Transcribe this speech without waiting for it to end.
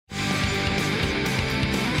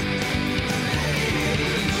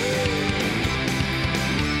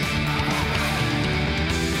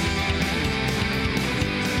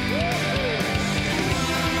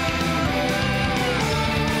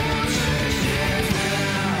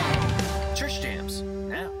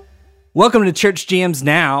Welcome to Church Jams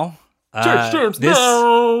Now. Church Jams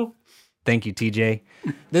Now. Thank you, TJ.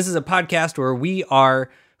 This is a podcast where we are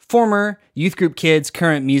former youth group kids,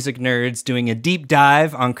 current music nerds, doing a deep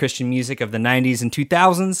dive on Christian music of the 90s and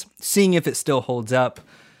 2000s, seeing if it still holds up.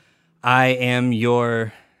 I am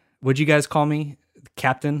your, what'd you guys call me?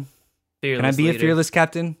 Captain? Fearless Can I be leader. a fearless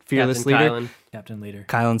captain? Fearless Captain leader? Kylan. Captain Leader.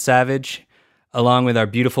 Kylan Savage, along with our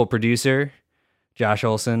beautiful producer, Josh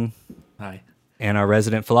Olson, Hi. and our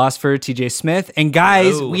resident philosopher, TJ Smith. And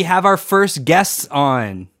guys, Hello. we have our first guests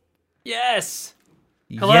on. Yes.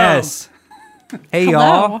 Hello. Yes. Hey, Hello.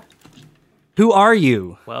 y'all. Who are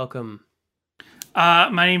you? Welcome.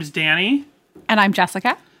 My name's Danny, And I'm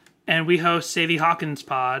Jessica. and we host Sadie Hawkins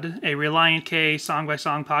Pod, a Reliant K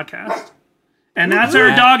song-by-song podcast. And that's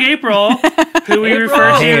our dog, April, who we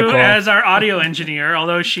refer Hey, to April. as our audio engineer,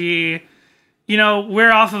 although she,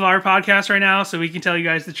 we're off of our podcast right now, so we can tell you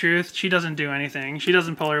guys the truth. She doesn't do anything. She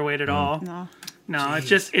doesn't pull her weight at all. No,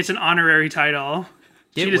 it's an honorary title.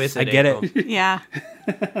 Get just- with it. I get April. it. Yeah.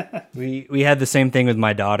 We had the same thing with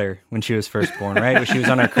my daughter when she was first born, right? When she was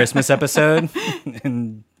on our Christmas episode,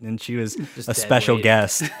 and she was a dead special weight.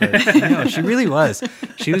 guest. But, no, she really was.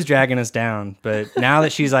 She was dragging us down. But now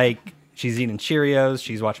that she's eating Cheerios,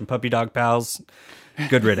 she's watching Puppy Dog Pals.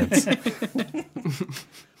 Good riddance.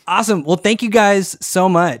 Awesome. Well, thank you guys so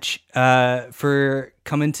much for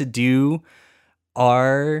coming to do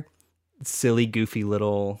our silly, goofy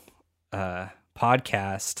little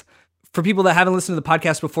podcast. For people that haven't listened to the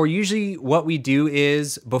podcast before, usually what we do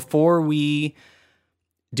is before we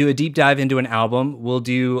do a deep dive into an album, we'll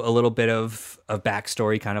do a little bit of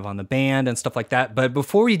backstory kind of on the band and stuff like that. But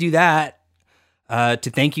before we do that, to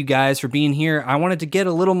thank you guys for being here, I wanted to get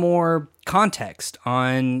a little more context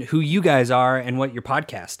on who you guys are and what your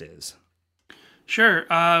podcast is. Sure.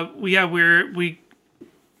 We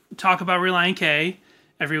talk about Reliant K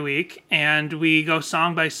every week, and we go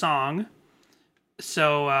song by song.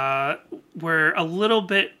 So we're a little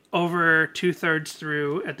bit over 2/3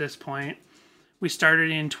 through at this point. We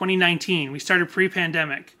started in 2019. We started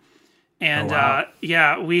pre-pandemic. And Oh,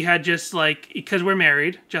 wow. we had just because we're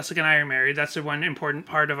married, Jessica and I are married. That's the one important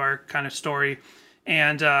part of our kind of story.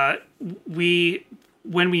 And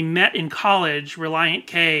when we met in college, Reliant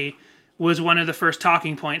K was one of the first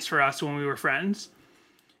talking points for us when we were friends.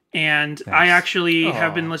 And I actually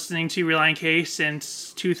have been listening to Reliant K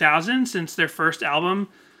since 2000, since their first album,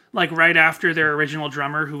 like right after their original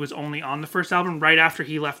drummer, who was only on the first album, right after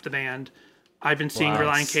he left the band. I've been seeing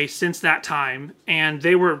Reliant K since that time, and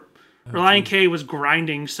Reliant K was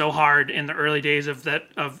grinding so hard in the early days of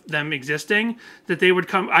them existing that they would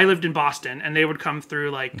come. I lived in Boston, and they would come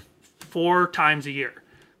through like 4 times a year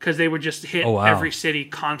because they would just hit every city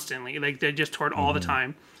constantly. Like they just toured all the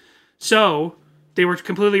time. So they were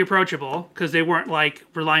completely approachable because they weren't like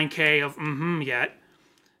Reliant K of yet.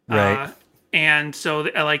 Right. And so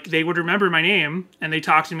they would remember my name and they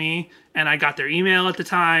talked to me, and I got their email at the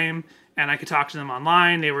time, and I could talk to them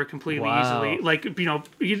online. They were completely easily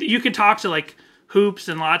you could talk to like Hoops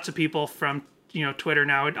and lots of people from Twitter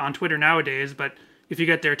nowadays, but if you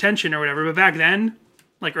get their attention or whatever. But back then,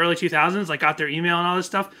 like early 2000s, got their email and all this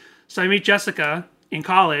stuff. So I meet Jessica in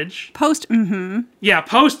college. Post, Yeah,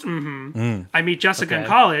 post. I meet Jessica in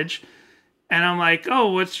college, and I'm like,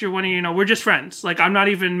 "Oh, what's your one? We're just friends. Like, I'm not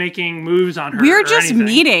even making moves on her. We're or just anything.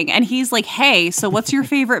 meeting, and he's like, "Hey, so what's your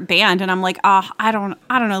favorite band?" And I'm like, I don't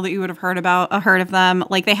know that you would have heard of them.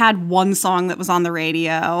 Like, they had one song that was on the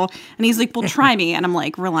radio, and he's like, "Well, try me." And I'm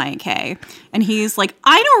like, "Reliant K," and he's like,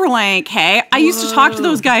 "I know Reliant K. I used to talk to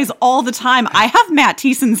those guys all the time. I have Matt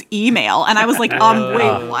Thiessen's email." And I was like,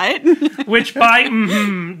 wait, what?" Which by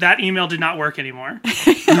that email did not work anymore.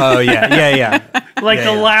 Oh, yeah.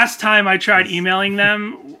 The last time I tried emailing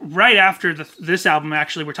them, right after this album,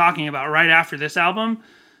 actually, we're talking about right after this album,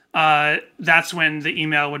 that's when the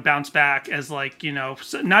email would bounce back as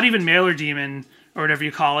not even Mailer Demon or whatever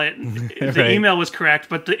you call it. The Right. email was correct,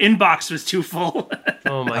 but the inbox was too full.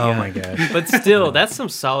 Oh my Oh god. my God. But still, that's some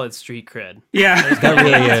solid street cred. Yeah. That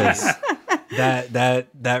really is.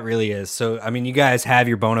 That really is. So, I mean, you guys have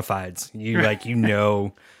your bona fides. You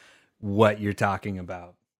know what you're talking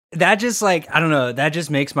about. That just I don't know, that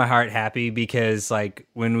just makes my heart happy because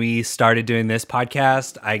when we started doing this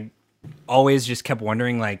podcast, I always just kept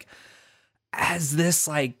wondering is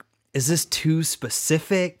this too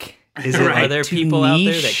specific? Is it Are there too people out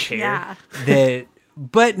there that niche? care?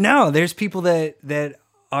 But no, there's people that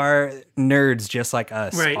are nerds just like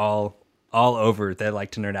us, Right. all over that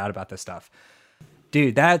like to nerd out about this stuff.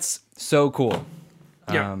 Dude, that's so cool.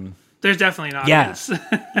 Yeah. There's definitely an Yeah. audience.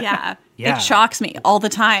 Yeah. Yeah. It shocks me all the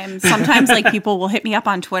time. Sometimes like people will hit me up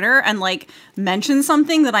on Twitter and like mention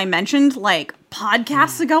something that I mentioned like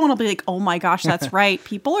podcasts ago, and I'll be like, oh my gosh, that's right.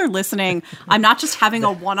 People are listening. I'm not just having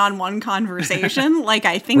a one-on-one conversation like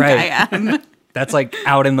I think Right. I am. That's like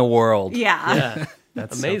out in the world. Yeah. Yeah,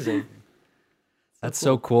 That's amazing. That's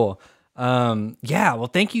so cool. Yeah, well,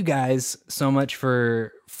 thank you guys so much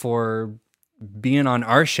for being on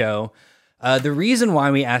our show. The reason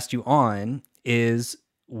why we asked you on is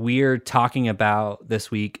we're talking about this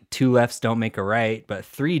week, 2 lefts don't make a right, but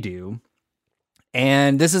 3 do.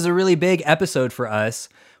 And this is a really big episode for us,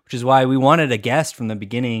 which is why we wanted a guest from the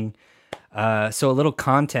beginning. So a little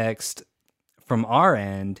context from our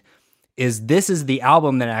end is this is the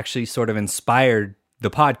album that actually sort of inspired the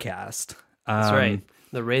podcast. That's right.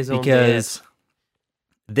 The raison Because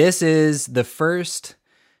this is the first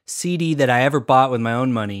CD that I ever bought with my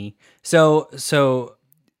own money. So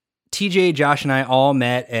TJ, Josh, and I all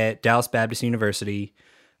met at Dallas Baptist University.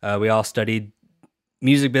 We all studied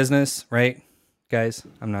music business, right, guys?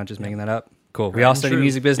 I'm not just making that up. Cool. We all studied true.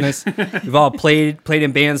 music business. We've all played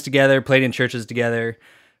in bands together, played in churches together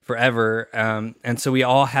forever. And so we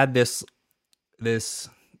all had this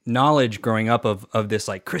knowledge growing up of this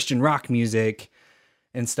like Christian rock music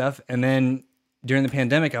and stuff. And then during the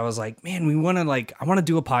pandemic, I was like, man, I want to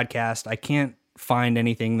do a podcast. I can't find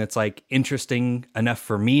anything that's like interesting enough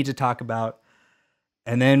for me to talk about.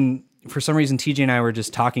 And then for some reason, TJ and I were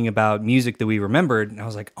just talking about music that we remembered. And I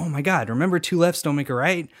was like, oh my God, remember 2 Lefts Don't Make a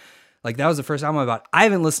Right? Like that was the first album I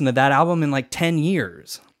haven't listened to that album in like 10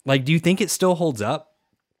 years. Like, do you think it still holds up?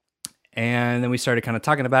 And then we started kind of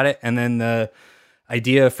talking about it. And then the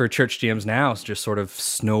idea for Church Jams Now is just sort of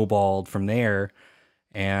snowballed from there.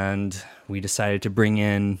 And we decided to bring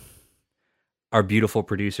in our beautiful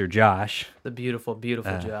producer, Josh. The beautiful,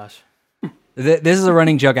 beautiful Josh. This is a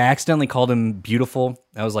running joke. I accidentally called him beautiful.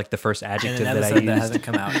 That was like the first In adjective an that I episode used. that hasn't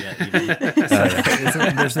come out yet. Even. So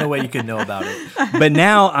there's no way you could know about it. But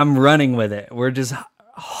now I'm running with it. We're just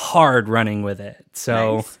hard running with it.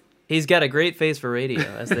 So Nice. He's got a great face for radio,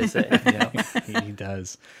 as they say. he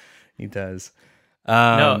does. He does.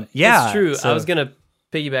 No, yeah, it's true. so- I was gonna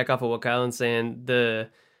piggyback off of what Kylan's saying.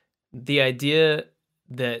 The idea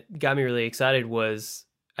that got me really excited was,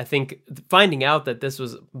 I think, finding out that this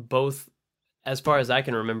was both, as far as I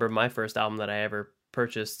can remember, my first album that I ever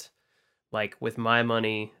purchased, like with my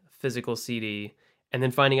money, physical CD, and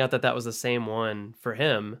then finding out that that was the same one for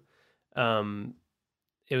him.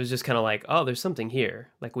 It was just kind of like, oh, there's something here.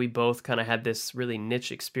 Like we both kind of had this really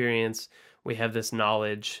niche experience. We have this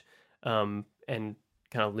knowledge, and kind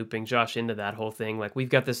of looping Josh into that whole thing. Like we've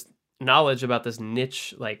got this knowledge about this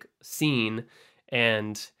niche like scene,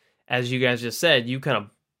 and as you guys just said, you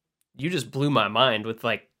just blew my mind with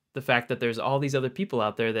like the fact that there's all these other people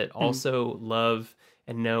out there that also love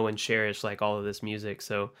and know and cherish like all of this music.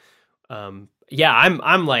 So yeah,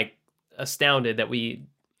 I'm like astounded that we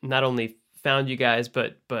not only found you guys,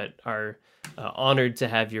 but are honored to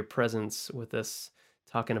have your presence with us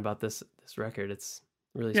talking about this record. It's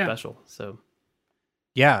really special. So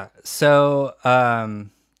Yeah. So,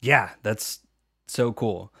 yeah, that's so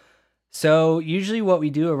cool. So usually what we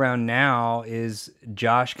do around now is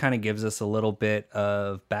Josh kind of gives us a little bit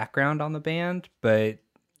of background on the band, but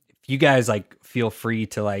if you guys like feel free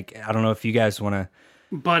to like, I don't know if you guys want to.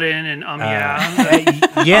 Butt in and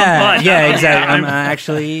Yeah, yeah, exactly. I'm- I'm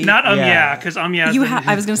actually not because yeah. You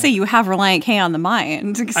I was going to say you have Reliant K on the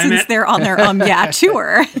mind since meant- they're on their yeah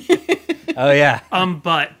tour. Oh yeah,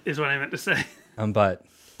 But is what I meant to say. but.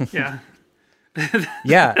 Yeah.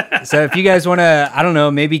 Yeah. So if you guys want to, I don't know,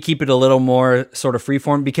 maybe keep it a little more sort of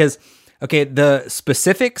freeform because, okay, the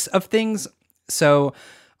specifics of things. So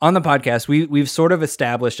on the podcast, we've sort of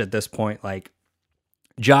established at this point, like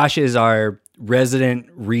Josh is our resident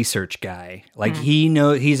research guy. Like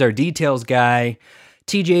he's our details guy.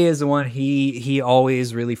 TJ is the one he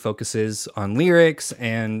always really focuses on lyrics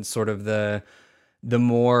and sort of the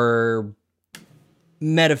more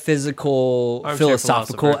metaphysical, Armchair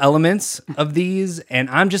philosophical philosopher. elements of these, and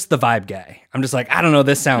I'm just the vibe guy. I'm just like, I don't know,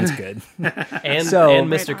 this sounds good. and So-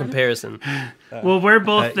 Mr. Comparison. Well, we're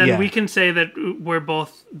both. Then yeah. we can say that we're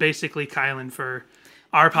both basically Kylan for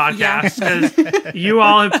our podcast because you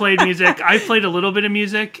all have played music. I played a little bit of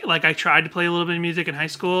music. Like I tried to play a little bit of music in high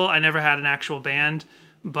school. I never had an actual band,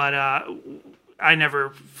 but I never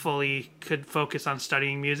fully could focus on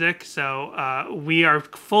studying music. So we are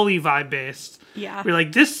fully vibe based. Yeah. We're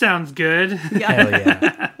like, this sounds good. Hell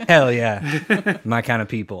yeah. Hell yeah. My kind of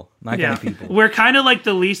people. My kind of people. We're kind of like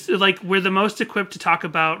the least, like we're the most equipped to talk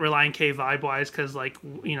about Reliant K vibe wise because, like,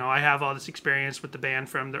 you know, I have all this experience with the band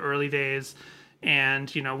from the early days, and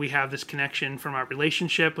we have this connection from our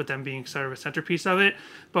relationship with them being sort of a centerpiece of it,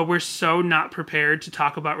 but we're so not prepared to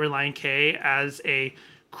talk about Relient K as a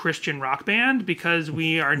Christian rock band because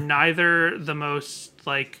we are neither the most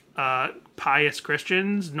pious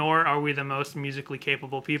Christians, nor are we the most musically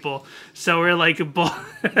capable people. So we're like, so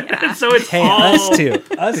it's Hey, all us too.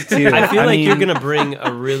 I feel like you're mean, gonna bring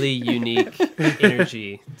a really unique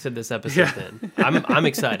energy to this episode. Then I'm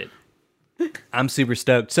excited. I'm super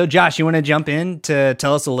stoked. So, Josh, you want to jump in to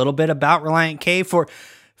tell us a little bit about Relient K for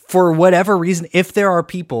whatever reason, if there are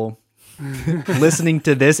people listening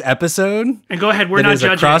to this episode. And go ahead, we're that not is a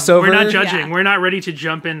judging. crossover? We're not judging. Yeah. We're not ready to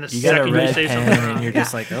jump in the You got a second you red say pen, something and wrong. you're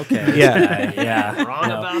just like, okay, Yeah. yeah. Wrong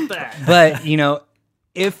No. about that. But,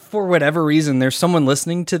 if for whatever reason there's someone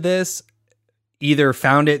listening to this, either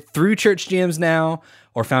found it through Church Jams Now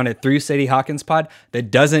or found it through Sadie Hawkins Pod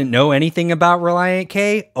that doesn't know anything about Relient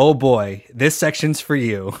K, oh boy, this section's for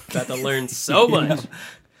you. Got to learn so much.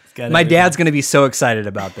 It's got My everything. dad's going to be so excited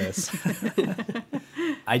about this.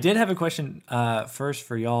 I did have a question first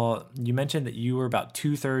for y'all. You mentioned that you were about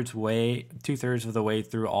two-thirds of the way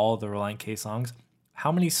through all the Relient K songs.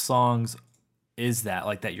 How many songs is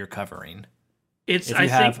that, that you're covering? It's If I you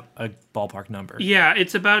have think a ballpark number. yeah,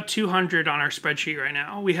 it's about 200 on our spreadsheet right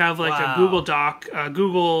now. We have a Wow. Google Doc, a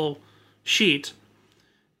Google sheet,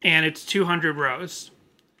 and it's 200 rows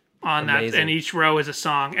on Amazing. that, and each row is a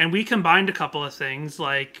song. And we combined a couple of things,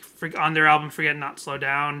 on their album Forget Not Slow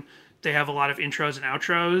Down, they have a lot of intros and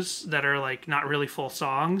outros that are not really full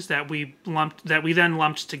songs that we then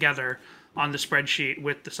lumped together on the spreadsheet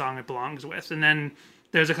with the song it belongs with. And then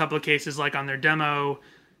there's a couple of cases on their demo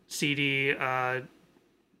CD, All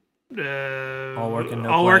Work and No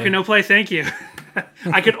All Play. Work and No Play. Thank you.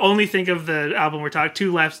 I could only think of the album we're talking.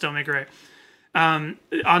 Two lefts don't make it right. On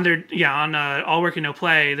All Work and No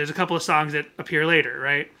Play, there's a couple of songs that appear later,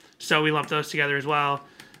 right? So we lumped those together as well.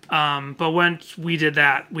 But once we did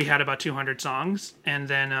that, we had about 200 songs, and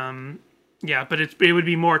then but it would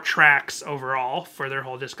be more tracks overall for their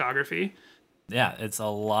whole discography. Yeah, it's a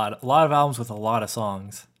lot of albums with a lot of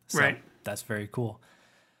songs. So Right. That's very cool.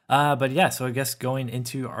 But yeah, so I guess going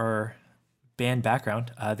into our band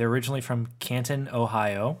background, they're originally from Canton,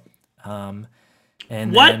 Ohio. And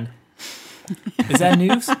What? then is that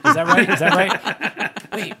news? Is that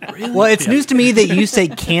right? Wait, really? Well, it's news to me that you say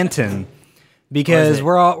Canton because it?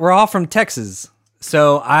 we're all from Texas.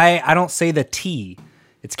 So I don't say the T.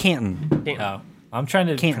 It's Canton. Oh, I'm trying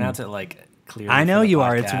to Canton. pronounce it clearly. I know for the you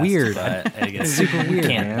are. It's podcast, weird. But I guess Super weird,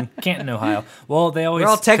 Canton, man. Canton, Ohio. Well, they always We're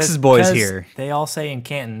all Texas boys here. They all say in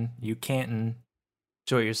Canton, you Canton.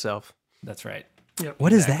 Enjoy yourself. That's right.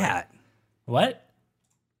 What is that? What?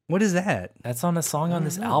 What is that? That's on a song on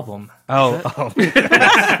this album. Oh.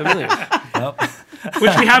 Familiar. Yep.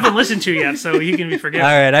 Which we haven't listened to yet, so you can be forgiven.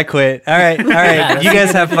 All right, I quit. All right. You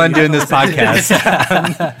guys have fun doing this podcast.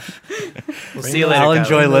 We'll see you later. I'll Kyler.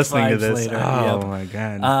 enjoy Bring those listening to vibes this. later. Oh Yep. my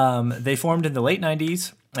god. They formed in the late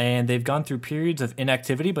 90s, and they've gone through periods of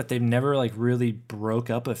inactivity, but they've never really broke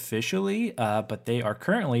up officially. But they are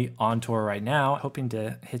currently on tour right now, hoping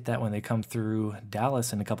to hit that when they come through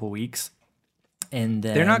Dallas in a couple weeks. And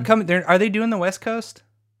then They're not coming. Are they doing the West Coast?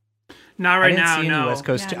 Not I right didn't now, see any no. West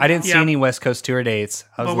Coast. Yeah, I didn't see Yeah. any West Coast tour dates.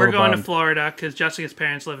 I was But a we're little going to bummed. Florida because Jessica's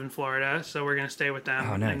parents live in Florida, so we're going to stay with them.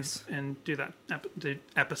 Oh, nice. And do that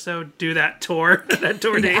do that tour, that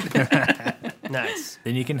tour date. Nice.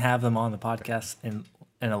 Then you can have them on the podcast in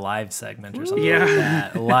a live segment or something Yeah. like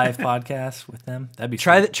that. A live podcast with them. That'd be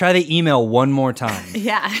Try fun. the email one more time.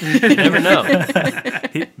 Yeah. You never know.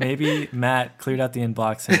 Maybe Matt cleared out the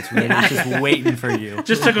inbox and it's really just waiting for you.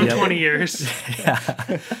 Just took them Yep. 20 years.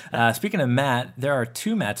 Speaking of Matt, there are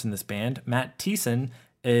two Matts in this band. Matt Thiessen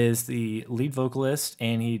is the lead vocalist,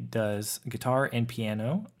 and he does guitar and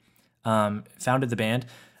piano. Founded the band.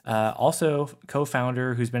 Also,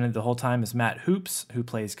 co-founder, who's been in it the whole time, is Matt Hoops, who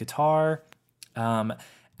plays guitar.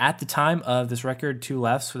 At the time of this record, Two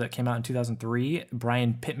Lefts, that came out in 2003,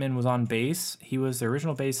 Brian Pittman was on bass. He was the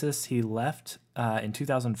original bassist. He left in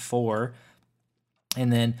 2004.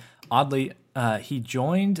 And then, oddly, he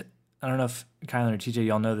joined, I don't know if Kylan or TJ,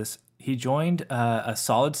 y'all know this, he joined a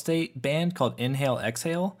solid state band called Inhale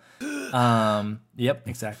Exhale. Yep,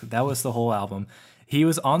 exactly. That was the whole album. He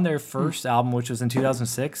was on their first album, which was in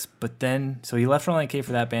 2006, but then, so he left Relient K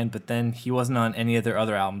for that band, but then he wasn't on any of their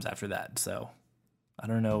other albums after that. So I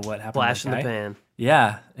don't know what happened. Flash to in that the guy. pan.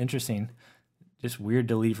 Yeah, interesting. Just weird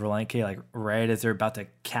to leave Relient K right as they're about to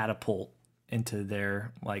catapult into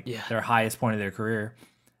their their highest point of their career.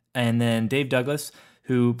 And then Dave Douglas,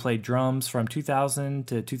 who played drums from 2000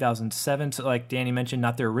 to 2007. So like Danny mentioned,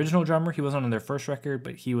 not their original drummer. He wasn't on their first record,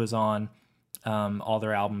 but he was on all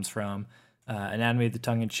their albums from Anatomy of the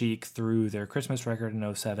Tongue in Cheek through their Christmas record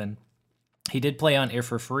in 07. He did play on Air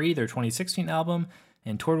for Free, their 2016 album,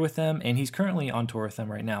 and toured with them, and he's currently on tour with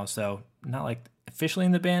them right now. So not like officially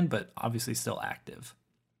in the band, but obviously still active.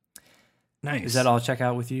 Nice. Is that all check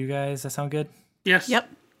out with you guys? That sound good? Yes. Yep.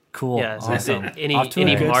 Cool. Yeah. So Awesome. any Off to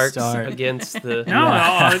a good marks start. against the?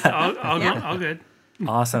 No, all good.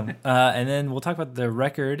 Awesome. And then we'll talk about the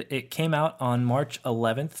record. It came out on March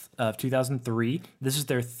 11th of 2003. This is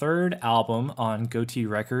their third album on Goatee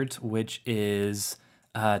Records, which is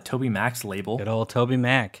Toby Mac's label. Good old Toby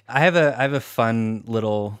Mac. I have a fun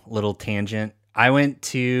little tangent. I went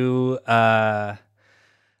to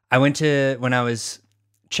when I was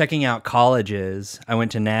checking out colleges, I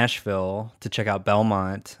went to Nashville to check out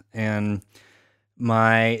Belmont, and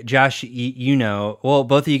Josh, well,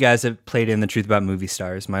 both of you guys have played in The Truth About Movie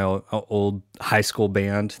Stars, my old high school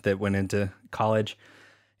band that went into college.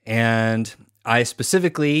 And I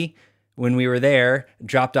specifically, when we were there,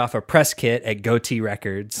 dropped off a press kit at Goatee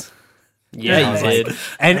Records. Yeah, you did.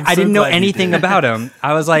 And I'm I so didn't know glad you anything did. about him.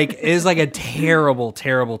 I was like, it was like a terrible,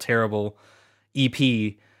 terrible, terrible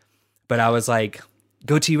EP. But I was like,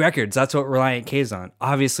 Goatee Records, that's what Relient K is on.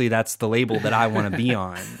 Obviously, that's the label that I want to be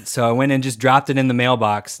on. So I went and just dropped it in the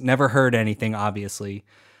mailbox. Never heard anything, obviously.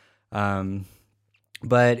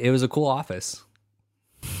 But it was a cool office.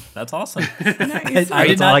 That's awesome. Nice. I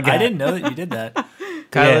That's all I got. didn't know that you did that.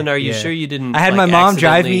 Kylan, Yeah, are you yeah. sure you didn't? I had my like, mom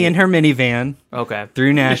drive me accidentally- in her minivan Okay.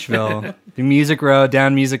 through Nashville, through Music Row,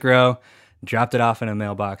 down Music Row, dropped it off in a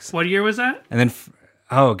mailbox. What year was that? And then,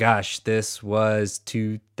 oh gosh, this was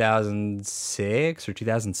 2006 or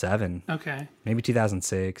 2007, Okay. maybe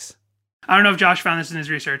 2006. I don't know if Josh found this in his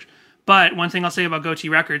research, but one thing I'll say about Goatee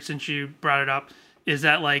Records, since you brought it up, is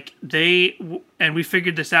that like and we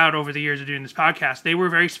figured this out over the years of doing this podcast, they were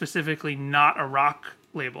very specifically not a rock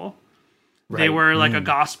label. They were like a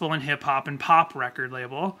gospel and hip hop and pop record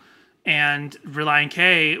label. And Relient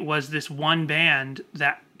K was this one band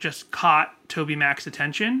that just caught Toby Mac's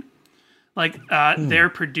attention. Like their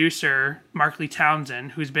producer, Mark Lee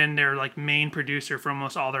Townsend, who's been their like main producer for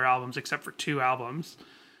almost all their albums except for 2 albums,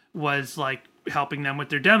 was like helping them with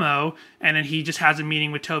their demo. And then he just has a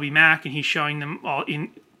meeting with Toby Mac, and he's showing them all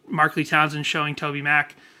in Mark Lee Townsend showing Toby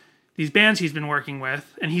Mac these bands he's been working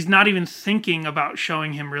with, and he's not even thinking about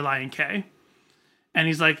showing him Relient K. And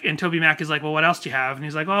he's like, and Toby Mac is like, well, what else do you have? And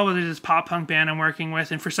he's like, oh, well, there's this pop punk band I'm working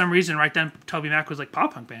with. And for some reason, right then, Toby Mac was like,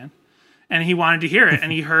 pop punk band. And he wanted to hear it. And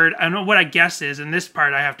he heard, I don't know what I guess is, and this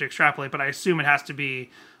part I have to extrapolate, but I assume it has to be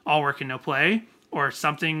All Work and No Play, or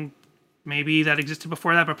something maybe that existed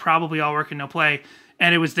before that, but probably All Work and No Play.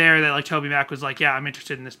 And it was there that like Toby Mac was like, yeah, I'm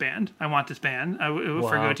interested in this band. I want this band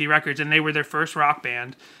for Goatee Records. And they were their first rock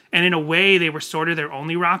band. And in a way, they were sort of their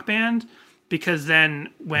only rock band, because then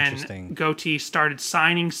when Interesting. Goatee started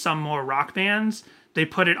signing some more rock bands, they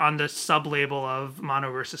put it on the sub-label of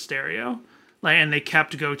Mono versus Stereo. Like, and they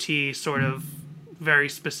kept Goatee sort of very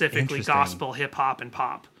specifically Interesting. gospel, hip-hop, and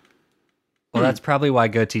pop. Well, that's probably why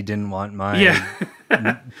Goatee didn't want my Yeah.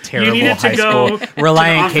 terrible needed to high go school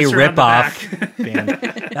Relient K officer on the ripoff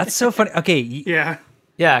band. That's so funny. Okay, Yeah.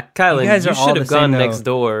 Yeah, Kylan, You guys you are all should the have gone same, though. next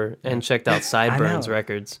door and checked out Sideburns know.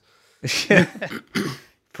 Records.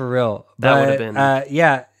 for real. That But, would've been-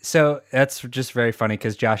 yeah. So that's just very funny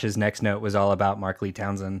because Josh's next note was all about Mark Lee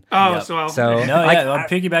Townsend. Oh, Yep. So No, like, yeah, I'm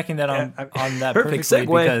piggybacking that on that Perfect perfectly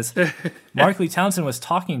segue. because Mark Lee Townsend was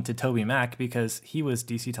talking to Toby Mac because he was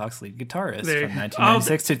DC Talk's lead guitarist There- from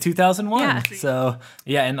 1996 to 2001. Yeah. So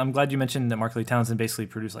yeah, and I'm glad you mentioned that Mark Lee Townsend basically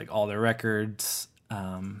produced like all their records.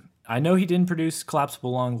 I know he didn't produce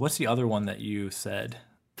Collapsible Lung. What's the other one that you said?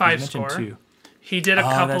 Five You mentioned Score. 2. He did a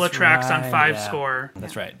couple of that's tracks on right, 5 yeah. Score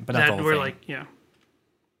That's right, but not the that whole were thing. like, yeah.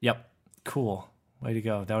 Yep, cool. Way to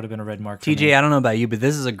go. That would have been a red mark. For TJ, me. I don't know about you, but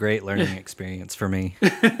this is a great learning experience for me.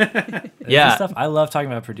 Yeah. Stuff. I love talking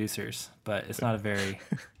about producers, but it's not a very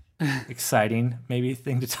exciting maybe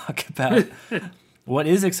thing to talk about. What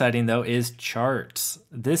is exciting though is charts.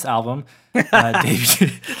 This album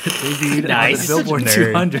debuted Nice. on the Billboard Such a nerd.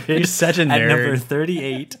 200 You're such a at nerd. number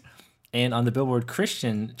 38, and on the Billboard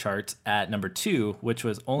Christian charts at number 2, which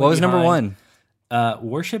was only What was number behind, one?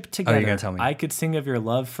 Worship Together. you're gonna tell me. I Could Sing of Your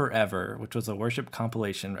Love Forever, which was a worship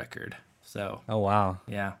compilation record. So Oh wow.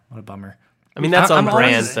 yeah, what a bummer. I mean, that's on I'm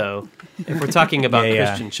brand, always- though. If we're talking about Yeah, yeah.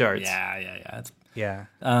 Christian charts. Yeah. It's Yeah.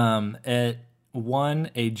 It won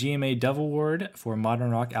a GMA Dove Award for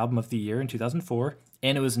Modern Rock Album of the Year in 2004,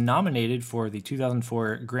 and it was nominated for the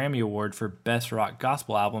 2004 Grammy Award for Best Rock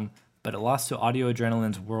Gospel Album, but it lost to Audio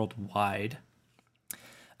Adrenaline's Worldwide.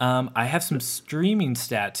 I have some streaming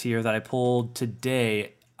stats here that I pulled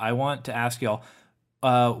today. I want to ask y'all,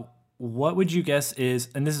 what would you guess is,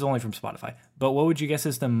 and this is only from Spotify, but what would you guess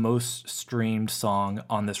is the most streamed song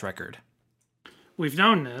on this record? We've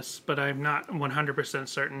known this, but I'm not 100%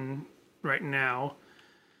 certain right now.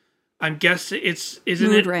 I'm guessing isn't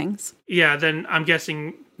Mood it? Rings. Yeah, then I'm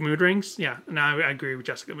guessing Mood Rings. Yeah, no, I agree with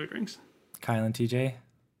Jessica. Mood Rings. Kyle and TJ?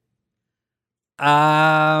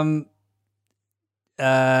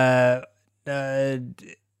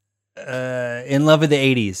 In Love with the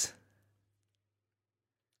 80s.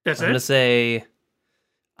 That's I'm gonna it. say,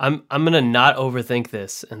 I'm gonna not overthink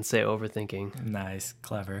this and say overthinking. Nice,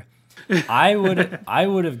 clever. I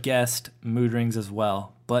would have guessed Mood Rings as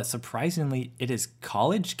well, but surprisingly, it is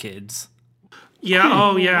College Kids. Yeah.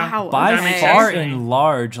 Oh, yeah. Wow. By That makes far sense. and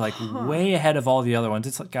large, like way ahead of all the other ones.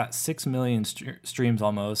 It's like got 6 million streams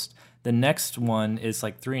almost. The next one is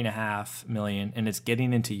like 3.5 million, and it's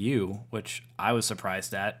Getting Into You, which I was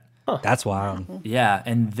surprised at. That's wild. Yeah,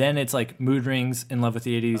 and then it's like Mood Rings, In Love with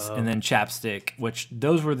the 80s, and then Chapstick, which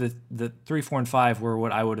those were the 3, 4, and 5 were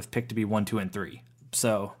what I would have picked to be 1, 2, and 3.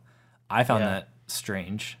 So I found that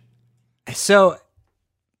strange. So,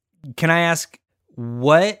 can I ask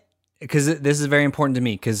what? Because this is very important to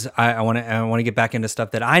me. Because I want to get back into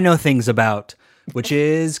stuff that I know things about, which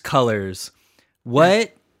is colors.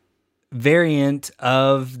 What variant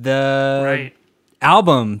of the Right.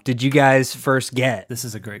 album did you guys first get? This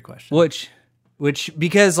is a great question. Which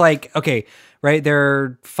because like okay, right? There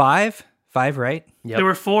are five, right? Yep. There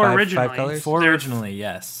were four Five originally. colors? 4 There- originally,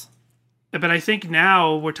 yes. But I think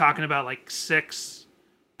now we're talking about like 6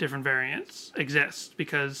 different variants exist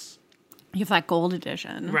because You have that gold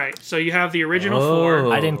edition. right. So you have the original Oh.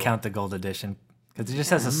 4. I didn't count the gold edition because it just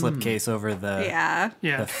has a slipcase over the Yeah.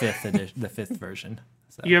 Yeah. the fifth edition, the 5th version.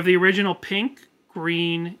 So. You have the original pink,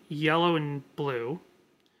 green, yellow, and blue.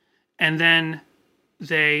 And then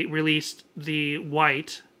they released the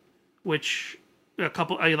white, which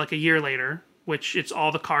like a year later, which it's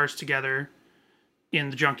all the cars together in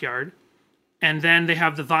the junkyard. And then they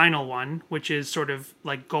have the vinyl one, which is sort of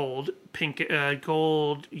like gold, pink,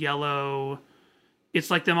 gold, yellow.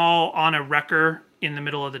 It's like them all on a wrecker in the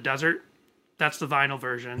middle of the desert. That's the vinyl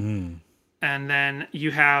version. And then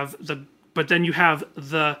you have the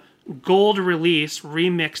gold release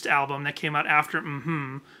remixed album that came out after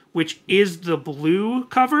which is the blue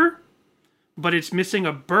cover, but it's missing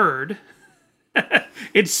a bird.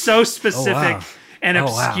 It's so specific and Oh,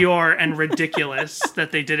 wow. obscure and ridiculous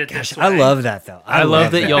that they did it this way. I love that though. I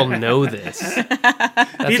love that y'all know this.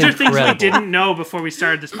 That's These are things we incredible. didn't know before we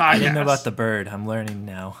started this podcast. I didn't know about the bird. I'm learning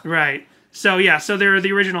now. Right. So yeah, so they're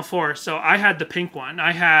the original 4. So I had the pink one.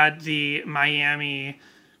 I had the Miami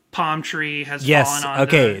palm tree has Yes. fallen on.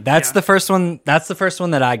 Okay. That's the first one. That's the first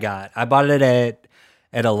one that I got. I bought it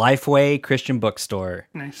at a Lifeway Christian bookstore.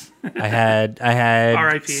 nice. I had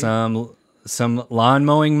R.I.P.. some lawn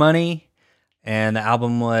mowing money, and the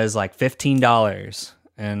album was like $15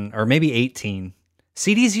 or maybe $18.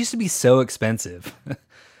 CDs used to be so expensive.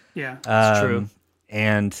 Yeah. true.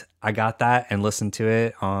 And I got that and listened to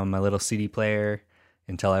it on my little CD player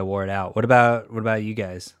until I wore it out. What about you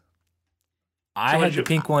guys? I what had did the you-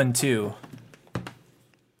 pink one too.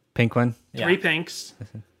 Pink one? Yeah. 3 pinks.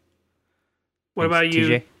 What about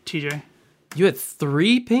you, TJ? You had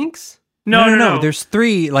 3 pinks? No. There's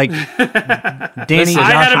 3. Like Danny, Listen, Josh,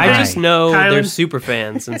 I had a and I big- just know Kylan- they're super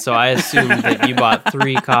fans, and so I assumed that you bought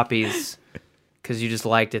 3 copies because you just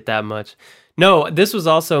liked it that much. No, this was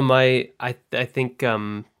also my I think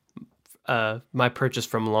my purchase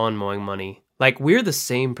from lawn mowing money. Like we're the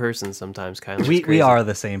same person sometimes, kind of. we are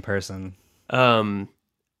the same person.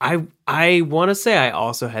 I want to say I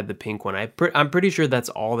also had the pink one. I'm pretty sure that's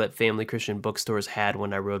all that Family Christian bookstores had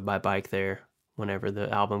when I rode my bike there whenever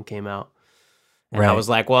the album came out. And I Right. was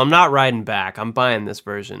like, well, I'm not riding back. I'm buying this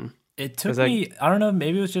version. It took 'Cause I- me, I don't know,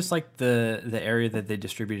 maybe it was just like the area that they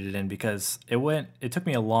distributed it in because it took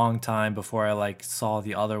me a long time before I like saw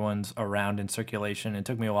the other ones around in circulation. It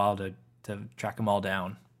took me a while to track them all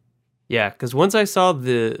down. Yeah, because once I saw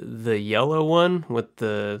the yellow one with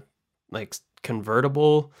the like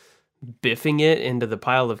convertible biffing it into the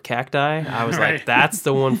pile of cacti, I was Right. like, that's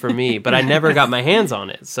the one for me. But I never got my hands on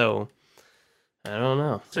it, so I don't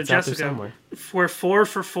know. So It's out there Jessica, somewhere. we're 4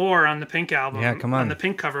 for 4 on the pink album. Yeah, come on. On the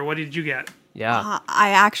pink cover, what did you get? Yeah. I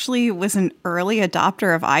actually was an early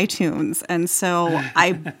adopter of iTunes, and so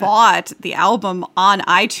I bought the album on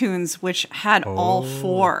iTunes, which had all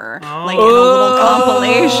 4, like in a little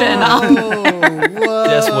compilation.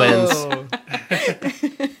 Jess wins.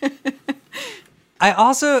 I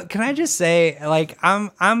also can I just say like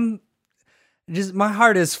I'm just my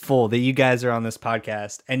heart is full that you guys are on this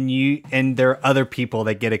podcast and there are other people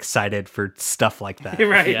that get excited for stuff like that.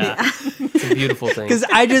 Right. Yeah. It's a beautiful thing. Because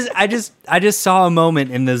I just saw a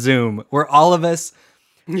moment in the Zoom where all of us,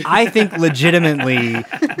 I think, legitimately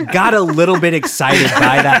got a little bit excited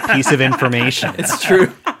by that piece of information. It's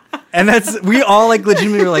true. And we all like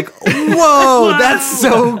legitimately were like, whoa, that's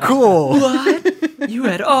so cool. What? You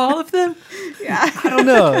had all of them? I don't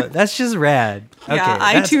know. That's just rad. Okay, Yeah,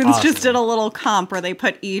 that's iTunes awesome. just did a little comp where they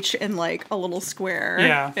put each in like a little square.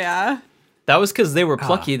 Yeah. Yeah. That was because they were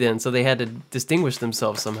plucky then, so they had to distinguish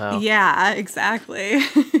themselves somehow. Yeah, exactly.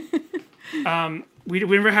 We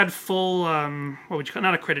never had full, what would you call,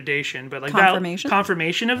 not accreditation, but like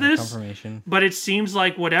confirmation of this. Confirmation. But it seems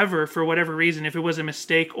like for whatever reason, if it was a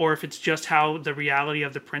mistake or if it's just how the reality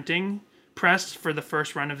of the printing press for the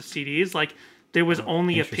first run of the CDs, like there was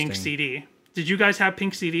only a pink interesting. CD. Did you guys have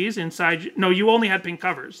pink CDs inside? No, you only had pink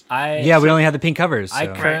covers. Yeah, we only had the pink covers. I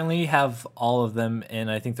so. currently have all of them,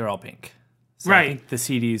 and I think they're all pink. So Right. I think the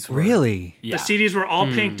CDs were... Really? Yeah. The CDs were all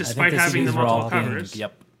pink I think despite the having the CDs were all multiple pink. covers.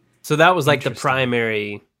 Yep. So that was like the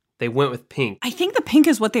primary. They went with pink. I think the pink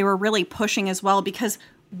is what they were really pushing as well because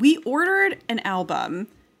we ordered an album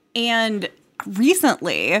and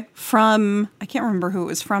recently from, I can't remember who it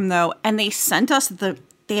was from though, and they sent us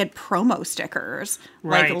they had promo stickers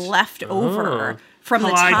Right. like left over from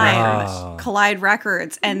Collide the time. Records. Collide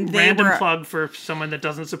Records. And they Random were, plug for someone that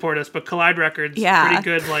doesn't support us, but Collide Records, Yeah. pretty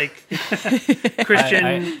good, like Christian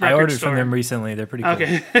record I ordered store. from them recently. They're pretty cool.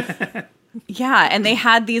 Okay. yeah, and they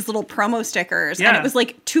had these little promo stickers and Yeah. it was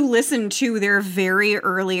like to listen to their very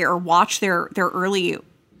early or watch their early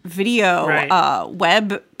video Right.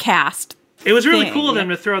 webcast. It was really thing. cool of them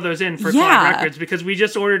to throw those in for Yeah. Collide Records because we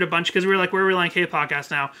just ordered a bunch because we were like, we're a Reliant K podcast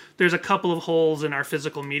now. There's a couple of holes in our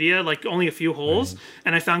physical media, like only a few holes.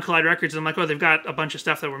 And I found Collide Records and I'm like, oh, they've got a bunch of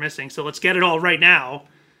stuff that we're missing. So let's get it all right now.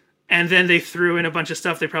 And then they threw in a bunch of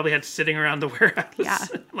stuff they probably had sitting around the warehouse. Yeah.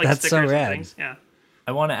 Like That's so stickers rad. and things. Yeah.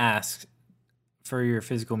 I want to ask, for your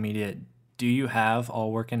physical media, do you have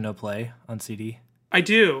All Work and No Play on CD? I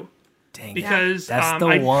do. Dang, Because that's the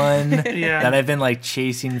I- one Yeah. that I've been like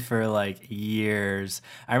chasing for like years.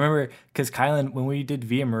 I remember because Kylan, when we did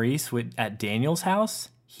Via Maurice at Daniel's house,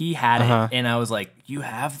 he had it, and I was like, "You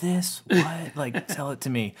have this? What? Like, tell it to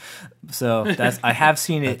me." So I have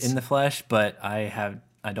seen it in the flesh, but I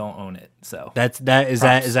don't own it. So Is that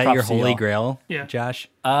your props to holy y'all. grail? Yeah. Josh.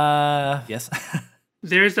 yes,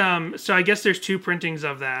 There's so I guess there's two printings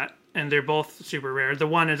of that, and they're both super rare. The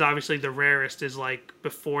one is obviously the rarest, is like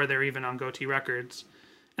before they're even on Goatee Records,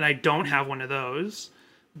 and I don't have one of those.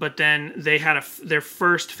 But then they had their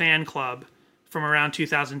first fan club from around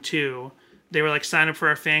 2002. They were like, sign up for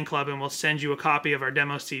our fan club, and we'll send you a copy of our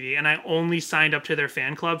demo CD. And I only signed up to their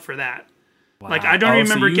fan club for that. Like I don't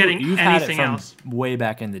remember getting you've had it anything from else. way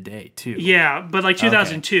back in the day too. Yeah, but like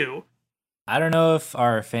 2002. I don't know if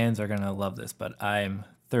our fans are gonna love this, but I'm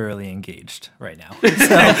thoroughly engaged right now. So,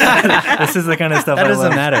 this is the kind of stuff That I doesn't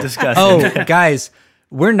love matter. discussing. Oh, guys,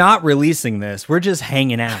 we're not releasing this. We're just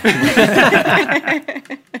hanging out.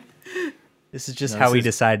 This is just No, how this we is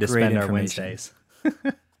decide to great spend our information. Wednesdays.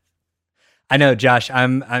 I know, Josh.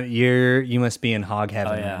 You must be in hog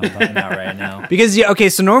heaven. Oh yeah, now. I'm bugging out right now. Because okay,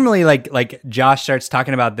 so normally like Josh starts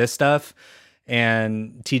talking about this stuff,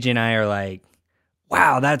 and TJ and I are like,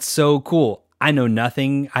 "Wow, that's so cool." I know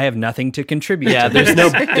nothing. I have nothing to contribute. Yeah, to there's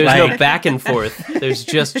this. no back and forth. There's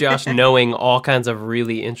just Josh knowing all kinds of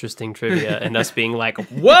really interesting trivia and us being like,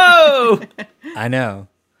 "Whoa!" I know.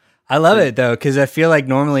 I love it though, because I feel like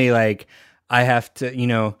normally like I have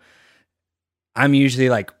to, I'm usually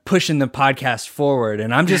like pushing the podcast forward,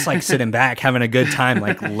 and I'm just like sitting back having a good time,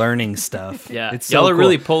 like learning stuff. Yeah, it's so y'all are cool.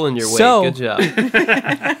 really pulling your weight. So- Good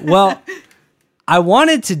job. Well, I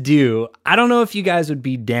wanted to do. I don't know if you guys would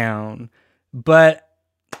be down, but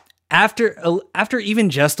after even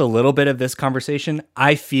just a little bit of this conversation,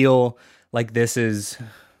 I feel like this is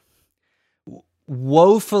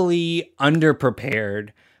woefully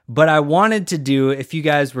underprepared. But I wanted to do if you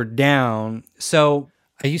guys were down. So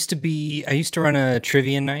I used to run a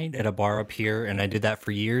trivia night at a bar up here, and I did that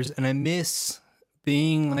for years, and I miss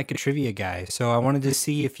being like a trivia guy. So I wanted to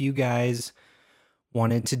see if you guys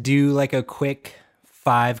wanted to do like a quick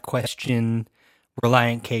 5-question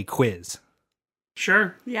Reliant K quiz.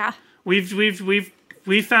 Sure. Yeah.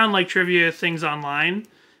 We've found like trivia things online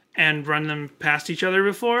and run them past each other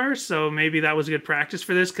before, so maybe that was good practice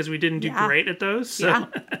for this because we didn't do Yeah. great at those. So Yeah.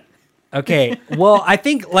 Okay. Well, I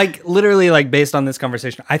think like literally like based on this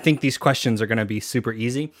conversation, I think these questions are going to be super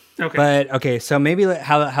easy. Okay. But okay, so maybe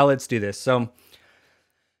how let's do this. So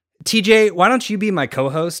TJ, why don't you be my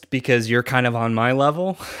co-host because you're kind of on my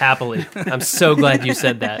level, Happily. I'm so glad you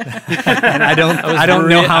said that. and I don't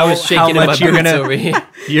know I was how shaking in my much you're boots gonna over here.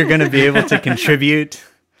 you're gonna be able to contribute.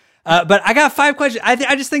 But I got 5 questions.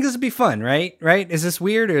 I just think this would be fun, right? Right? Is this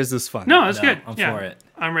weird or is this fun? No, it's No, good. I'm yeah, for it.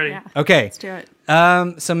 I'm ready. Yeah. Okay. Let's do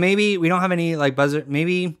it. So maybe we don't have any like buzzer.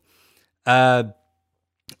 Maybe,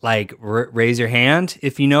 like raise your hand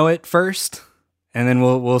if you know it first, and then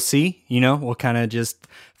we'll see. We'll kind of just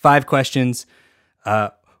 5 questions,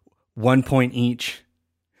 1 point each,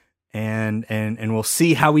 and we'll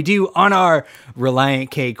see how we do on our Relient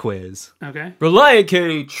K quiz. Okay. Relient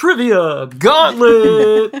K Trivia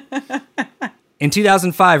Gauntlet. In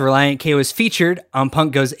 2005, Relient K was featured on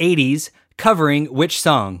Punk Goes 80s, covering which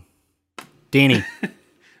song? Danny.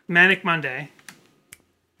 Manic Monday.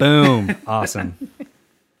 Boom. Awesome.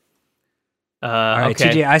 All right, okay.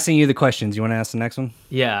 TJ, I sent you the questions. You want to ask the next one?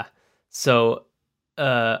 Yeah. So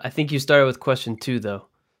I think you started with question 2, though.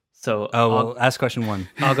 So Well, ask question 1.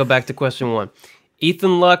 I'll go back to question 1.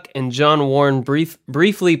 Ethan Luck and John Warren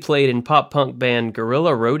briefly played in pop punk band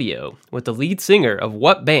Gorilla Rodeo with the lead singer of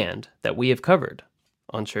what band that we have covered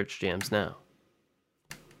on Church Jams Now?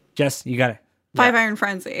 Jess, you got it. Five Iron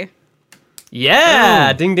Frenzy.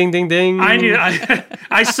 Yeah! Ding, ding, ding, ding. I knew.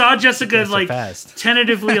 I saw Jessica so like fast.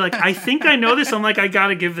 tentatively like I think I know this. I'm like I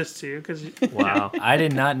gotta give this to you because Wow. I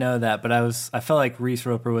did not know that, but I felt like Reese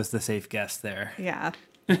Roper was the safe guess there. Yeah.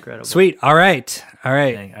 Incredible. Sweet. All right.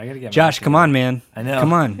 Dang, I gotta get Josh, come on, man. I know.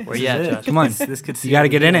 Come on. Where you at, Josh? Come on. This could see You got to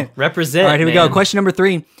get in it. Represent. All right, here we go. man. Question number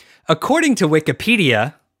 3. According to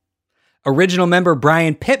Wikipedia, original member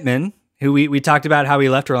Brian Pittman, who we talked about how he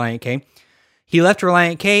left Relient K, he left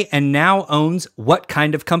Relient K and now owns what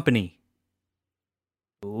kind of company?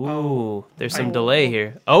 Ooh, there's some delay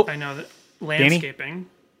here. Oh, I know that landscaping.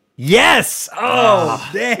 Yes. Oh,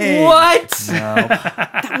 dang. what?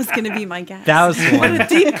 That was going to be my guess. That was What a one.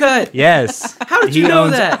 deep cut. Yes. How did He you know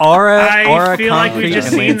owns that? Aura I feel like Concrete we've just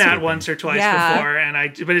and seen that Landscaping. once or twice Yeah.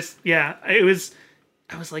 before, but it's it was.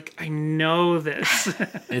 I was like, I know this.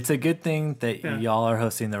 It's a good thing that y'all are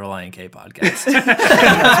hosting the Reliant K podcast.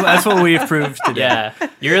 that's what we've proved today. Yeah,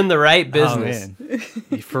 you're in the right Oh, business. man.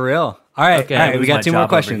 For real. All right. Okay, all right. lose We got my 2 more job over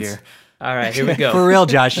questions. here. All right, here we go. For real,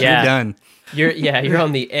 Josh. Yeah. You're done. You're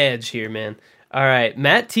on the edge here, man. All right,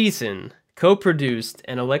 Matt Thiessen co-produced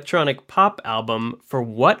an electronic pop album for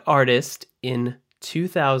what artist in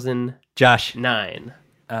 2009? Josh.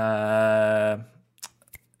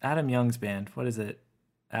 Adam Young's band. What is it?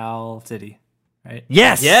 Owl City, right?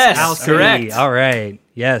 Yes. Yes, Al correct. City. All right.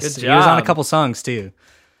 Yes. Good He was on a job. couple songs too.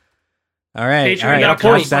 All right. All right.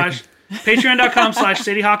 Patreon.com Josh, back- slash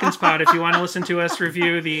Patreon.com/Sadie Hawkins Pod if you want to listen to us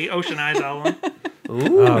review the Ocean Eyes album.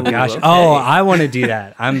 Ooh, Oh gosh. okay. Oh, I want to do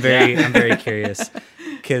that. I'm very curious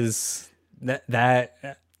because that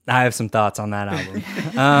I have some thoughts on that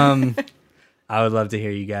album. I would love to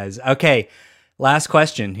hear you guys. Okay. Last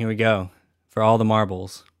question. Here we go. For all the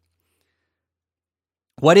marbles.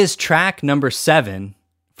 What is track number 7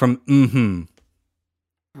 from Mm-hmm?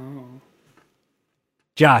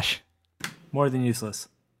 Josh. More Than Useless.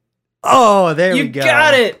 Oh, there You we go.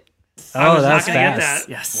 got it. I Oh, was that not was gonna get fast.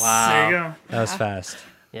 that. Yes. Wow. There you go. That was fast.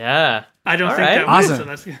 Yeah. I don't All think right. that was Awesome. so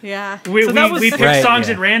that's Yeah. we So that was- pick Right, songs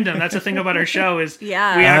yeah. at random. That's the thing about our show is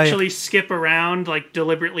Yeah. we Oh, yeah. actually skip around like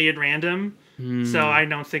deliberately at random. So I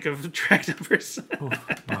don't think of track numbers.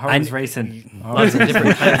 My heart was racing. My heart Lots was of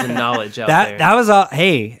different kinds of knowledge out there. That was all.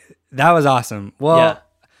 Hey, that was awesome. Well,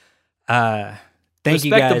 thank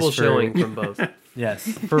you Respectable guys for showing from both. Yes.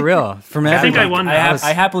 for real. From I think I everyone. won I, that.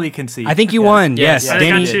 I happily concede. I think you Yes. won. Yes, Yes. I got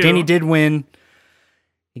Danny. 2. Danny did win.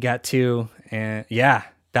 He got 2, and yeah,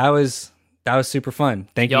 that was super fun.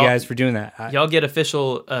 Thank you Y'all- guys for doing that. Y'all get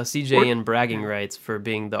official CJ and bragging rights for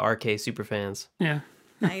being the RK superfans. Yeah.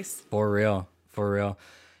 Nice. For real.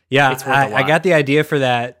 Yeah, It's worth a I lot. got the idea for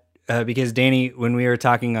that because Danny, when we were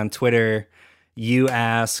talking on Twitter, you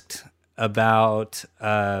asked about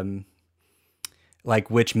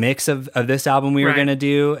like which mix of this album we were Right. gonna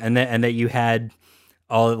do, and that you had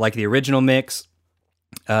all like the original mix,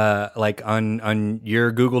 like on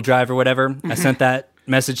your Google Drive or whatever. I sent that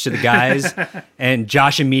message to the guys, and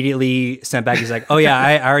Josh immediately sent back. He's like, "Oh yeah,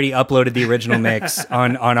 I already uploaded the original mix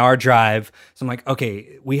on our drive." So I'm like,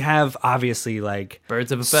 "Okay, we have obviously like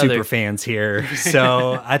Birds of a feather. super fans here."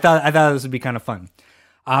 So I thought this would be kind of fun.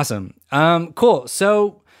 Awesome. Cool.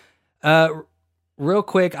 So, real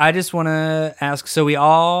quick, I just want to ask. So we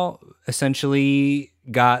all essentially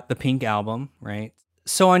got the Pink album, right?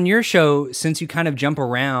 So on your show, since you kind of jump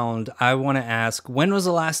around, I want to ask, when was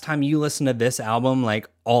the last time you listened to this album like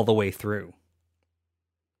all the way through?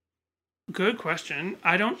 Good question.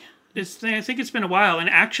 I don't I think it's been a while. And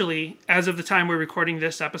actually, as of the time we're recording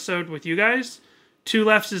this episode with you guys, Two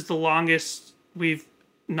Lefts is the longest we've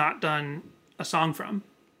not done a song from.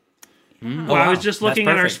 Well, I was just looking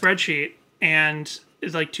at our spreadsheet, and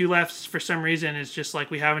it's like Two Lefts for some reason is just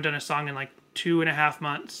like we haven't done a song in like 2.5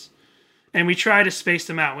 months. And we try to space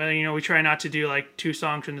them out. Well, we try not to do like 2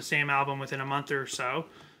 songs from the same album within a month or so.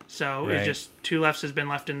 So it just Two Lefts has been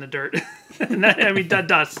left in the dirt.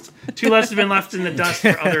 Dust. Two Lefts has been left in the dust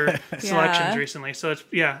for other selections recently. So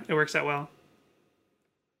it works out well.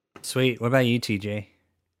 Sweet. What about you, TJ?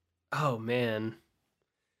 Oh man.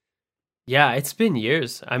 Yeah, it's been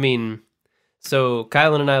years. I mean, so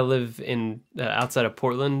Kylan and I live in outside of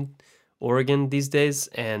Portland, Oregon these days,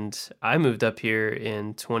 and I moved up here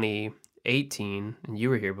in 2018, and you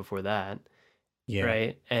were here before that. Yeah.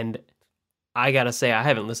 Right? And I gotta say, I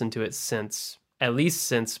haven't listened to it at least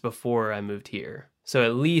since before I moved here. So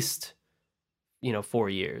at least, 4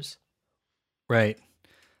 years. Right.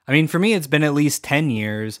 I mean, for me, it's been at least 10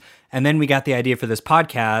 years. And then we got the idea for this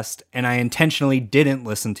podcast, and I intentionally didn't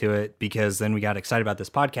listen to it because then we got excited about this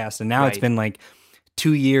podcast. And now it's been like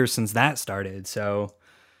 2 years since that started. So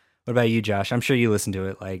what about you, Josh? I'm sure you listened to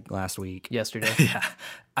it like last week. Yesterday. Yeah.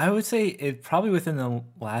 I would say it probably within the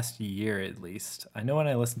last year at least. I know when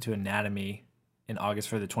I listened to Anatomy in August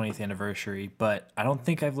for the 20th anniversary, but I don't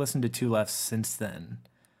think I've listened to Two Lefts since then.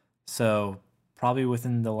 So probably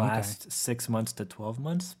within the last 6 months to 12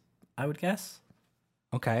 months, I would guess.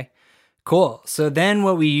 Okay, cool. So then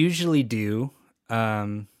what we usually do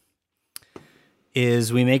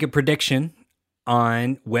is we make a prediction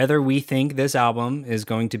on whether we think this album is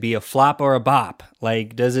going to be a flop or a bop.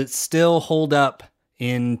 Like, does it still hold up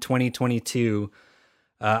in 2022?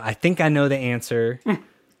 I think I know the answer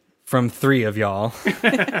from 3 of y'all.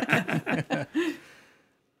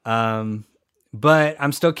 But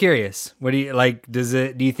I'm still curious. What do you like?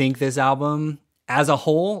 Do you think this album as a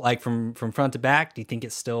whole, like from front to back, do you think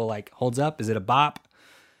it still like holds up? Is it a bop?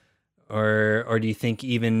 Or do you think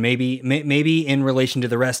even maybe in relation to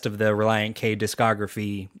the rest of the Relient K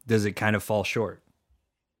discography, does it kind of fall short?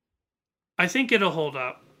 I think it'll hold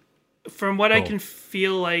up. From what I can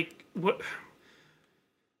feel like, I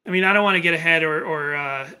don't want to get ahead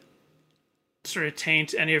or sort of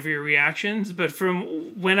taint any of your reactions, but from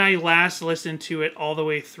when I last listened to it all the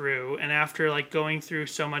way through, and after like going through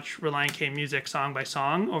so much Relient K music song by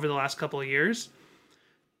song over the last couple of years,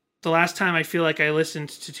 the last time I feel like I listened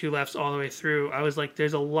to Two Lefts all the way through, I was like,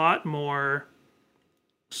 there's a lot more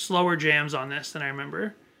slower jams on this than I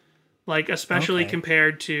remember. Like, especially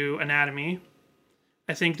compared to Anatomy.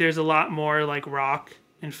 I think there's a lot more like rock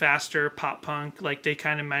and faster pop punk. Like, they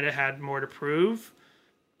kind of might have had more to prove.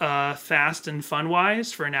 Fast and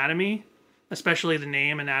fun-wise for Anatomy, especially the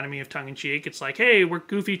name Anatomy of Tongue in Cheek. It's like, hey, we're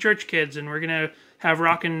goofy church kids and we're going to have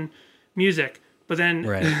rockin' music. But then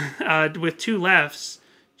with Two Lefts,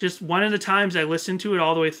 just one of the times I listened to it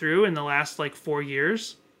all the way through in the last like 4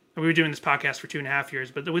 years, and we were doing this podcast for 2.5 years,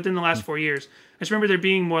 but within the last 4 years, I just remember there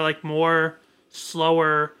being more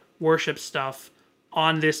slower worship stuff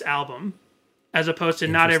on this album, as opposed to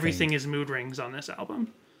not everything is mood rings on this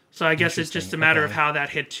album. So I guess it's just a matter of how that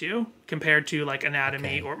hits you compared to like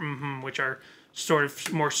Anatomy or which are sort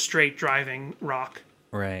of more straight driving rock.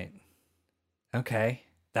 Right. Okay.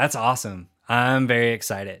 That's awesome. I'm very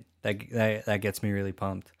excited. That gets me really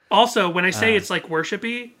pumped. Also, when I say it's like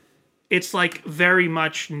worshipy, it's like very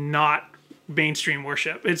much not mainstream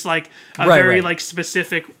worship. It's like a very like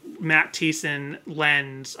specific Matt Thiessen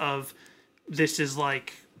lens of this is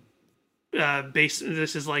like this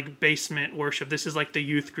is like basement worship. This is like the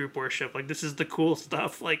youth group worship. Like, this is the cool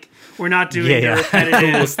stuff. Like, we're not doing the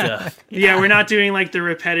repetitive cool stuff. Yeah, we're not doing like the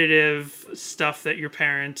repetitive stuff that your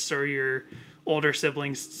parents or your older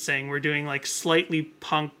siblings sing. We're doing like slightly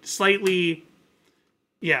punk,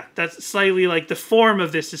 that's slightly like the form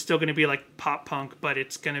of this is still going to be like pop punk, but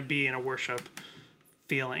it's going to be in a worship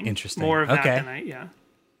feeling. Interesting. More of that than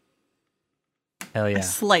Hell yeah. I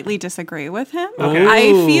slightly disagree with him. Okay.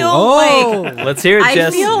 I feel like... Let's hear it,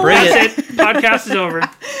 Jess. Bring it. Podcast is over.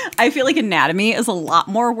 I feel like Anatomy is a lot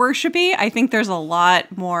more worshipy. I think there's a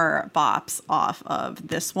lot more bops off of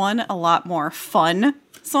this one. A lot more fun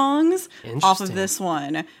songs off of this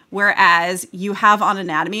one. Whereas you have on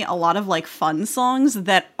Anatomy a lot of like fun songs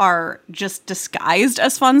that are just disguised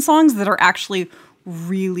as fun songs that are actually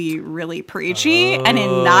really, really preachy and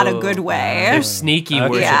in not a good way. They're sneaky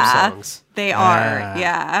worship songs. They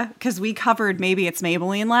are, because we covered Maybe It's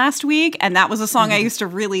Maybelline last week, and that was a song I used to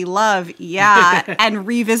really love, and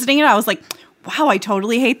revisiting it, I was like, wow, I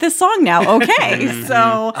totally hate this song now. Okay,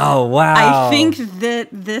 so Oh wow! I think that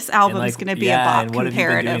this album is going to be a bop and what have you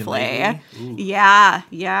been doing comparatively. lately?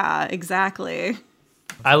 Yeah, exactly.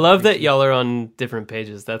 I love that y'all are on different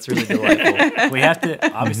pages. That's really delightful. We have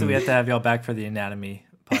to have y'all back for the anatomy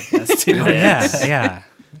podcast too.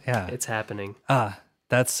 Yeah. It's happening.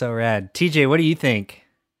 That's so rad. TJ, what do you think?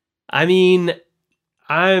 I mean,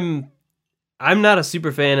 I'm not a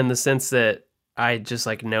super fan in the sense that I just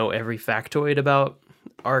like know every factoid about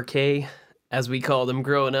RK, as we called them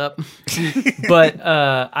growing up. But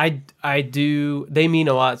I do. They mean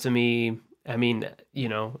a lot to me. I mean, you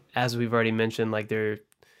know, as we've already mentioned, like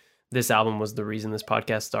this album was the reason this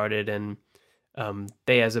podcast started, and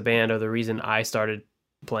they as a band are the reason I started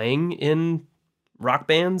playing in rock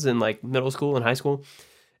bands in like middle school and high school.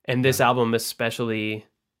 And this album especially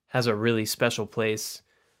has a really special place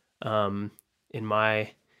in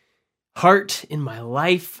my heart, in my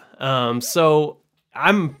life. So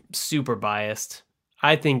I'm super biased.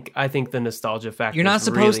 I think the nostalgia factor. You're not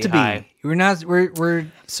supposed really to high. be. We're not. We're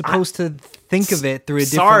supposed to think of it through a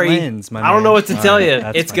different Sorry, lens. My I don't man. know what to All tell right, you.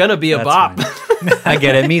 that's It's fine. gonna be a That's bop, fine. I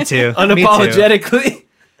get it. Me too. unapologetically.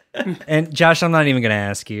 And Josh, I'm not even gonna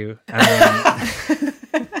ask you.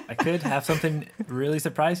 I could have something really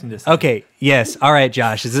surprising to say. Okay. Yes. All right,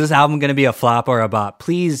 Josh. Is this album gonna be a flop or a bop?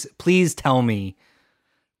 Please tell me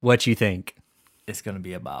what you think. It's gonna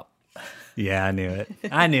be a bop. Yeah, I knew it.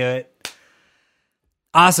 I knew it.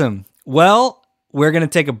 Awesome. Well, we're going to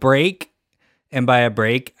take a break. And by a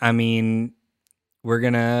break, I mean, we're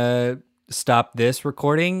going to stop this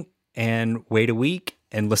recording and wait a week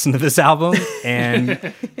and listen to this album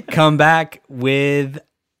and come back with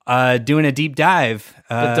doing a deep dive.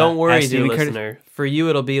 But don't worry, as dear Stephen Curtis- listener. For you,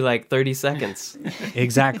 it'll be like 30 seconds.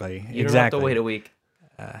 Exactly. You don't have to wait a week.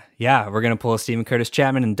 Yeah, we're going to pull a Stephen Curtis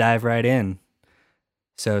Chapman and dive right in.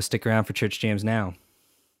 So stick around for Church Jams Now.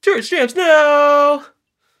 Church Jams Now!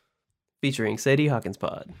 Featuring Sadie Hawkins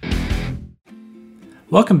Pod.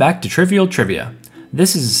 Welcome back to Trivial Trivia.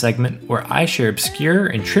 This is a segment where I share obscure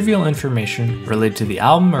and trivial information related to the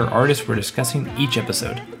album or artist we're discussing each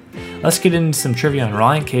episode. Let's get into some trivia on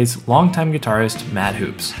Relient K's longtime guitarist, Matt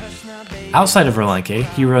Hoops. Outside of Relient K,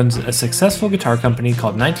 he runs a successful guitar company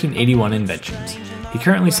called 1981 Inventions. He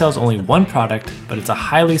currently sells only one product, but it's a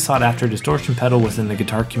highly sought-after distortion pedal within the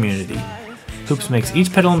guitar community. Hoops makes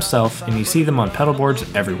each pedal himself, and you see them on pedal boards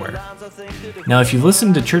everywhere. Now, if you've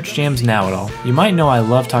listened to Church Jams Now at all, you might know I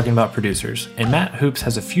love talking about producers, and Matt Hoops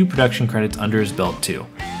has a few production credits under his belt too.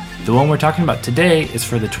 The one we're talking about today is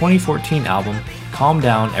for the 2014 album Calm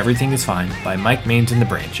Down, Everything Is Fine by Mike Maines and the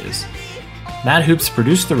Branches. Matt Hoops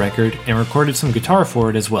produced the record and recorded some guitar for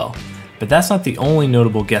it as well, but that's not the only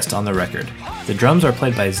notable guest on the record. The drums are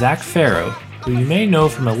played by Zach Farrow, who you may know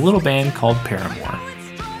from a little band called Paramore.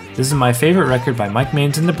 This is my favorite record by Mike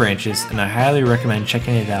Maines and the Branches, and I highly recommend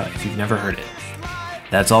checking it out if you've never heard it.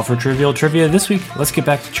 That's all for Trivial Trivia this week. Let's get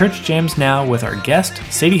back to Church Jams Now with our guest,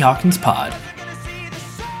 Sadie Hawkins Pod.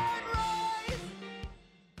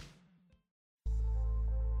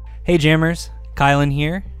 Hey, Jammers. Kylan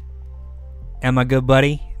here. And my good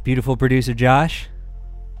buddy, beautiful producer Josh.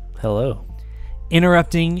 Hello.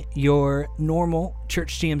 Interrupting your normal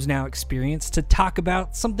Church Jams Now experience to talk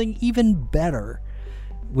about something even better,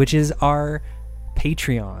 which is our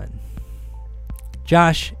Patreon.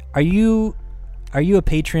 Josh, are you a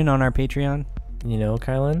patron on our Patreon? You know,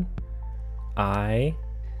 Kylan, I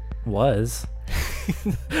was.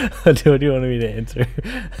 What do you want me to answer?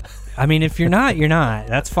 I mean, if you're not, you're not.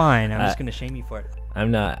 That's fine. I'm just going to shame you for it.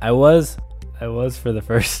 I'm not. I was for the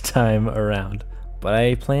first time around, but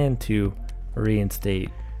I plan to reinstate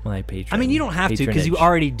my Patreon. I mean, you don't have to because you patronage.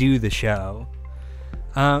 already do the show.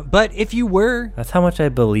 But if you were, That's how much I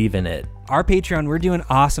believe in it. our Patreon, we're doing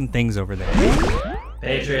awesome things over there.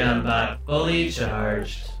 Patreon bot fully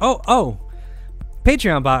charged. Oh,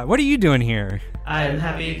 Patreon bot, what are you doing here? I am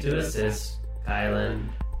happy to assist, Kylan.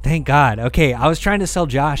 Thank God. Okay, I was trying to sell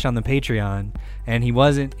Josh on the Patreon, and he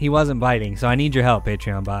wasn't biting. So I need your help,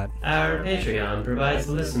 Patreon bot. Our Patreon provides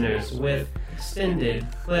listeners with extended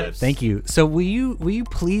clips. Thank you. So will you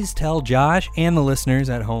please tell Josh and the listeners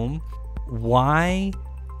at home why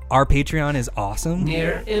our Patreon is awesome?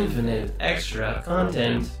 Near infinite extra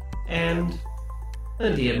content and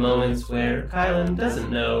plenty of moments where Kylan doesn't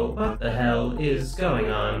know what the hell is going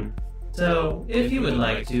on. So, if you would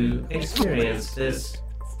like to experience this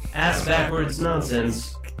ass-backwards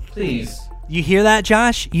nonsense, please. You hear that,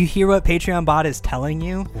 Josh? You hear what Patreon bot is telling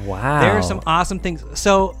you? Wow. There are some awesome things.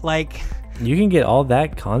 So, like, You can get all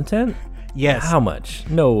that content? yes. How much?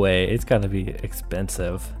 No way. It's got to be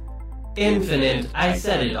expensive. Infinite, I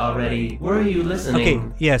said it already. Were you listening? Okay,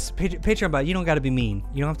 yes, Patreon bot, you don't got to be mean.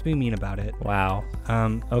 You don't have to be mean about it. Wow.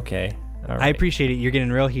 Okay. All right. I appreciate it. You're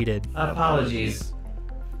getting real heated. Apologies.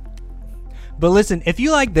 But listen, if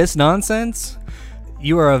you like this nonsense,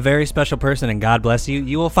 you are a very special person and God bless you.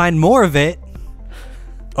 You will find more of it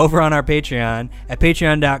over on our Patreon at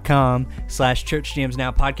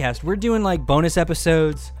patreon.com/churchjamsnowpodcast. We're doing like bonus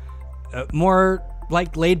episodes, more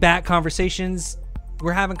like laid back conversations.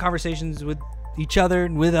 We're having conversations with each other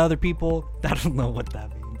and with other people. I don't know what that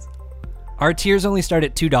means. Our tiers only start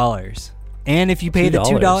at $2. And if you pay the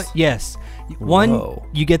 $2, yes. One, Whoa.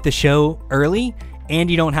 you get the show early and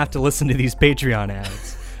you don't have to listen to these Patreon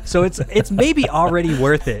ads. So it's maybe already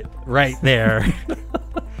worth it right there.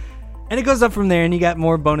 And it goes up from there and you got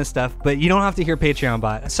more bonus stuff, but you don't have to hear Patreon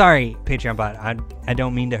bot. Sorry, Patreon bot. I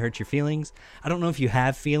don't mean to hurt your feelings. I don't know if you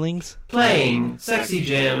have feelings. Playing Sexy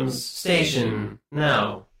Jams Station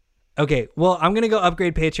now. Okay, well, I'm going to go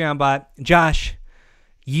upgrade Patreon bot. Josh,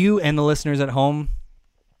 you and the listeners at home,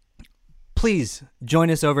 please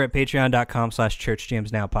join us over at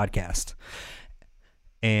patreon.com/churchjamsnowpodcast.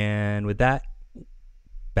 And with that,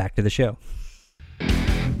 back to the show.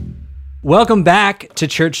 Welcome back to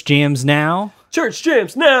Church Jams Now. Church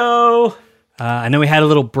Jams now. I know we had a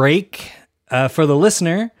little break for the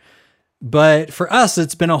listener, but for us,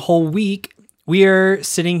 it's been a whole week. We are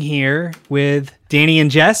sitting here with Danny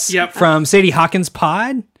and Jess from Sadie Hawkins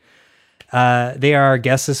Pod. They are our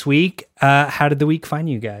guests this week. How did the week find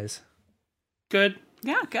you guys? Good.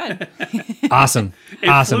 Yeah, good. Awesome. It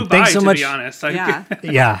Awesome. flew by, Thanks so to much. be honest. Yeah.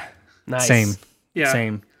 Yeah. Nice. Same. Yeah.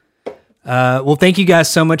 Same. Well, thank you guys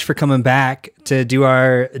so much for coming back to do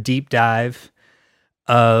our deep dive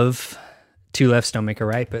of Two Lefts Don't Make a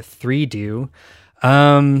Right, but Three Do.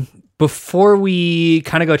 Before we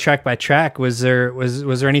kind of go track by track, was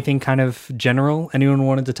there anything kind of general anyone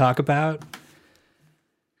wanted to talk about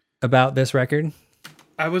this record?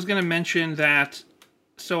 I was going to mention that,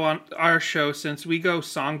 so on our show, since we go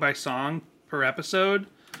song by song per episode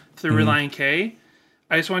through Relient K,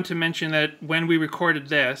 I just wanted to mention that when we recorded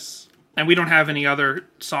this, and we don't have any other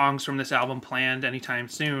songs from this album planned anytime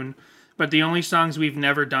soon, but the only songs we've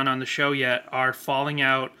never done on the show yet are Falling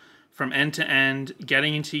Out, From End to End,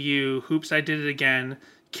 Getting Into You, Hoops, I Did It Again,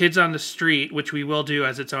 Kids on the Street, which we will do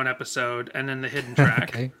as its own episode, and then the hidden track.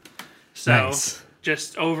 Okay. So Nice.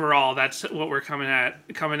 just overall, that's what we're coming at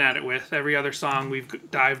it with. Every other song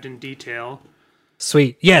we've dived in detail.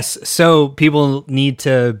 Sweet. Yes. So people need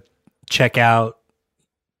to check out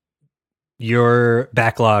your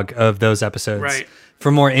backlog of those episodes Right.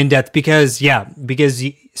 for more in-depth because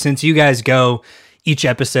since you guys go, each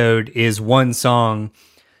episode is one song.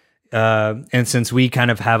 And since we kind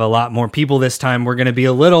of have a lot more people this time, we're going to be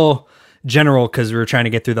a little general because we're trying to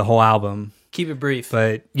get through the whole album. Keep it brief.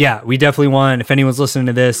 But yeah, we definitely want, if anyone's listening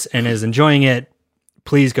to this and is enjoying it,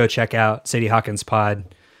 please go check out Sadie Hawkins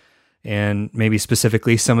Pod and maybe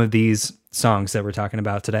specifically some of these songs that we're talking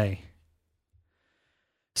about today.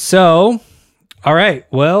 So, all right,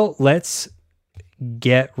 well, let's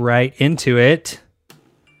get right into it.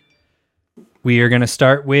 We are going to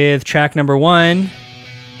start with track number 1,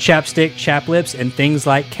 Chapstick, Chap Lips, and Things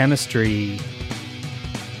Like Chemistry.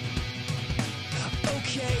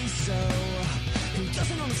 Okay, so who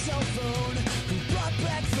doesn't own a cell phone? Who brought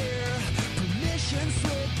back their permission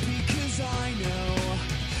slip? Because I know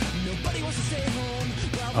nobody wants to stay home.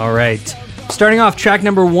 All right, starting off track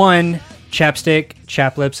number 1, Chapstick,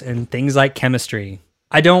 Chap Lips, and Things Like Chemistry.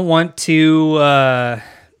 I don't want to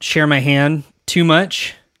share my hand too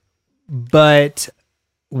much, but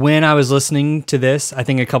when I was listening to this, I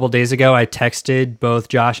think a couple days ago, I texted both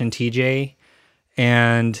Josh and TJ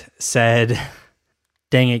and said,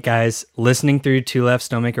 dang it, guys, listening through Two Lefts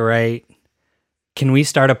Don't Make a Right, can we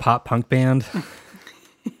start a pop punk band?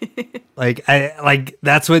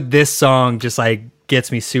 That's what this song just like gets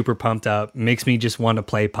me super pumped up, makes me just want to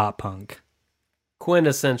play pop punk.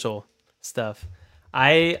 Quintessential stuff.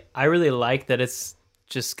 I really like that it's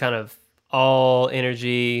just kind of all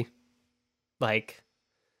energy, like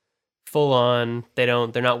full on. They're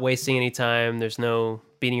not wasting any time. There's no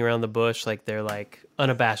beating around the bush. Like they're like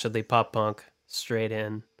unabashedly pop punk, straight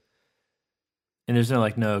in. And there's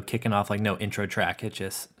no kicking off, no intro track. It's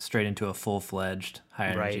just straight into a full-fledged high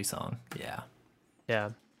energy Right. song. Yeah.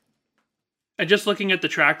 Yeah. And just looking at the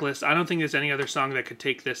track list, I don't think there's any other song that could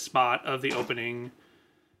take this spot of the opening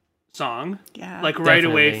song. Yeah. Like right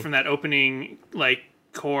away Definitely. from that opening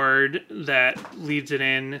chord that leads it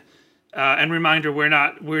in. And reminder, we're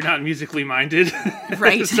not musically minded.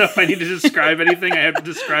 Right. So if I need to describe anything, I have to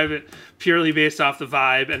describe it purely based off the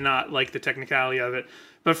vibe and not the technicality of it.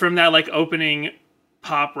 But from that opening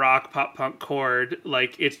pop rock, pop punk chord.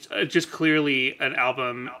 Like, it's just clearly an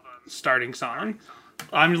album starting song.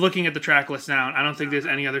 I'm looking at the track list now, and I don't think there's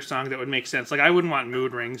any other song that would make sense. Like, I wouldn't want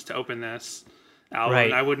Mood Rings to open this album.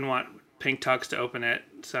 Right. I wouldn't want Pink Tux to open it.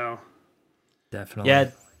 So Definitely. Yeah,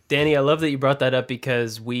 Danny, I love that you brought that up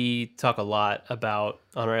because we talk a lot about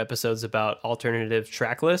on our episodes about alternative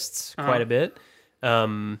track lists quite a bit.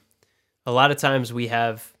 A lot of times we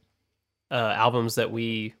have albums that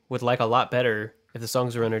we would like a lot better if the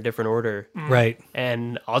songs were in a different order. Right.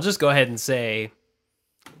 And I'll just go ahead and say,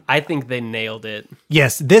 I think they nailed it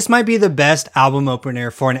Yes, this might be the best album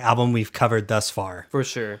opener for an album we've covered thus far. for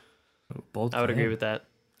sure. Bold I would claim. agree with that.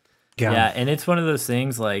 Yeah, and it's one of those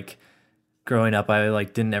things like growing up, I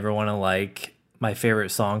like didn't ever want to like my favorite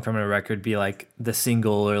song from a record be like the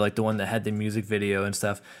single or like the one that had the music video and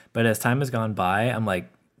stuff. But as time has gone by, I'm like,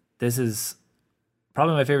 this is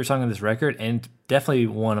probably my favorite song on this record and definitely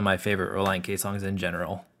one of my favorite Reliant K songs in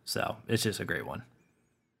general. So it's just a great one.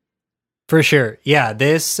 For sure. Yeah,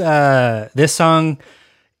 this song,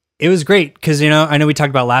 it was great because, I know we talked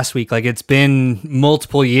about last week, like it's been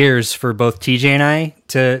multiple years for both TJ and I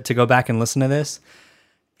to go back and listen to this.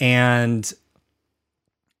 And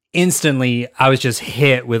instantly I was just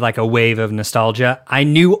hit with like a wave of nostalgia. I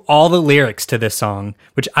knew all the lyrics to this song,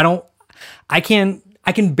 which I can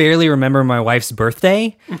barely remember my wife's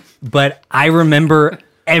birthday, but I remember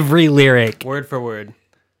every lyric Word for word.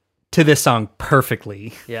 to this song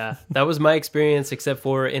perfectly. Yeah, that was my experience, except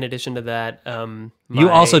for in addition to that, You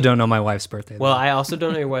also don't know my wife's birthday. Well, I also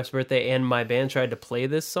don't know your wife's birthday, and my band tried to play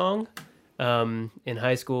this song in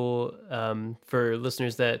high school. For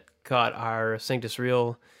listeners that caught our Sanctus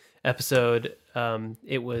Real episode,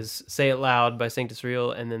 it was Say It Loud by Sanctus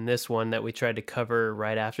Real, and then this one that we tried to cover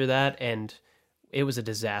right after that, and it was a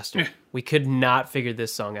disaster. We could not figure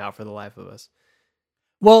this song out for the life of us.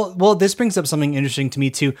 Well, this brings up something interesting to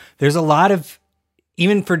me too. There's a lot of,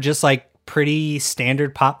 even for just like pretty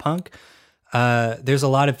standard pop punk, there's a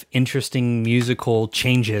lot of interesting musical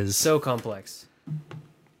changes So complex.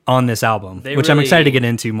 on this album, They which I'm really- excited to get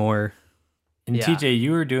into more. And Yeah. TJ,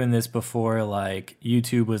 you were doing this before like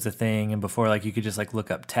YouTube was a thing and before like you could just like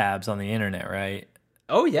look up tabs on the internet, right?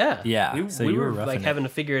 Oh yeah, Yeah, so we you were were roughing like it. having to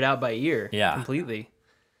figure it out by ear. Yeah. completely. It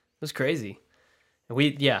was crazy. And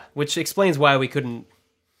which explains why we couldn't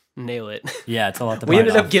nail it. Yeah, it's a lot to We bite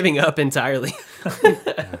ended up off. giving up entirely.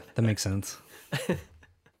 That makes sense.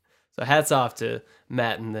 So hats off to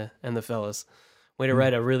Matt and the fellas. Way to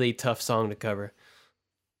write a really tough song to cover.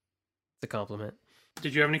 It's a compliment.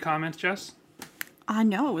 did you have any comments, Jess?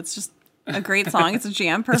 No, it's just a great song. It's a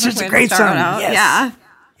jam. Perfect just a way great to start song. out. Yes. Yeah.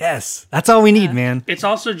 Yes, that's all we need, man. It's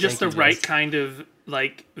also just Thank the you, right Jess. kind of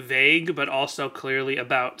like vague, but also clearly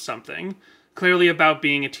about something. Clearly about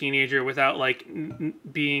being a teenager without like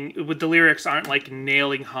being with the lyrics aren't like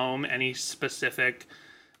nailing home any specific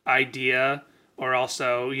idea, or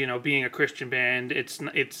also being a Christian band. It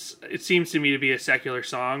seems to me to be a secular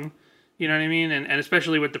song. You know what I mean? And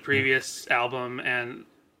especially with the previous album and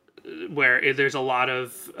where there's a lot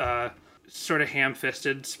of sort of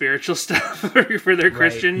ham-fisted spiritual stuff for their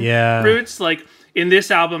Christian Yeah. roots. Like in this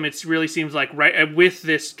album, it really seems like right with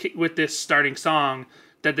this starting song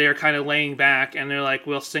that they are kind of laying back and they're like,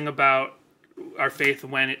 we'll sing about our faith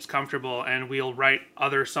when it's comfortable and we'll write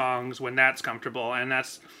other songs when that's comfortable. And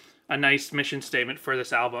that's a nice mission statement for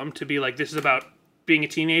this album to be like, this is about being a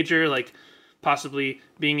teenager, like possibly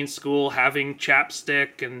being in school, having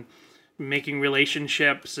chapstick and making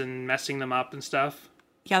relationships and messing them up and stuff.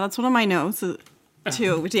 Yeah, that's one of my notes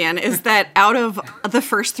too, Dan, is that out of the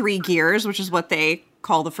first 3 gears, which is what they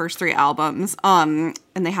call the first 3 albums, and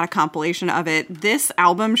they had a compilation of it, this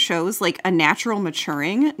album shows like a natural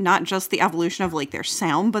maturing, not just the evolution of like their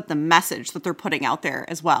sound, but the message that they're putting out there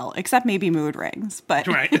as well, except maybe Mood Rings. But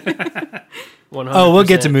Right. 100%. Oh, we'll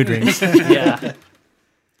get to mood rings. Yeah.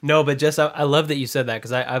 No, but Jess, I love that you said that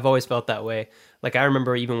because I've always felt that way. Like I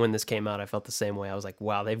remember even when this came out, I felt the same way. I was like,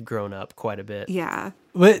 wow, they've grown up quite a bit. yeah.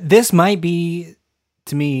 But this might be,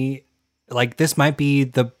 to me, like this might be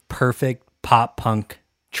the perfect pop punk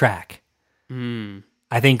track.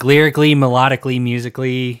 I think lyrically, melodically,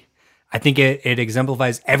 musically, I think it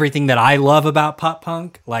exemplifies everything that I love about pop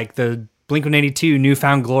punk. Like the Blink-182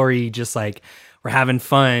 Newfound Glory, just like we're having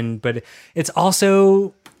fun, but it's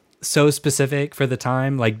also so specific for the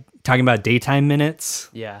time, like talking about daytime minutes.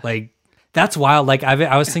 Yeah. Like that's wild. Like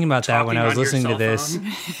I was thinking about that when I was Talking listening on to your this. cell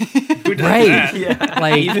phone? Who does Right. that? Yeah.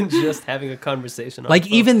 Like Even just having a conversation. On like the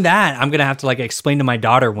phone. even that I'm gonna have to like explain to my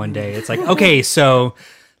daughter one day. It's like, okay, so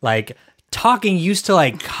like talking used to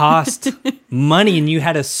like cost money and you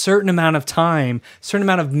had a certain amount of time, certain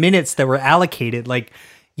amount of minutes that were allocated. Like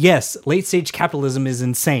Yes, late stage capitalism is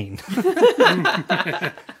insane. All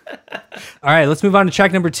right, let's move on to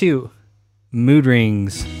track number 2, Mood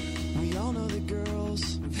Rings. We all know the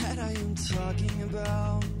girls that I am talking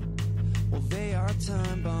about. Well, they are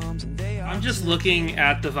time bombs and they are. I'm just looking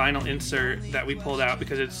at the vinyl insert that we pulled out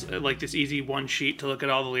because it's like this easy one sheet to look at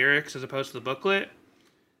all the lyrics as opposed to the booklet.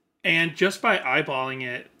 And just by eyeballing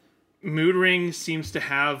it, Mood Rings seems to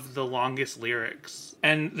have the longest lyrics.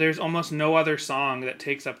 And there's almost no other song that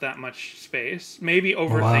takes up that much space. Maybe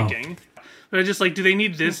Overthinking. But I just like, do they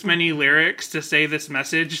need this many lyrics to say this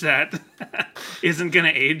message that isn't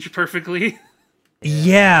going to age perfectly?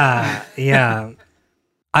 Yeah.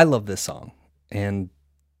 I love this song. And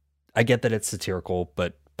I get that it's satirical,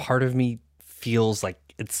 but part of me feels like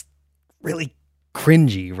it's really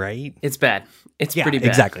cringy, right? It's bad. It's Yeah, pretty bad.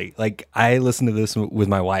 exactly. Like, I listened to this with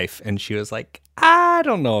my wife, and she was like, I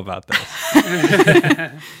don't know about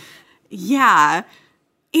this. Yeah.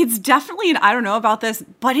 It's definitely an I don't know about this,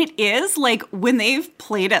 but it is like when they've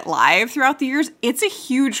played it live throughout the years, it's a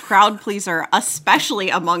huge crowd pleaser, especially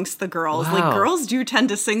amongst the girls. Wow. Like girls do tend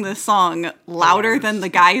to sing this song louder than the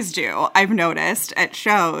guys do, I've noticed at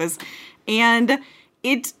shows. And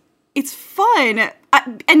it's fun.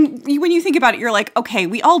 And when you think about it, you're like, okay,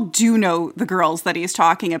 we all do know the girls that he's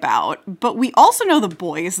talking about, but we also know the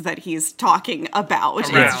boys that he's talking about.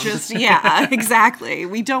 Around. It's just, yeah, exactly.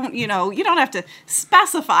 We don't, you don't have to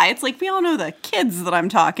specify. It's like we all know the kids that I'm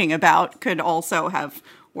talking about could also have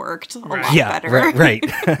worked a lot Yeah, better. right.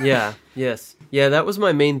 Yeah, yes. Yeah, that was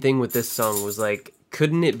my main thing with this song was like,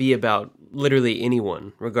 couldn't it be about literally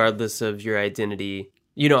anyone, regardless of your identity?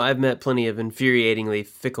 I've met plenty of infuriatingly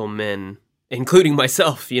fickle men, including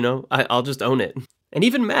myself, I'll just own it. And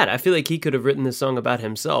even Matt, I feel like he could have written this song about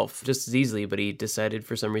himself just as easily, but he decided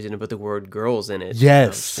for some reason to put the word girls in it.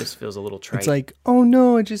 Yes. It just feels a little trite. It's like, oh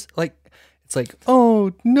no,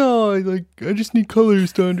 oh no, like, I just need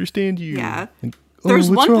colors to understand you. Yeah. Like,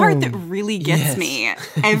 There's what's one part wrong? that really gets Yes. me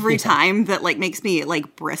every time that like makes me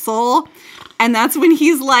like bristle. And that's when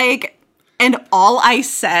he's like, and all I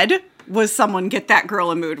said was someone get that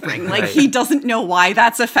girl a mood ring. Like he doesn't know why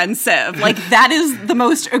that's offensive. Like that is the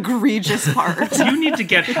most egregious part. You need to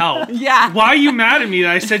get help. Yeah. Why are you mad at me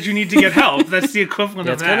that I said you need to get help? That's the equivalent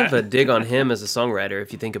Yeah, of it's that. kind of a dig on him as a songwriter,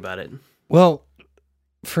 if you think about it. Well,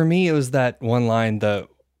 for me, it was that one line,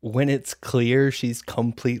 when it's clear she's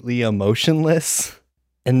completely emotionless,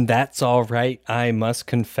 and that's all right, I must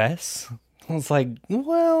confess. I was like,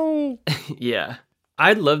 well, Yeah.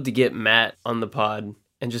 I'd love to get Matt on the pod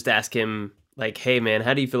and just ask him, like, hey, man,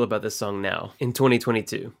 how do you feel about this song now in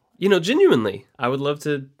 2022? Genuinely, I would love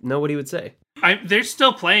to know what he would say. They're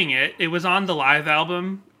still playing it. It was on the live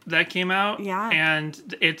album that came out. Yeah. And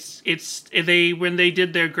when they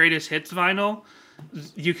did their greatest hits vinyl,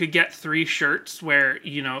 you could get 3 shirts where,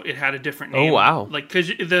 it had a different name. Oh, wow. Like,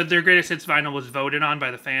 because their greatest hits vinyl was voted on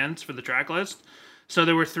by the fans for the track list. So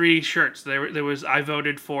there were 3 shirts. There was I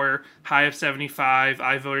voted for High of 75,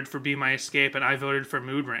 I voted for Be My Escape, and I voted for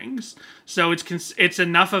Mood Rings. So it's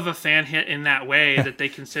enough of a fan hit in that way that they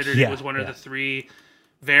considered it was one of the 3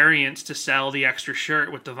 variants to sell the extra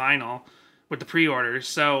shirt with the vinyl, with the pre-orders.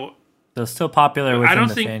 So It's still popular within don't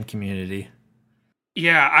the think- fan community.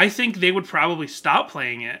 yeah, I think they would probably stop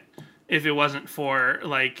playing it if it wasn't for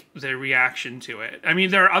like the reaction to it. I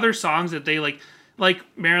mean, there are other songs that they like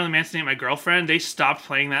Marilyn Manson Ain't My Girlfriend. They stopped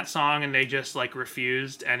playing that song and they just like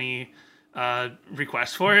refused any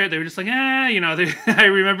request for it. They were just like, I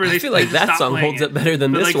remember they I feel like they that stopped song playing holds it. up better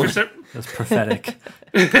than But, this like, one. That's prophetic.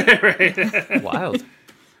 right. Wild.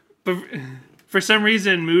 But for some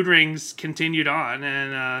reason, Mood Rings continued on,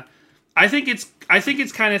 and I think it's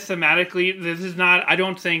kind of thematically. This is not. I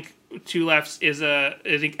don't think Two Lefts is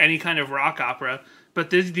any kind of rock opera,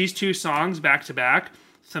 but these 2 songs back to back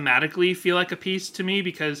thematically feel like a piece to me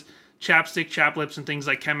because Chapstick, Chap Lips, and things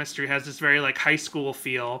like Chemistry has this very like high school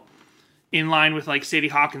feel, in line with like Sadie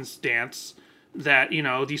Hawkins Dance. That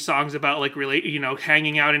these songs about like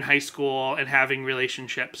hanging out in high school and having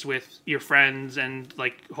relationships with your friends and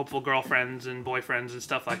like hopeful girlfriends and boyfriends and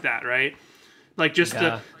stuff like that, right? Like just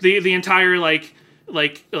the entire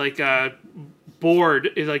board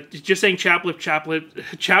is like just saying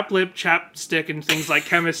chapstick and things like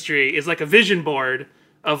Chemistry is like a vision board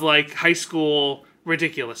of like high school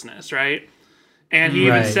ridiculousness, right? And he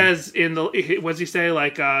even says what's he say,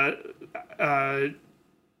 like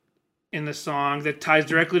in the song that ties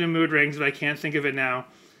directly to Mood Rings, but I can't think of it now.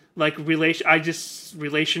 Like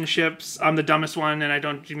relationships. I'm the dumbest one, and I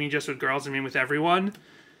don't mean just with girls. I mean with everyone.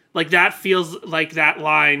 Like that feels like that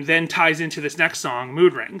line then ties into this next song,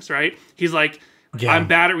 Mood Rings. Right? He's like, Yeah. I'm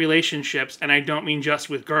bad at relationships, and I don't mean just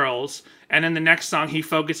with girls. And then the next song, he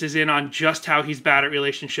focuses in on just how he's bad at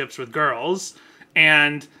relationships with girls.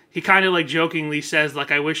 And he kind of like jokingly says,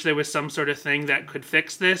 like, I wish there was some sort of thing that could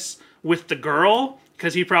fix this with the girl.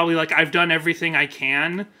 Because he probably like, I've done everything I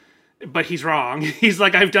can, but he's wrong. He's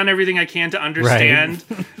like, I've done everything I can to understand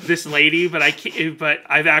this lady, but I can't, but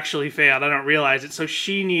I've actually failed. I don't realize it. So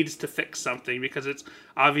she needs to fix something because it's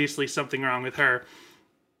obviously something wrong with her.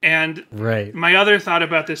 And my other thought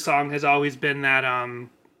about this song has always been that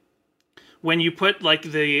when you put like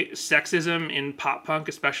the sexism in pop punk,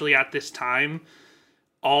 especially at this time,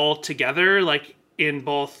 all together, like in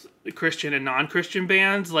both Christian and non-Christian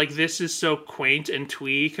bands, like this is so quaint and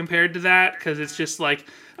twee compared to that, because it's just like,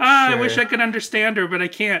 I wish I could understand her, but I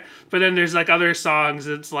can't. But then there's like other songs,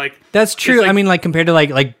 it's like that's true. like, I mean, like compared to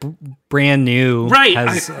like Brand New, right?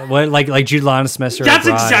 Has, what like Jude Law and Semester. That's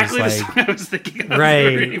Abroad exactly is, the like, song I was thinking of.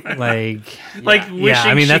 Right, like wishing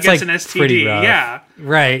I mean, she that's gets like an STD. pretty rough. Yeah,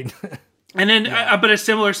 right. And then, but a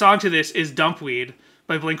similar song to this is Dumpweed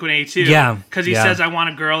by Blink-182. Yeah, because he says, I want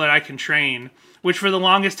a girl that I can train, which for the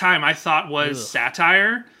longest time I thought was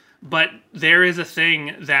satire. But there is a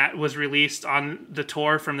thing that was released on the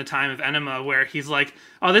tour from the time of Enema where he's like,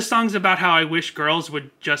 oh, this song's about how I wish girls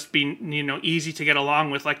would just be, you know, easy to get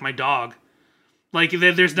along with, like my dog. Like,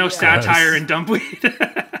 there's no satire in Dumpweed.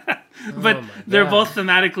 But they're both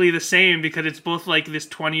thematically the same because it's both like this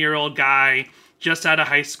 20-year-old guy just out of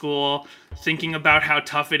high school thinking about how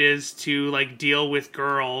tough it is to like deal with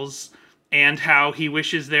girls and how he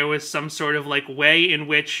wishes there was some sort of like way in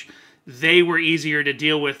which they were easier to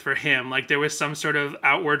deal with for him. Like there was some sort of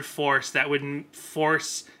outward force that would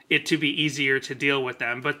force it to be easier to deal with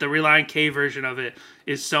them. But the Relient K version of it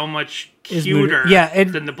is so much cuter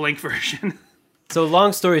than the Blink version. So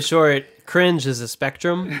long story short, cringe is a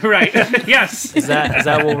spectrum. Right. Yes. Is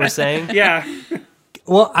that what we're saying? Yeah.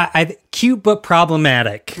 Well, I cute but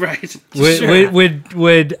problematic. Right.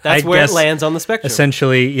 Would that's I where guess, it lands on the spectrum.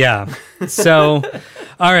 Essentially, yeah. So,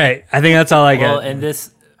 all right. I think that's all I got. Well, and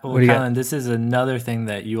this, do you got? Colin, this is another thing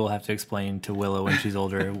that you will have to explain to Willow when she's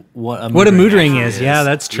older. What a mood ring is. Yeah,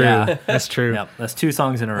 that's true. Yeah. That's true. Yep, that's 2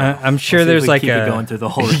 songs in a row. I'm sure We'll see if there's we like keep a it going through the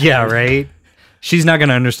whole. Yeah, right. She's not going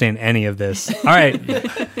to understand any of this. All right.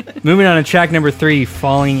 Moving on to track number 3,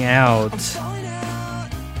 Falling Out. Falling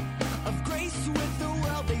out of grace with the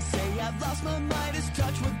world. They say I've lost my Midas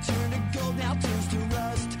touch. What turned to gold now turns to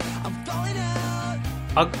rust. I'm falling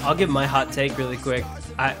out. I'll give my hot take really quick.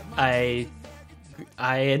 I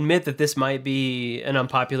admit that this might be an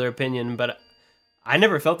unpopular opinion, but I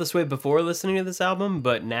never felt this way before listening to this album.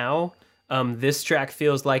 But now, this track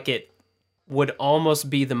feels like it would almost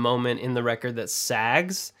be the moment in the record that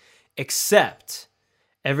sags, except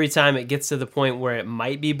every time it gets to the point where it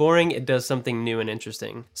might be boring, it does something new and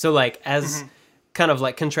interesting. So like as kind of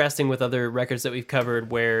like contrasting with other records that we've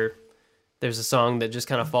covered where there's a song that just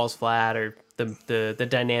kind of falls flat or the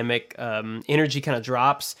dynamic energy kind of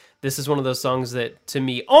drops. This is one of those songs that to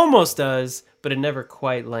me almost does, but it never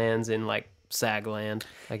quite lands in like sag land,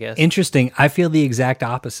 I guess. Interesting. I feel the exact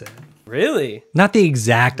opposite. Really? Not the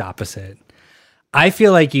exact opposite. I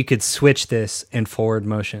feel like you could switch this in forward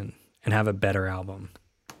motion and have a better album.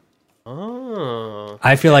 Oh.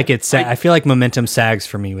 I feel like I feel like momentum sags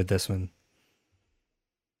for me with this one.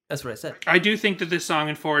 That's what I said. I do think that this song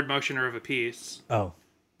and Forward Motion are of a piece. Oh.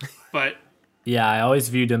 But Yeah, I always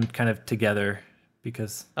viewed them kind of together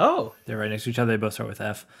because they're right next to each other. They both start with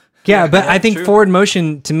F. Yeah, but I think true. forward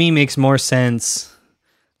motion to me makes more sense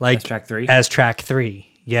like As track 3? As track 3.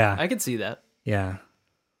 Yeah. I could see that. Yeah.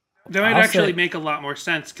 that might I'll actually say- make a lot more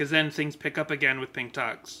sense because then things pick up again with Pink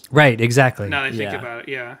Tux. Right, exactly. Now that I think Yeah. about it,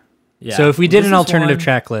 yeah. Yeah. So if we did This an is alternative one-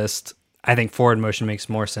 track list, I think forward motion makes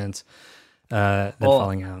more sense than Well,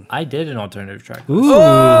 Falling Out. I did an alternative track. Ooh. Yeah,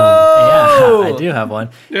 I do have one.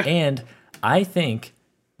 And I think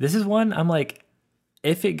this is one I'm like,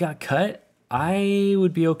 if it got cut, I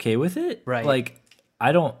would be okay with it. Right. Like,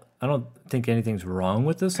 I don't think anything's wrong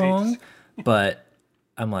with the song, but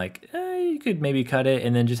I'm like, you could maybe cut it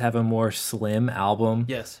and then just have a more slim album.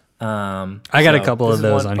 Yes. I got a couple this of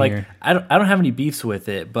is those one- on like, here. I don't have any beefs with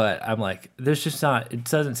it, but I'm like, there's just not. It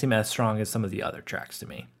doesn't seem as strong as some of the other tracks to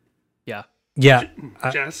me. Yeah. Yeah.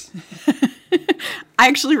 Jess? I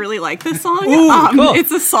actually really like this song. cool.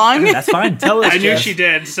 It's a song. That's fine. Tell us, I knew Jess. she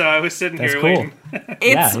did, so I was sitting That's here cool. waiting.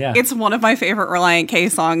 Yeah. It's one of my favorite Relient K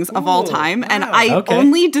songs of all time, and I Okay.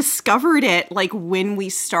 only discovered it like when we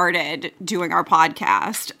started doing our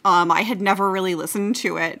podcast. I had never really listened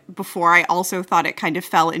to it before. I also thought it kind of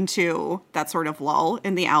fell into that sort of lull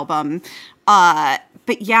in the album. But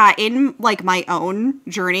but yeah, in like my own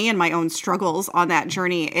journey and my own struggles on that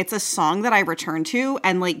journey, it's a song that I return to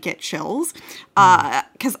and like get chills.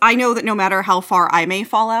 Because I know that no matter how far I may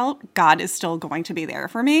fall out, God is still going to be there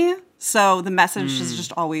for me. So the message has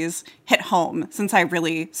just always hit home since I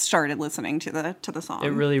really started listening to the song. It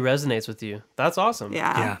really resonates with you. That's awesome.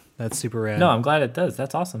 Yeah, that's super rad. No, I'm glad it does.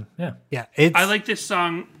 That's awesome. Yeah. Yeah, it's... I like this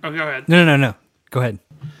song. Oh, go ahead. No. Go ahead.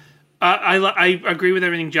 I agree with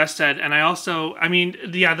everything Jess said, and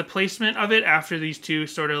the placement of it after these two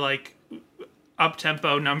sort of like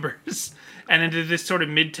up-tempo numbers and into this sort of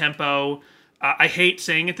mid-tempo. I hate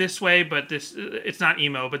saying it this way, but it's not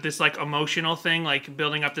emo, but this like emotional thing, like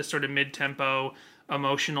building up this sort of mid-tempo,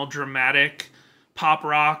 emotional, dramatic pop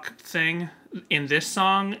rock thing in this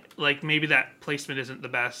song. Like maybe that placement isn't the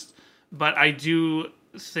best, but I do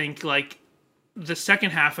think like the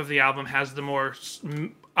second half of the album has the more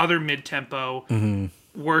other mid-tempo,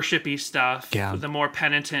 worshipy stuff, the more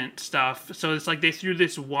penitent stuff. So it's like they threw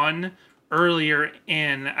this one earlier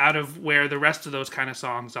in out of where the rest of those kind of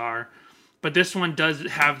songs are. But this one does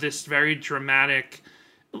have this very dramatic,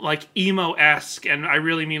 like emo-esque, and I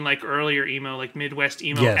really mean like earlier emo, like Midwest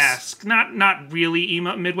emo-esque. Yes. Not really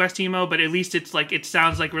emo, Midwest emo, but at least it's like it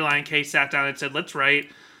sounds like Relient K sat down and said, let's write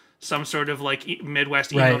some sort of like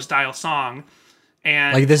Midwest emo style song.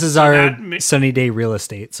 And like this is our Sunny Day Real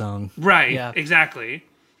Estate song. Right, exactly.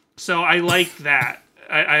 So I like that.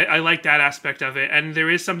 I like that aspect of it. And there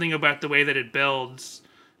is something about the way that it builds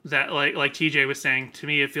that like TJ was saying, to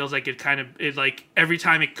me it feels like it like every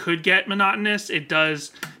time it could get monotonous, it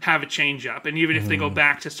does have a change up. And even if they go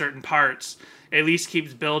back to certain parts, it at least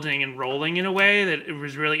keeps building and rolling in a way that it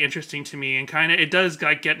was really interesting to me, and kind of it does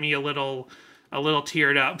like get me a little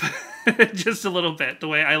teared up just a little bit, the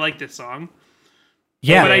way I like this song.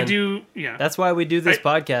 Yeah, but I do. Yeah, that's why we do this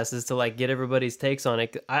podcast, is to like get everybody's takes on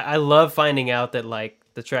it. I love finding out that like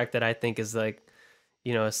the track that I think is like,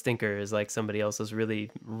 you know, a stinker is like somebody else's really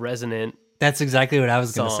resonant. That's exactly what I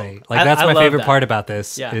was going to song. say. Like that's my love favorite that. part about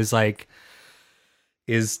this Yeah. is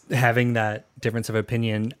having that difference of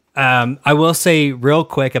opinion. I will say real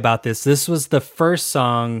quick about this. This was the first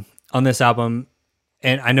song on this album,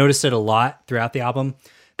 and I noticed it a lot throughout the album.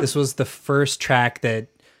 This was the first track that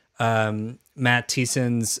Matt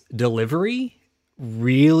Thiessen's delivery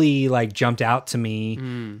really like jumped out to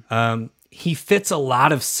me. He fits a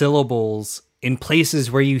lot of syllables in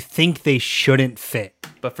places where you think they shouldn't fit.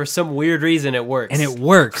 But for some weird reason, it works. And it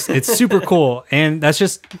works. It's super cool. And that's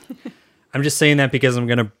just, I'm just saying that because I'm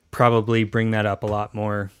going to probably bring that up a lot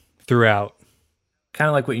more throughout. Kind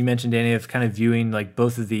of like what you mentioned, Danny, of kind of viewing like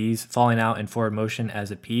both of these, Falling Out and Forward Motion,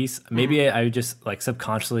 as a piece. Maybe I just like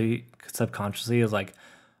subconsciously is like,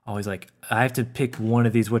 always like, I have to pick one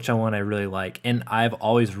of these, which one I really like. And I've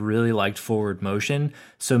always really liked Forward Motion.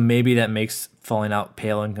 So maybe that makes Falling Out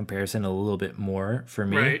pale in comparison a little bit more for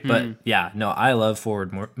me. Right. But yeah, no, I love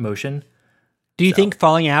Forward Motion. Do you think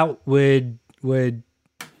Falling Out would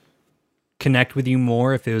connect with you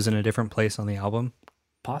more if it was in a different place on the album?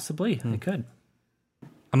 Possibly. It could.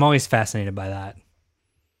 I'm always fascinated by that.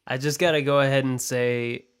 I just got to go ahead and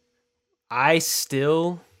say, I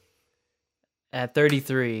still, at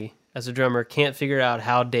 33, as a drummer, can't figure out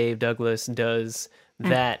how Dave Douglas does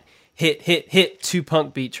that hit to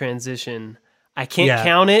punk beat transition. I can't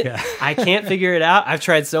count it. Yeah. I can't figure it out. I've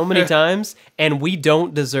tried so many times, and we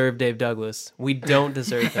don't deserve Dave Douglas. We don't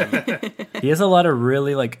deserve him. He has a lot of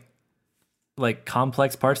really like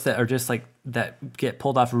complex parts that are just like that get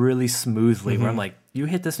pulled off really smoothly. Where I'm like, you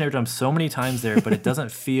hit the snare drum so many times there, but it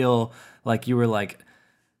doesn't feel like you were like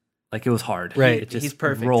it was hard. Right. It just He's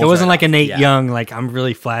perfect. It wasn't right like a Nate off. Young, like I'm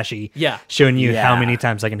really flashy. Yeah. Showing you how Yeah. many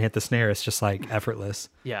times I can hit the snare. It's just like effortless.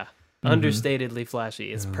 Yeah. Understatedly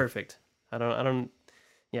flashy. It's perfect. I don't.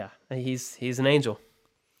 Yeah. He's an angel.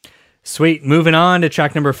 Sweet. Moving on to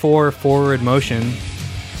track number 4, Forward Motion.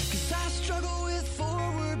 'Cause I struggle with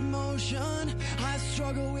forward motion. I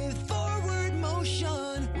struggle with forward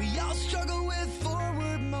motion. We all struggle with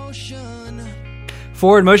forward motion.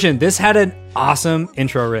 Forward Motion. This had an awesome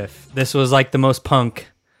intro riff. This was like the most punk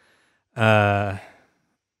thus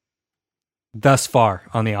far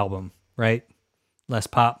on the album, right? Less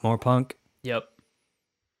pop, more punk. Yep.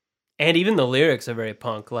 And even the lyrics are very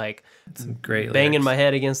punk, like Some great banging lyrics. my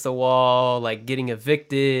head against the wall, like getting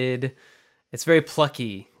evicted. It's very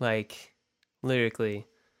plucky, like lyrically,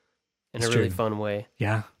 in It's a really true. fun way.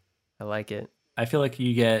 Yeah. I like it. I feel like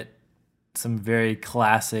you get some very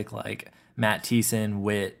classic like Matt Thiessen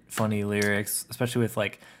wit, funny lyrics, especially with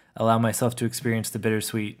like allow myself to experience the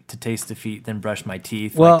bittersweet, to taste defeat, then brush my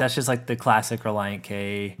teeth. Well- like that's just like the classic Relient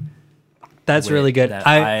K. That's wit really good. that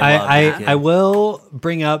I love I that kid. will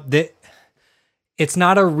bring up that It's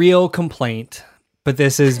not a real complaint, but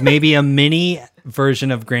this is maybe a mini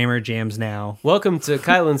version of Grammar Jams Now. Welcome to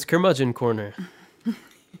Kylan's Curmudgeon Corner.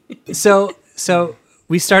 So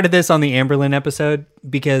we started this on the Amberlin episode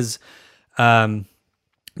because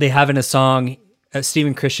they have in a song,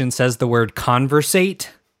 Stephen Christian says the word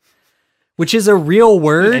conversate, which is a real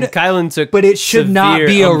word, And Kylan took but it should not severe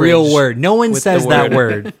be a real umbrage word. No one with says the that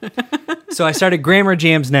word. So I started Grammar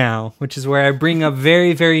Jams Now, which is where I bring up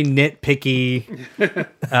very, very nitpicky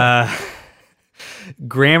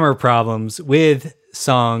grammar problems with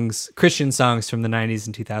songs, Christian songs from the 90s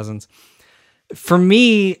and 2000s. For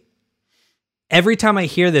me, every time I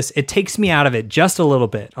hear this, it takes me out of it just a little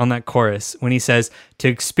bit on that chorus when he says, to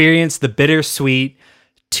experience the bittersweet,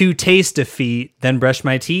 to taste defeat, then brush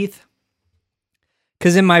my teeth.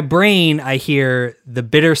 Because in my brain, I hear the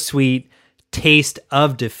bittersweet taste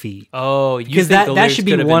of defeat. Oh, you Because think the that lyrics should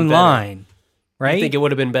be could have one been better. line, right? I think it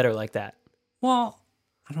would have been better like that. Well,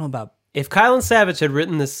 I don't know about... If Kylan Savage had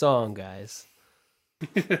written this song, guys,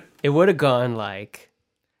 it would have gone like...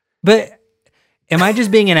 But am I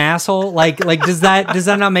just being an asshole? Like does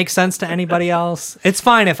that not make sense to anybody else? It's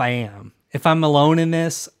fine if I am. If I'm alone in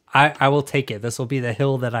this, I will take it. This will be the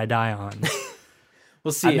hill that I die on.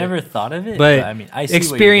 We'll see. I've never thought of it, But I mean, I see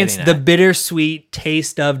experience what the you're getting bittersweet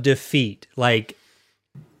taste of defeat. Like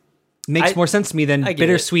makes I- more sense to me than I get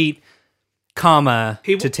bittersweet, comma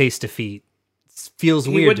He to taste defeat. Feels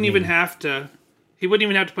He weird. wouldn't to even me. have to. He wouldn't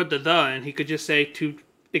even have to put the in. He could just say to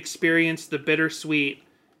experience the bittersweet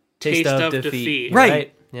taste of defeat.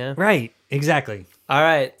 Right. Yeah. Right. Exactly. All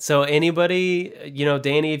right. So anybody,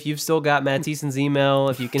 Danny, if you've still got Matt Thiessen's email,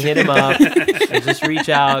 if you can hit him up, and just reach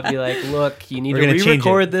out, be like, look, you need We're to gonna change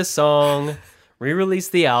re-record it. this song, re-release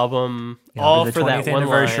the album, at. all the for that 20th one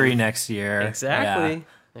anniversary line. next year. Exactly. Yeah.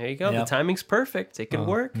 There you go. Yep. The timing's perfect. It could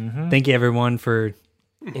work. Thank you everyone for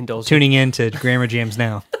Indulge. tuning in to Grammar Jams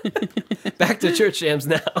Now. Back to Church Jams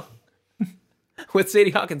now with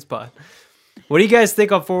Sadie Hawkins Pod. What do you guys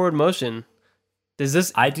think on Forward Motion? Does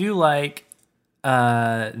this? I do like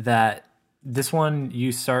that this one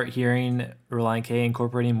you start hearing Reliant K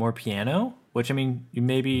incorporating more piano, which I mean you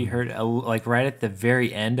maybe heard like right at the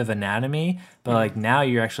very end of Anatomy, but like now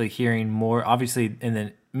you're actually hearing more. Obviously, and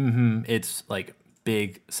then it's like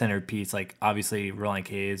big centered piece. Like obviously Reliant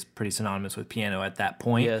K is pretty synonymous with piano at that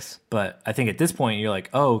point. Yes. But I think at this point you're like,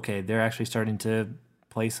 oh, okay, they're actually starting to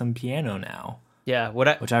play some piano now, Yeah.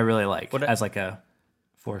 which I really like What I- as like a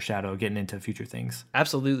foreshadow getting into future things.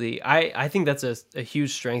 Absolutely. I think that's a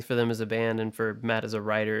huge strength for them as a band and for Matt as a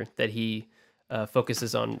writer that he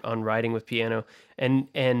focuses on writing with piano.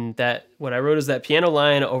 And that what I wrote is that piano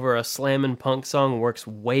line over a slammin' punk song works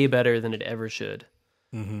way better than it ever should.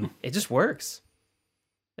 Mm-hmm. It just works.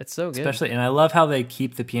 It's so good. Especially, and I love how they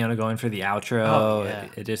keep the piano going for the outro. Oh, yeah.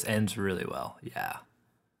 It just ends really well. Yeah.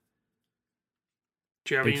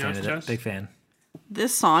 Do you have Big any fan notes, of that. Jess? Big fan.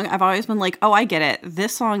 This song, I've always been like, oh, I get it.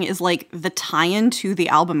 This song is like the tie-in to the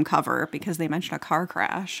album cover because they mention a car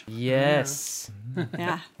crash. yes.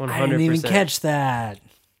 Yeah. 100%. I didn't even catch that.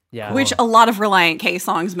 Yeah. Which a lot of Reliant K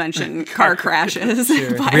songs mention car crashes.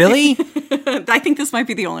 but Really? I think this might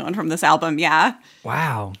be the only one from this album. Yeah.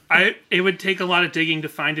 Wow. It would take a lot of digging to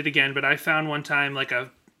find it again, but I found one time like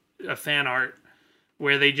a fan art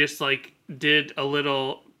where they just like did a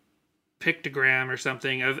little pictogram or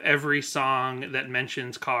something of every song that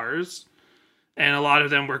mentions cars. And a lot of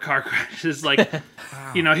them were car crashes. Like, here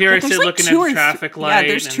I There's sit like looking two at or the traffic light. Yeah,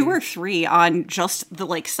 there's and- two or three on just the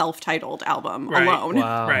like self-titled album Right. alone.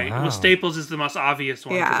 Wow. Right. wow. Well, Staples is the most obvious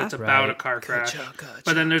one because Yeah. it's about Right. a car crash. Gotcha.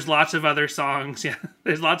 But then there's lots of other songs. Yeah,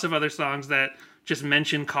 there's lots of other songs that just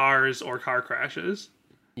mention cars or car crashes.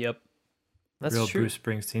 Yep. That's Real true. Bruce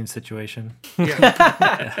Springsteen situation.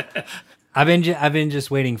 I've been just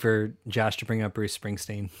waiting for Josh to bring up Bruce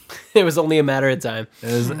Springsteen. It was only a matter of time.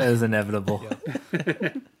 It was inevitable.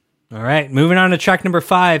 All right, moving on to track number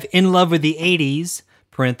 5, In Love with the 80s,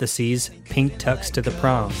 parentheses, Pink Tux to the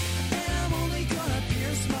Prom. I'm only gonna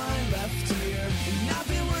pierce my left ear, and I've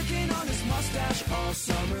been working on this mustache all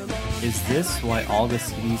summer long. Is this why all the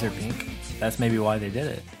CDs are pink? That's maybe why they did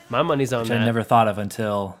it. My money's on Which that. I never thought of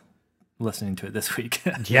until listening to it this week.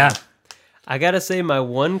 Yeah. I gotta say, my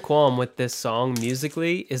one qualm with this song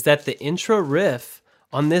musically is that the intro riff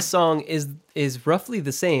on this song is roughly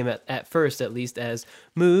the same at first, at least, as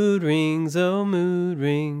 "Mood rings, oh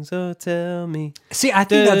tell me." See, I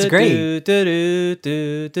think that's great. That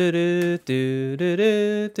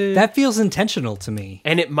That feels intentional to me.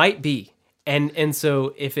 and it might be, and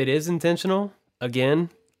so if it is intentional, again,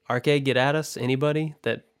 Arcade, get at us. Anybody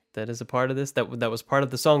that is a part of this that was part of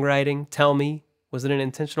the songwriting, tell me, was it an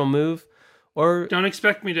intentional move? Or Don't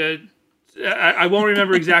expect me to I won't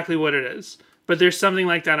remember exactly what it is, but there's something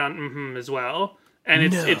like that on as well, and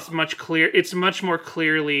it's much more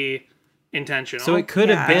clearly intentional. So it could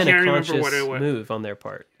have been I a can't remember conscious what it was. move on their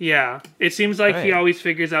part. Yeah, it seems like he Right. always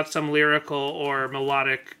figures out some lyrical or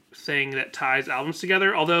melodic thing that ties albums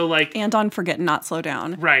together. Although, like, And on Forget and Not Slow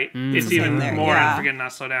Down. right, it's even there, more yeah. on Forget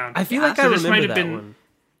Not Slow Down. I feel Yeah. like I So this remember might have that been- one.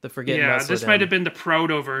 The Forget Yeah, Not Slow this Down. might have been the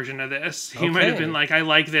proto version of this. He might have Okay. been like, I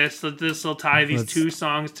like this. This will tie these two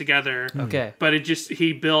songs together. Okay. But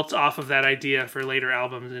he built off of that idea for later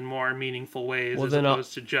albums in more meaningful ways, Well, as then I'll-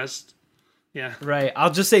 opposed to just, yeah. Right. I'll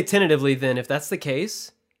just say tentatively then, if that's the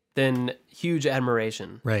case, then huge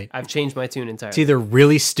admiration. Right. I've changed my tune entirely. It's either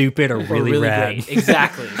really stupid or Or really rad. great.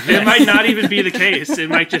 Exactly. It might not even be the case. It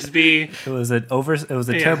might just be, It was a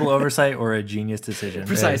terrible oversight or a genius decision. Is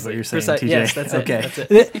Precisely. what you're saying, Precise- TJ. Yes, that's it. Okay. That's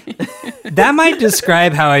it. That might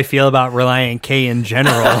describe how I feel about Relient K in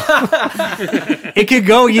general. It could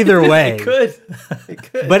go either way. Good.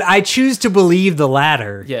 But I choose to believe the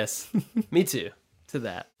latter. Yes. Me too. To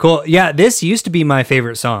that. Cool. Yeah, this used to be my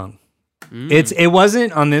favorite song. It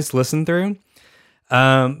wasn't on this listen through.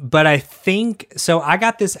 But I think so. I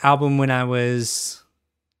got this album when I was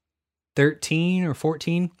 13 or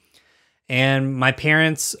 14, and my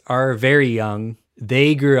parents are very young.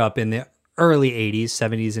 They grew up in the early 80s,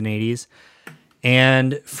 70s, and 80s.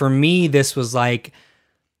 And for me, this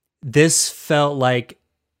felt like,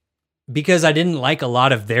 because I didn't like a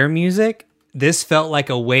lot of their music, this felt like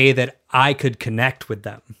a way that I could connect with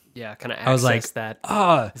them. Yeah, kind of access I was like, that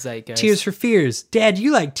zeitgeist. Tears for Fears. Dad,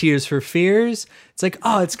 you like Tears for Fears? It's like,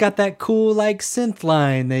 oh, it's got that cool like synth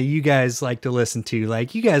line that you guys like to listen to.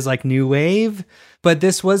 Like, you guys like new wave. But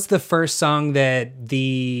this was the first song that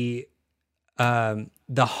the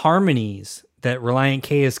harmonies that Relient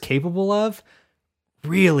K is capable of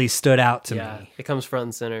really stood out to Yeah, me. it comes front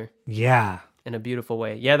and center Yeah. in a beautiful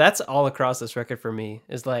way. Yeah, that's all across this record for me.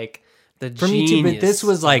 Is like the For me too, but this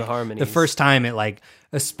was of like the, harmonies. the first time it like,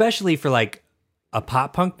 especially for like a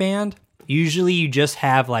pop punk band, usually you just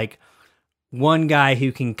have like one guy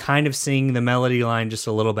who can kind of sing the melody line just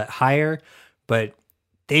a little bit higher, but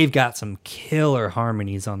they've got some killer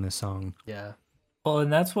harmonies on this song. Yeah. Well,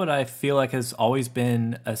 and that's what I feel like has always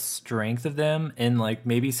been a strength of them, and like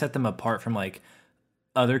maybe set them apart from like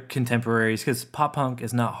other contemporaries, because pop punk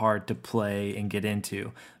is not hard to play and get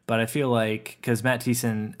into. But I feel like because Matt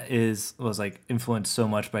Thiessen was like influenced so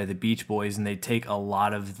much by the Beach Boys, and they take a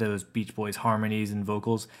lot of those Beach Boys harmonies and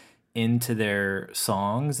vocals into their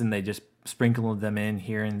songs, and they just sprinkle them in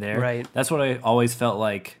here and there. Right. That's what I always felt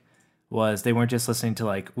like, was they weren't just listening to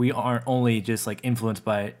like, we aren't only just like influenced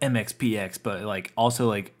by MXPX, but like also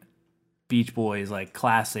like Beach Boys, like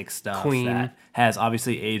classic stuff Queen. that has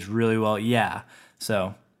obviously aged really well. Yeah.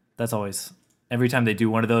 So that's always, every time they do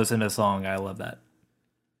one of those in a song, I love that.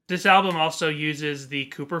 this album also uses the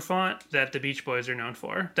Cooper font that the Beach Boys are known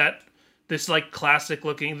for. This like classic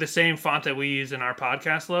looking, the same font that we use in our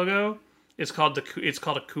podcast logo. It's called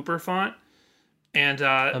a Cooper font. And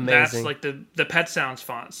that's Amazing. like the Pet Sounds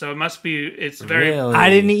font. So it's very Really? I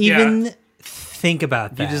didn't even think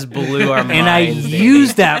about that. You just blew our minds. and I Davey.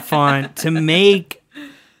 used that font to make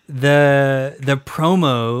the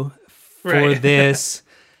promo for Right. this,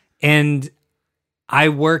 and I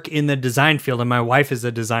work in the design field and my wife is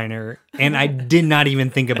a designer, and I did not even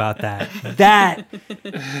think about that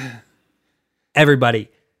everybody,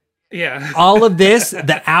 yeah. all of this,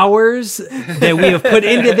 the hours that we have put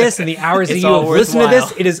into this and the hours that It's you all have listened to this,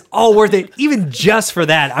 worthwhile. it is all worth it. Even just for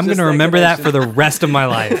that, I'm going to that remember that connection. for the rest of my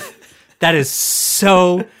life. That is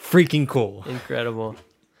so freaking cool. Incredible.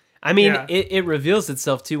 I mean, Yeah. it reveals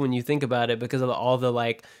itself too when you think about it, because of all the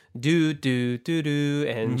like do do do do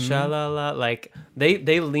and sha la la. Like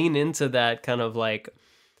they lean into that kind of like,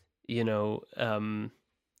 60s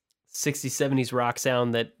 70s rock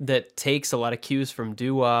sound that takes a lot of cues from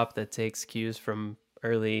doo-wop, that takes cues from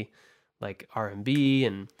early like R&B,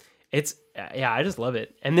 and it's I just love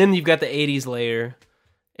it. And then you've got the 80s layer.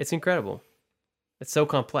 It's incredible. It's so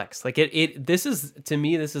complex. Like this is, to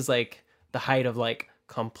me, this is like the height of like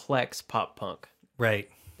complex pop punk. Right.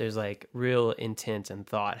 There's like real intent and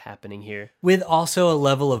thought happening here. With also a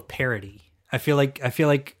level of parody. I feel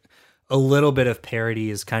like a little bit of parody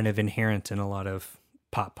is kind of inherent in a lot of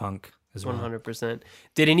pop punk as well. 100%.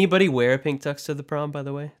 Did anybody wear a pink tux to the prom, by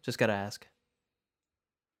the way? Just gotta ask.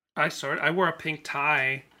 I wore a pink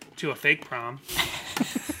tie to a fake prom.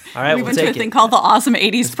 All right, We we'll went to a take thing it. called the Awesome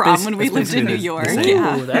 80s Prom when we it's lived in New basically York. the same.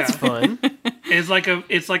 Yeah. Ooh, that's fun. It's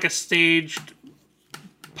like a staged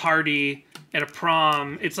party at a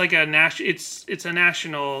prom. It's like a it's a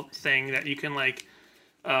national thing that you can like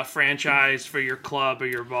franchise for your club or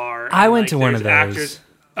your bar. I And, went like, to one of there's those.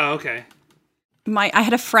 Oh, okay. I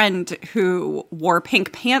had a friend who wore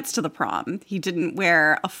pink pants to the prom. He didn't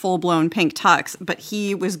wear a full-blown pink tux, but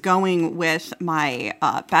he was going with my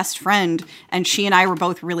best friend, and she and I were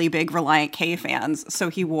both really big Reliant K fans, so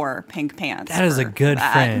he wore pink pants. That is a for good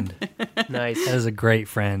that. friend. Nice. That is a great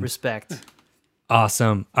friend. Respect.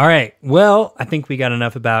 Awesome. All right. Well, I think we got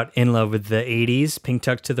enough about In Love with the 80s, Pink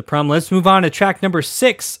Tuck to the Prom. Let's move on to track number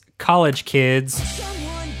 6, College Kids.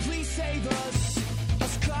 Someone please save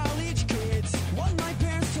us college kids. What my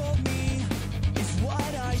parents told me is what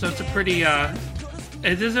I So it's a pretty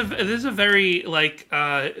it is a very like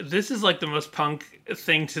this is like the most punk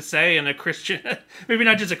thing to say in a Christian, maybe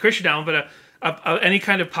not just a Christian album, but any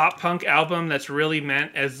kind of pop punk album that's really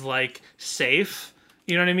meant as like safe.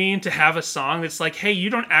 You know what I mean? To have a song that's like, hey, you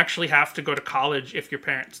don't actually have to go to college if your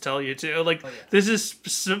parents tell you to. Like, this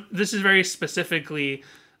is very specifically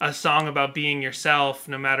a song about being yourself,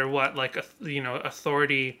 no matter what, like,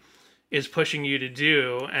 authority is pushing you to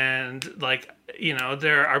do. And like,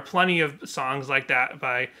 there are plenty of songs like that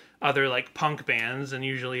by other like punk bands, and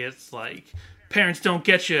usually it's like, parents don't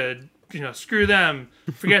get you, screw them,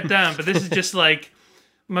 forget them. But this is just like,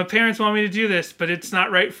 my parents want me to do this, but it's not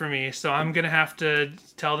right for me, so I'm gonna have to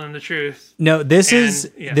tell them the truth. No, this is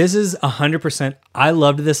 100%. I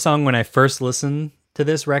loved this song when I first listened to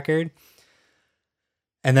this record,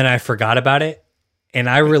 and then I forgot about it, and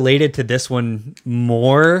I related to this one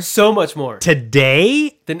more So much more.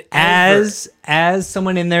 today Than ever. as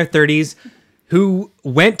someone in their 30s who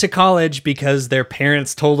went to college because their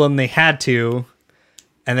parents told them they had to,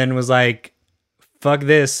 and then was like, fuck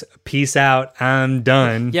this, peace out, I'm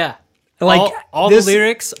done. Yeah. Like, all this- the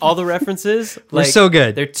lyrics, all the references, We're like, so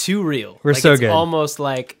good. They're too real. We're Like, so it's good. almost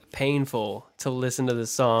like painful to listen to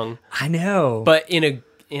this song, I know. but in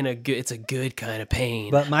a good, it's a good kind of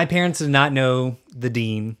pain. But my parents did not know the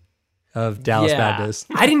dean of Dallas Baptist.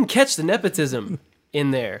 I didn't catch the nepotism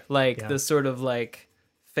in there, like the sort of like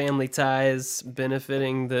family ties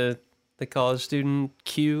benefiting the college student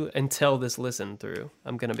queue until this listen through.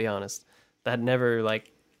 I'm gonna be honest, that never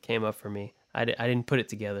like came up for me. I didn't put it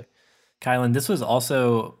together. Kylan, this was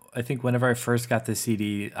also, I think whenever I first got the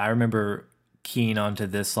CD, I remember keying onto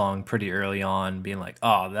this song pretty early on, being like,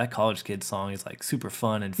 oh, that College Kid song is like super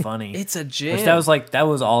fun and funny. It's a jam. Which that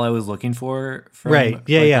was all I was looking for from Right.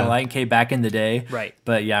 Yeah, like, yeah. the Lion K back in the day. Right.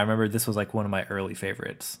 But yeah, I remember this was like one of my early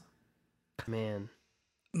favorites. Man.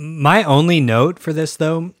 My only note for this,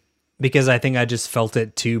 though, because I think I just felt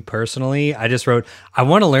it too personally, I just wrote, I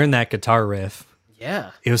want to learn that guitar riff.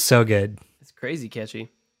 Yeah. It was so good. It's crazy catchy.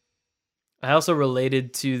 I also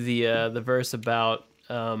related to the verse about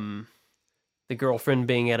the girlfriend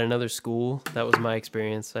being at another school. That was my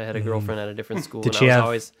experience. I had a girlfriend at a different school. Did and she I was have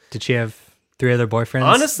always, Did she have 3 other boyfriends?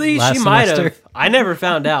 honestly, last she might semester? have. I never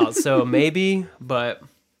found out, so maybe. But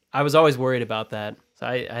I was always worried about that. So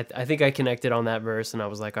I think I connected on that verse, and I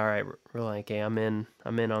was like, all right, Reliant K, I'm in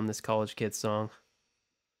on this College Kid song.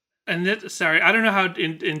 And sorry, I don't know how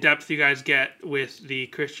in depth you guys get with the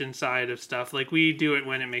Christian side of stuff. Like, we do it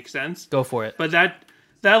when it makes sense. Go for it. But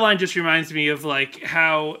that line just reminds me of like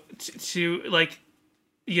how to like,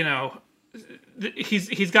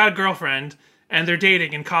 he's got a girlfriend and they're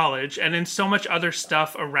dating in college, and then so much other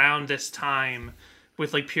stuff around this time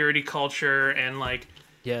with like purity culture and like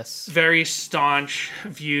Yes. very staunch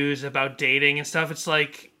views about dating and stuff. It's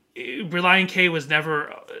like Reliant K was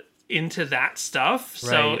never into that stuff,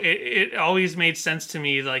 so Right. it always made sense to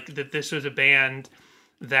me like that this was a band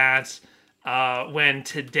that when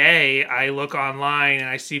today I look online and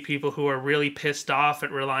I see people who are really pissed off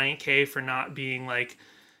at Reliant K for not being like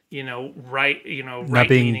Not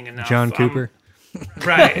right-leaning being enough. John Cooper.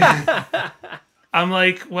 Right. I'm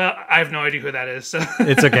like, well, I have no idea who that is. So.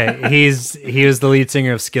 It's okay. He was the lead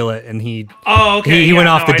singer of Skillet, and he Okay. he went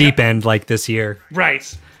yeah, off no, the I deep know. end like this year.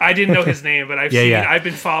 Right. I didn't know his name, but I've Yeah, seen. yeah. I've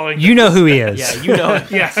been following. You know who he is. Yeah, you know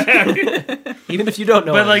it. Yeah. Even if you don't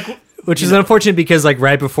know But it. like, Which is unfortunate because like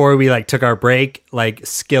right before we like took our break, like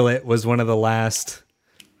Skillet was one of the last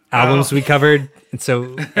albums we covered, and so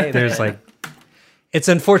there's like, it's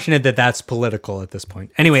unfortunate that that's political at this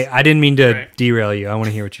point. Anyway, I didn't mean to Right. derail you. I want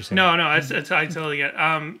to hear what you're saying. no, it's I totally get.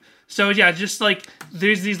 So yeah, just like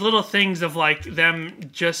there's these little things of like them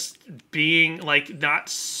just being like not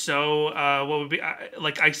so what would be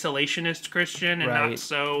like isolationist Christian and Right. not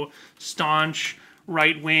so staunch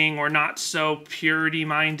right wing or not so purity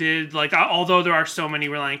minded. Like although there are so many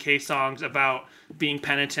Reliant K songs about being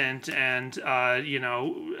penitent and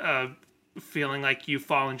feeling like you've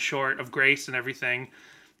fallen short of grace and everything,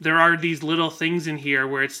 there are these little things in here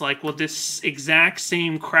where it's like, well, this exact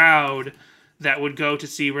same crowd that would go to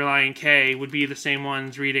see Relient K would be the same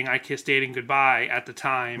ones reading I Kissed Dating Goodbye at the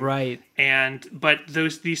time. Right. But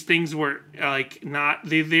these things were like not,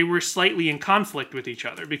 they were slightly in conflict with each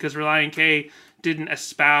other because Relient K didn't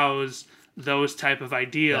espouse those type of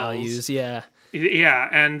ideals. Values, yeah. Yeah,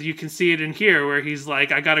 and you can see it in here where he's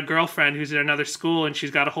like, I got a girlfriend who's in another school and she's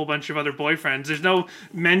got a whole bunch of other boyfriends. There's no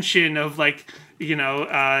mention of like, like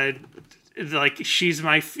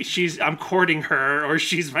I'm courting her or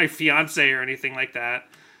she's my fiance or anything like that.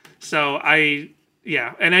 So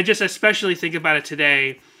and I just especially think about it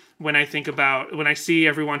today when I see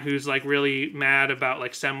everyone who's like really mad about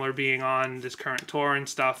like Semler being on this current tour and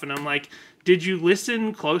stuff, and I'm like, did you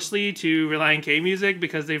listen closely to Relient K music?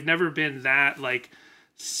 Because they've never been that like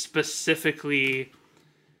specifically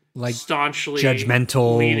like staunchly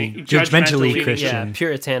judgmentally leaning. Christian. Yeah,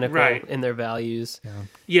 puritanical Right. in their values.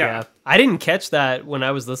 Yeah. I didn't catch that when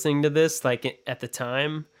I was listening to this, like at the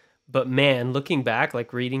time. But man, looking back,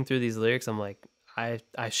 like reading through these lyrics, I'm like, I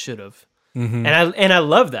should have. Mm-hmm. And I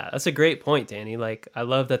love that. That's a great point, Danny. Like I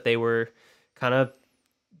love that they were kind of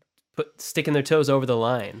sticking their toes over the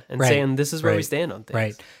line and saying this is where we stand on things.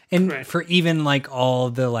 Right. And for even like all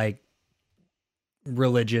the like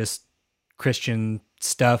religious Christian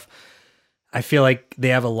stuff, I feel like they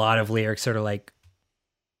have a lot of lyrics that are like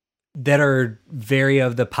that are very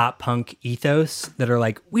of the pop punk ethos that are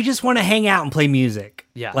like, we just want to hang out and play music.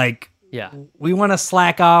 Yeah. Like Yeah. we want to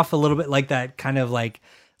slack off a little bit, like that kind of like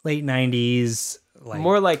late 90s, like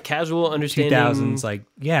More like casual understanding. 2000s, like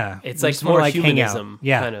It's we like just wanna, more hang out. humanism.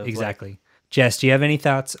 Yeah, kind of, exactly. Jess, do you have any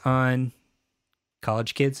thoughts on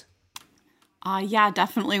College Kids? Yeah,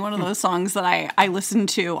 definitely one of those songs that I listened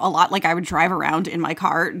to a lot. Like I would drive around in my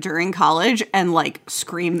car during college and like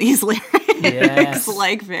scream these lyrics. Yes.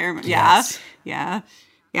 Like very much. Yes. Yeah.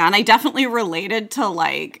 And I definitely related to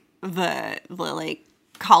like the like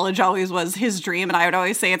college always was his dream, and I would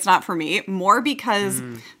always say it's not for me, more because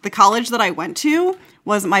the college that I went to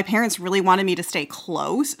was my parents really wanted me to stay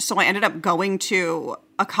close, so I ended up going to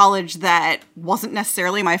a college that wasn't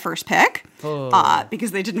necessarily my first pick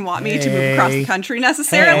because they didn't want me to move across the country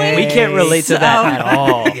necessarily. We can't relate to that at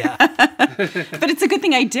all. But it's a good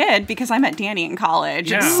thing I did because I met Danny in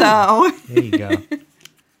college. Yeah. So There you go.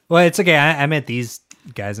 Well, it's okay. I met these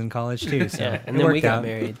guys in college too. So Yeah, it and then we worked got out.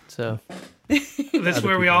 married. So That's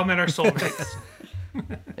where we all met our soulmates.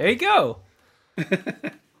 there you go.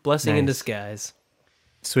 Blessing in Nice. disguise.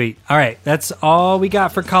 Sweet. All right, that's all we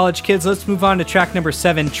got for College Kids. Let's move on to track number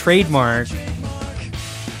 7, Trademark.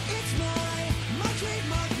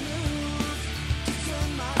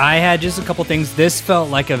 I had just a couple things. This felt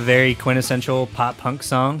like a very quintessential pop punk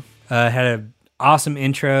song. Had an awesome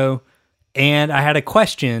intro, and I had a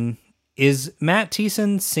question. Is Matt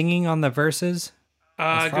Thiessen singing on the verses?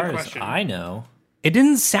 As far Good as question. I know, It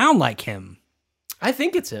didn't sound like him. I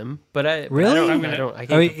think it's him, but I Really? I I'm don't. gonna- I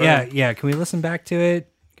can't Oh, confirm. yeah. Can we listen back to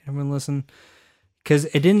it? Can everyone listen? Because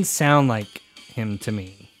it didn't sound like him to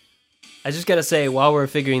me. I just gotta say, while we're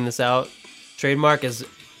figuring this out, Trademark is.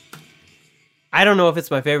 I don't know if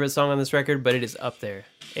it's my favorite song on this record, but it is up there.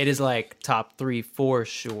 It is like top 3 for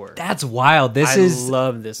sure. That's wild. I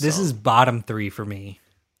love this. This song. is bottom 3 for me.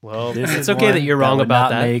 Well, this it's is okay that one you're wrong would about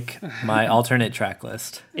not that. Make my alternate track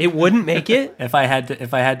list. It wouldn't make it. If I had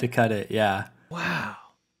to cut it, yeah. Wow.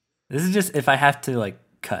 This is just if I have to like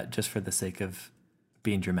cut just for the sake of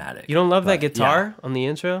being dramatic. You don't love that But, guitar on the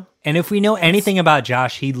intro? And if we know anything about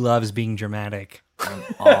Josh, he loves being dramatic. Yeah,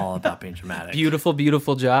 I'm all about being dramatic. Beautiful,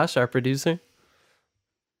 beautiful Josh, our producer.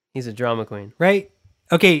 He's a drama queen. Right?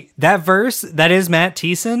 Okay, that verse, that is Matt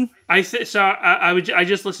Thiessen. I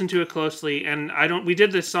just listened to it closely, and we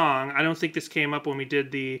did this song. I don't think this came up when we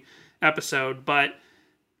did the episode, but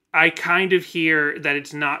I kind of hear that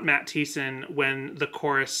it's not Matt Thiessen when the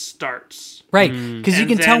chorus starts. Right, because you And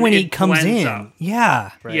can tell then when he it comes blends in. up.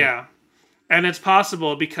 Yeah. Right. Yeah, and it's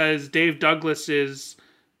possible because Dave Douglas's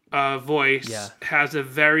voice Yeah. has a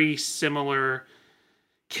very similar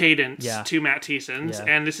cadence Yeah. to Matt Thiessen's, Yeah.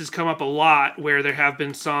 and this has come up a lot where there have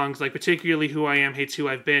been songs like particularly "Who I Am Hates Who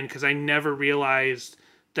I've Been" because I never realized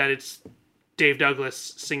that it's Dave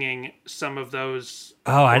Douglas singing some of those.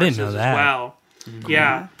 Oh, I didn't know choruses that. as well.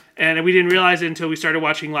 Yeah. And we didn't realize it until we started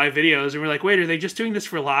watching live videos, and we're like, "Wait, are they just doing this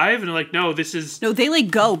for live?" And they're like, "No, this is." no, they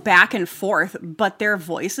like go back and forth, but their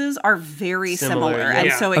voices are very Similar, similar, yeah. and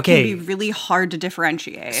Yeah. so it Okay. can be really hard to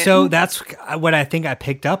differentiate. So that's what I think I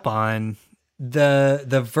picked up on.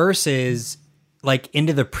 The verses, like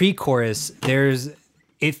into the pre-chorus,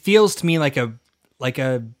 it feels to me like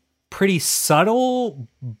a pretty subtle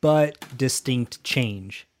but distinct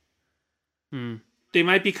change.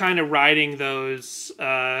 kind of riding those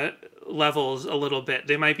levels a little bit.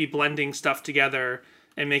 They might be blending stuff together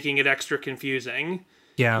and making it extra confusing.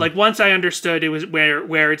 Yeah. Like once I understood it was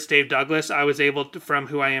where it's Dave Douglas, I was able to, from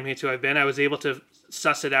Who I Am, Hate Who I've Been, I was able to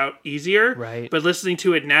suss it out easier. Right. But listening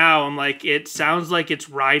to it now, I'm like, it sounds like it's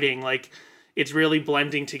riding, like it's really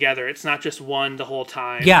blending together. It's not just one the whole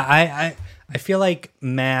time. Yeah, I feel like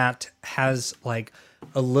Matt has like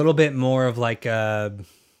a little bit more of like a,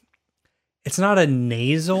 it's not a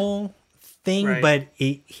nasal thing, Right. but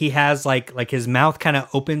he has like his mouth kind of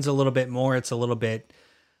opens a little bit more. It's a little bit,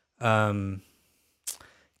 gosh,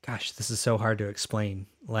 this is so hard to explain.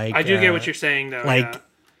 Like I do get what you're saying though. like yeah.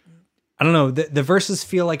 I don't know, the verses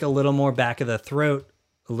feel like a little more back of the throat,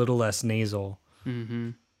 a little less nasal.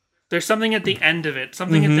 There's something at the end of it,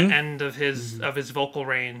 something at the end of his vocal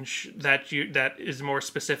range that is more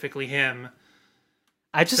specifically him.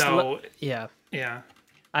 I just So- yeah. Yeah.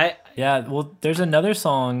 Yeah, well, there's another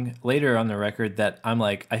song later on the record that I'm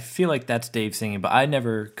like, I feel like that's Dave singing, but I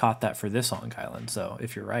never caught that for this song, Kylan. So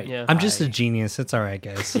if you're right, Yeah. I'm just a genius. It's all right,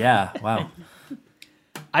 guys. yeah, wow.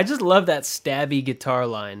 I just love that stabby guitar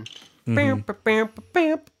line. I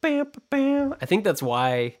think that's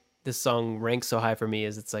why this song ranks so high for me,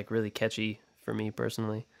 is it's like really catchy for me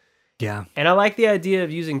personally. Yeah. And I like the idea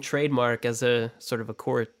of using trademark as a sort of a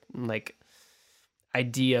core like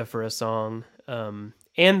idea for a song. And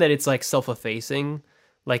that it's like self-effacing,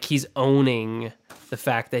 like he's owning the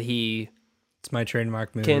fact that he It's my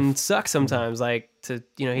trademark move. can suck sometimes, like to,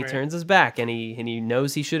 he Right. turns his back and he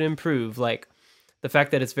knows he should improve. Like the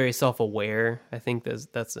fact that it's very self-aware, I think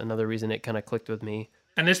that's another reason it kind of clicked with me.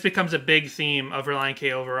 And this becomes a big theme of Relient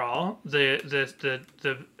K overall, the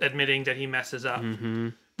admitting that he messes up.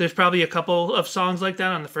 There's probably a couple of songs like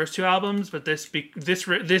that on the first two albums, but this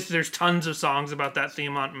there's tons of songs about that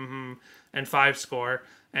theme on and Five Score,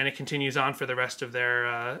 and it continues on for the rest of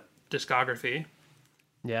their discography.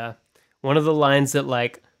 Yeah. One of the lines that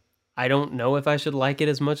like I don't know if I should like it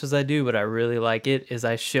as much as I do, but I really like it, is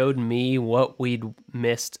I showed me what we'd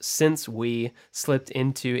missed since we slipped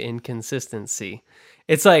into inconsistency.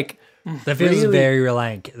 It's like That feels really- very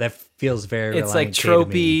Reliant. That feels very. it's like Reliant K to me.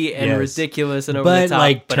 tropey and Yes. ridiculous and over but the top,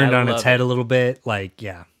 like but turned I on its love head it. a little bit. Like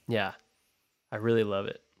yeah. Yeah, I really love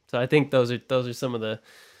it. So I think those are some of the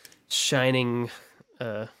shining,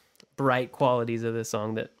 bright qualities of this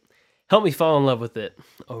song that helped me fall in love with it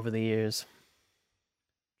over the years.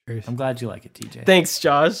 I'm glad you like it, TJ. Thanks,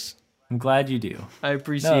 Josh. I'm glad you do. I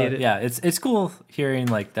appreciate it. Yeah, it's cool hearing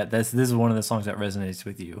like that. This is one of the songs that resonates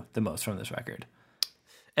with you the most from this record.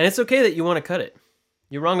 And it's okay that you want to cut it.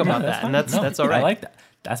 You're wrong about that, and that's all right. I like that.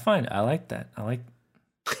 That's fine. I like that. I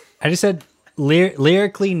just said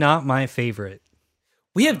lyrically not my favorite.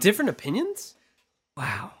 We have different opinions.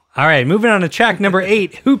 Wow. All right, moving on to track number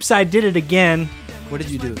 8. Hoops, I Did It Again. What did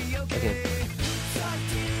you do? Okay.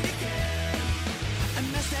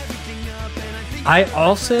 I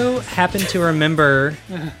also happen to remember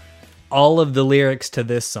all of the lyrics to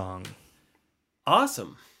this song.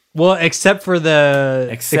 Awesome. Well, except for the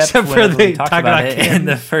whenever we talked talk about it Ken. in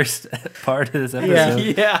the first part of this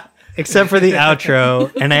episode. Yeah. Except for the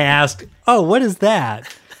outro, and I asked, "Oh, what is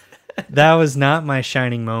that?" That was not my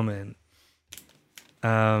shining moment.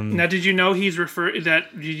 Now, did you know he's did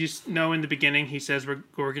you know in the beginning he says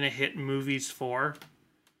we're gonna hit movies 4?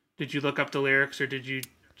 Did you look up the lyrics, or did you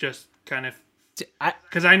just kind of?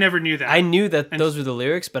 Because I never knew that. I knew that those were the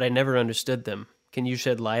lyrics, but I never understood them. Can you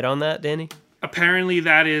shed light on that, Danny? Apparently,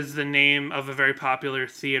 that is the name of a very popular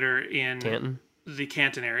theater in Canton? the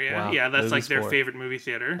Canton area. Wow, Yeah, that's like movies their 4. favorite movie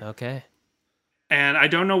theater. Okay. And I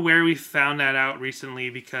don't know where we found that out recently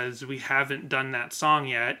because we haven't done that song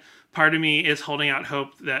yet. Part of me is holding out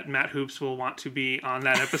hope that Matt Hoops will want to be on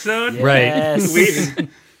that episode. Right. Yes.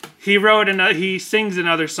 He sings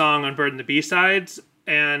another song on Bird and the B-Sides,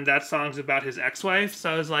 and that song's about his ex-wife.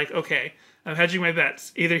 So I was like, okay, I'm hedging my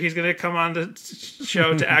bets. Either he's going to come on the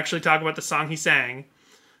show to actually talk about the song he sang,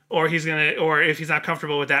 or if he's not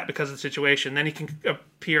comfortable with that because of the situation, then he can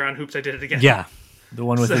appear on Hoops, I Did It Again. Yeah, The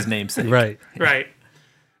one with his namesake. right. Right.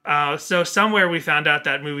 So somewhere we found out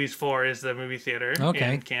that Movies 4 is the movie theater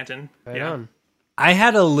Okay. in Canton. Right yeah. on. I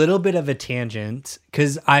had a little bit of a tangent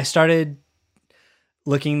because I started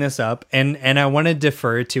looking this up, and I want to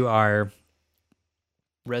defer to our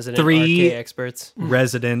Resident 3 RK experts.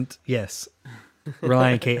 resident, yes,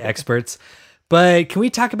 Reliant K experts. But can we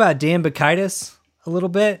talk about Dan Bacchitis a little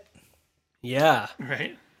bit? Yeah.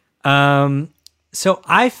 Right. So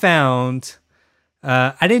I found,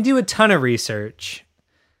 I didn't do a ton of research,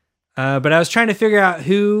 but I was trying to figure out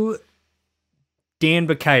who Dan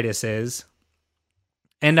Bacchitis is.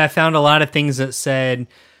 And I found a lot of things that said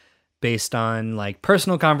based on like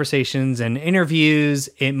personal conversations and interviews.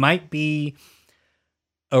 It might be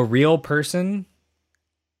a real person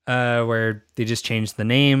where they just changed the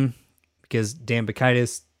name because Dan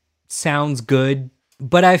Bacchitis sounds good.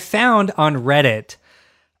 But I found on Reddit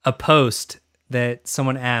a post that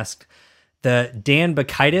someone asked the Dan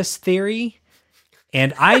Bacchitis theory,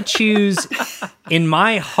 and I choose in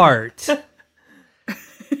my heart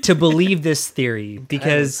to believe this theory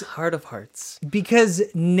because Heart of hearts. because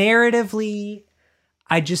narratively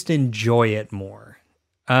I just enjoy it more.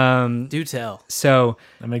 Do tell. So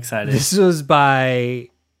I'm excited. this was by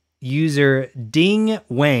user Ding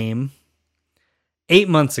Wame 8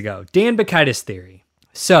 months ago. Dan Bacchitis theory.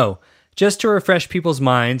 So, just to refresh people's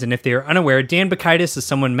minds, and if they are unaware, Dan Bacchitis is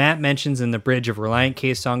someone Matt mentions in the bridge of Relient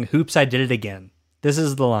K's song "Hoops, I Did It Again." This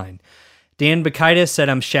is the line. Dan Bacchitis said,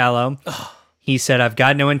 "I'm shallow." He said, "I've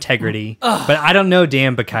got no integrity." But I don't know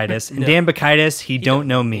Dan Bacchitis. And Dan Bacchitis, he don't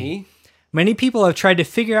know me. Many people have tried to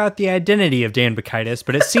figure out the identity of Dan Bacchitis,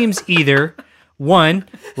 but it seems either 1,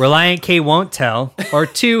 Relient K won't tell, or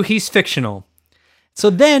 2, he's fictional. So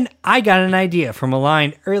then I got an idea from a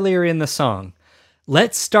line earlier in the song.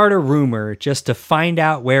 Let's start a rumor just to find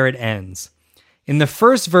out where it ends. In the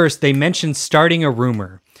first verse, they mentioned starting a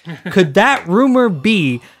rumor. Could that rumor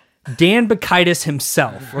be Dan Bacchitis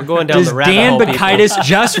himself? We're going down Does the rabbit Dan hole, people. Bacchitis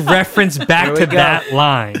just reference back to that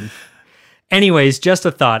line? Anyways, just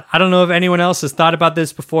a thought. I don't know if anyone else has thought about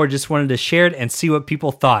this before. Just wanted to share it and see what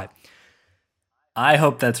people thought. I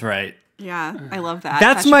hope that's right. Yeah, I love that.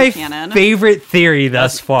 That's That should my be canon. favorite theory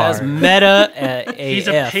thus far. That's meta He's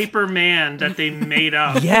a paper man that they made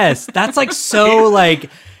up. Yes, that's like so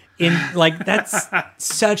like in like that's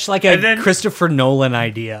such like a And then- Christopher Nolan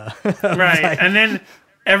idea. Right. And then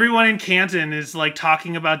everyone in Canton is like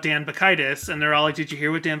talking about Dan Bacchitis, and they're all like, "Did you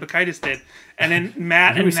hear what Dan Bacchitis did?" And then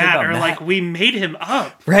Matt What did and we say Matt about are Matt? like, "We made him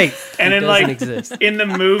up." Right. And then doesn't like exist. in the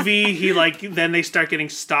movie, he like then they start getting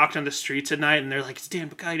stalked on the streets at night, and they're like, "It's Dan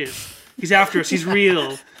Bacchitis. He's after us. He's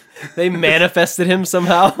real." They manifested him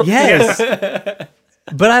somehow. Yes.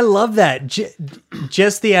 But I love that.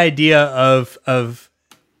 Just the idea of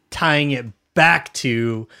tying it back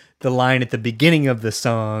to the line at the beginning of the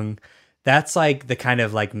song. That's like the kind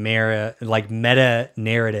of like meta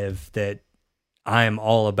narrative that I'm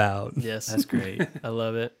all about. Yes. That's great. I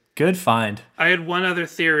love it. Good find. I had one other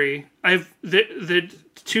theory. I've the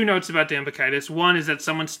 2 notes about Dan Bacchitis. One is that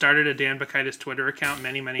someone started a Dan Bacchitis Twitter account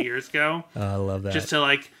many years ago. I love that. Just to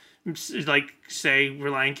like say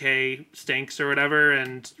Relient K stinks or whatever,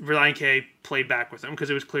 and Relient K played back with him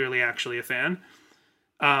because it was clearly actually a fan.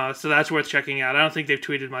 So that's worth checking out. I don't think they've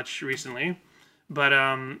tweeted much recently, but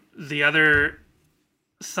the other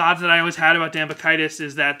thought that I always had about Dan Bacchitis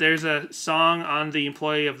is that there's a song on the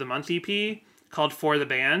Employee of the Month EP called "For the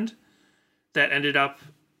Band" that ended up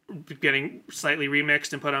getting slightly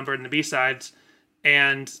remixed and put on Bird and the B-sides.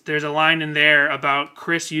 And there's a line in there about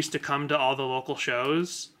Chris used to come to all the local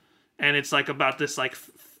shows. And it's like about this, like,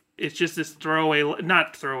 it's just this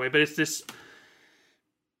not throwaway, but it's this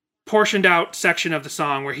portioned out section of the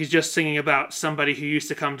song where he's just singing about somebody who used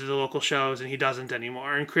to come to the local shows and he doesn't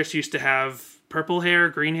anymore. And Chris used to have purple hair,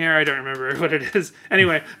 green hair. I don't remember what it is.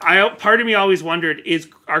 Anyway, part of me always wondered,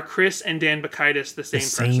 are Chris and Dan Bacchitis the the same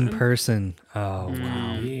same person. Oh,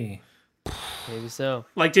 wow. Yeah. Maybe so.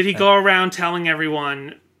 Like, did he go around telling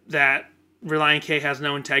everyone that Relient K has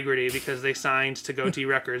no integrity because they signed to Goatee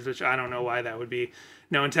Records, which I don't know why that would be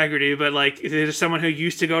no integrity, but like, there's someone who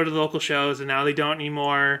used to go to the local shows and now they don't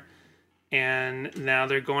anymore, and now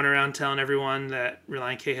they're going around telling everyone that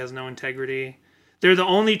Relient K has no integrity. They're the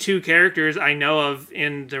only 2 characters I know of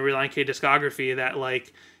in the Relient K discography that,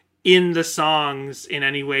 like, in the songs in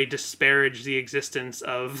any way disparage the existence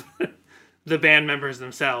of the band members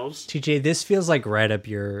themselves. TJ, this feels like right up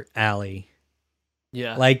your alley.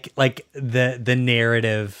 Yeah. Like the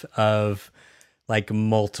narrative of like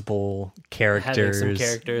multiple characters. Having some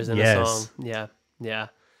characters in Yes. a song. Yeah. Yeah.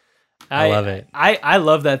 I love it. I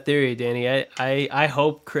love that theory, Danny. I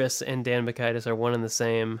hope Chris and Dan Bacchitis are one and the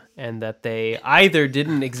same, and that they either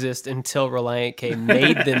didn't exist until Relient K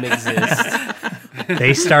made them exist,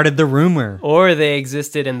 They started the rumor. or they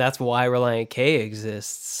existed and that's why Relient K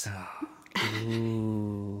exists.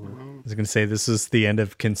 I was going to say this is the end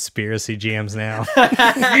of conspiracy jams now. Same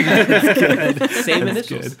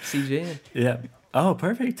initials, CJN. Yeah. Oh,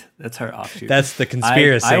 perfect. That's our offshoot. That's the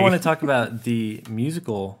conspiracy. I want to talk about the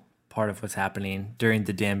musical part of what's happening during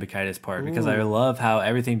the Dan Bacchitis part, because I love how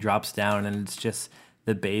everything drops down and it's just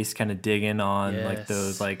the bass kind of digging on like Yes.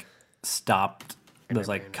 those like stopped, those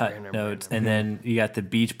like cut notes, and then you got the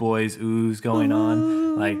Beach Boys oohs going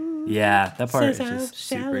on. Like, yeah, that part is just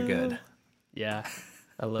super good. Yeah.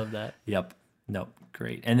 I love that. Yep. Nope.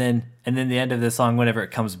 Great. And then the end of the song, whenever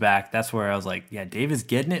it comes back, that's where I was like, yeah, Dave is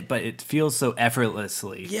getting it, but it feels so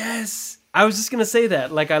effortlessly. Yes. I was just going to say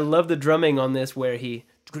that. Like, I love the drumming on this where he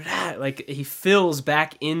fills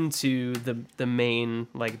back into the main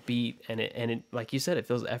like beat, and it like you said, it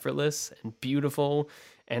feels effortless and beautiful,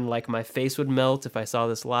 and like my face would melt if I saw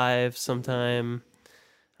this live sometime.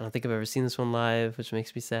 I don't think I've ever seen this one live, which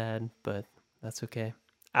makes me sad, but that's okay.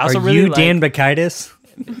 I also Are really you like, Dan Bacchitis?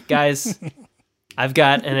 guys, I've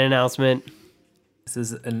got an announcement. This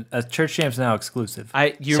is a Church Jams Now exclusive.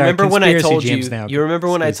 You Sorry, remember when I Conspiracy told you? Jams Now You remember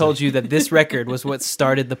when I exclusive. told you that this record was what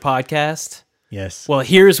started the podcast? Yes. Well,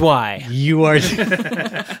 here's why. You are.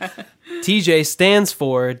 TJ stands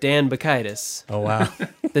for Dan Bacchitis. Oh wow.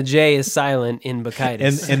 The J is silent in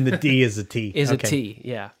Bacchitis. And the D is a T. Is Okay. a T,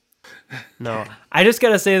 yeah. No. I just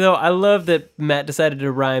gotta say though, I love that Matt decided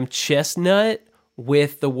to rhyme chestnut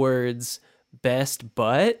with the words best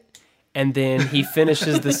butt, and then he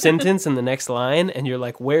finishes the sentence in the next line, and you're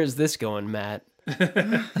like, where's this going, Matt?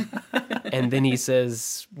 And then he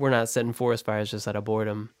says, we're not setting forest fires just out of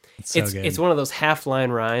boredom. So good. It's one of those half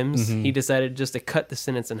line rhymes. He decided just to cut the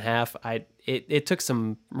sentence in half. It took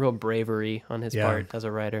some real bravery on his Yeah. part as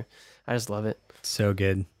a writer. I just love it. So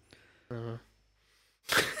good.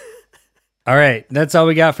 All right, that's all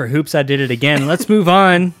we got for Hoops. I Did It Again. Let's move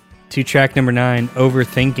on to track number 9,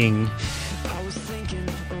 Overthinking. I was thinking,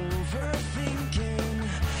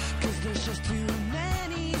 overthinking, 'cause there's just too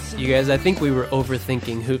many. You guys, I think we were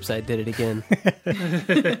overthinking Hoops. I Did It Again.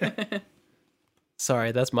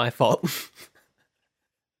 Sorry, that's my fault.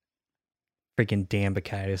 Freaking Dan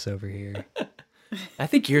Bacchitis over here. I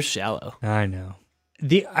think you're shallow. I know.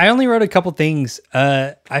 I only wrote a couple things.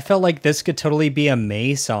 I felt like this could totally be a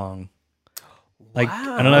May song. Like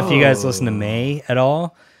I don't know if you guys listen to May at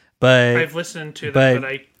all, but I've listened to but- them,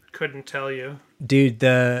 but I couldn't tell you. dude,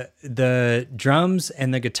 the drums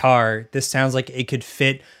and the guitar, this sounds like it could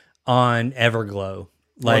fit on Everglow.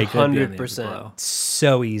 Like 100%.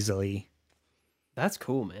 so easily. That's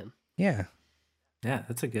cool, man. Yeah, Yeah,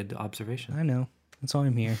 that's a good observation. I know. That's why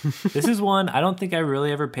I'm here. This is one I don't think I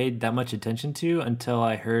really ever paid that much attention to until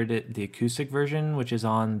I heard it, the acoustic version, which is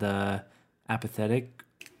on the Apathetic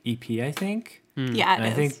EP, I think. Yeah, And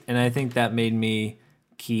it is. I think that made me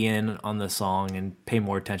key in on the song and pay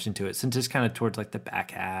more attention to it, since it's kind of towards like the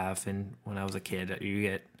back half, and when I was a kid you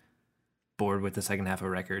get bored with the second half of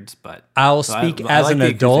records. But I'll so speak I as like an the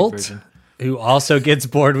acoustic adult version. who also gets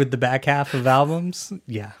bored with the back half of albums.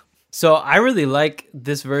 Yeah. So I really like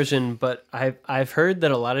this version, but I've heard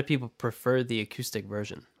that a lot of people prefer the acoustic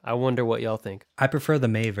version. I wonder what y'all think. I prefer the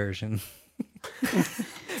May version.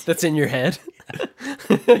 That's in your head.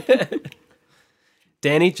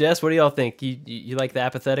 Danny, Jess, what do y'all think? You like the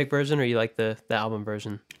apathetic version, or you like the album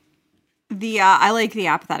version? I like the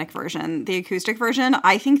apathetic version. The acoustic version,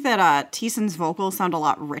 I think that Teeson's vocals sound a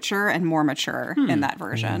lot richer and more mature in that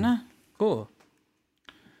version. Cool.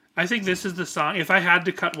 I think this is the song. If I had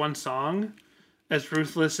to cut one song, as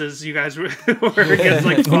ruthless as you guys were against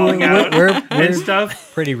like falling out and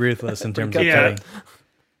stuff, Pretty ruthless in terms of Yeah. cutting.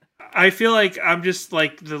 I feel like I'm just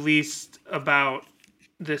like the least about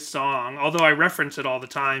this song. Although I reference it all the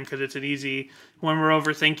time because it's an easy. When we're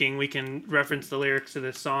overthinking, we can reference the lyrics to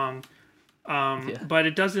this song. But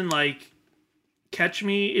it doesn't like catch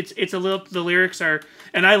me. It's a little. The lyrics are,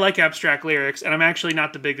 and I like abstract lyrics, and I'm actually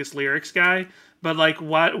not the biggest lyrics guy. But like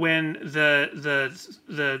when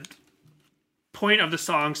the point of the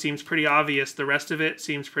song seems pretty obvious, the rest of it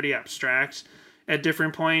seems pretty abstract at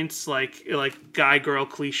different points. Like guy girl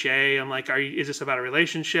cliche. I'm like, is this about a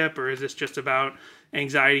relationship, or is this just about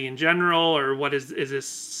anxiety in general, or what is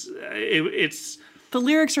this? It's The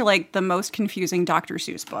lyrics are like the most confusing Dr.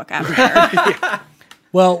 Seuss book ever.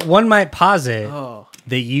 Well, one might posit Oh,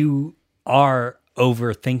 that you are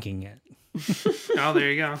overthinking it. oh, there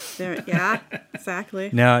you go. Yeah, exactly.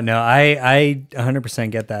 No, I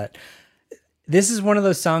 100% get that. This is one of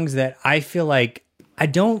those songs that I feel like I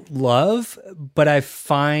don't love, but I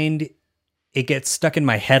find it gets stuck in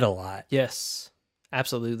my head a lot. yes,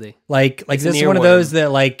 absolutely. Like It's this an is one of earworm. those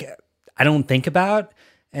that like I don't think about,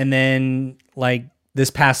 and then like this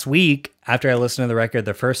past week after I listened to the record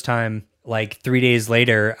the first time, like 3 days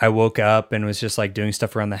later, I woke up and was just like doing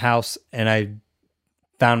stuff around the house, and I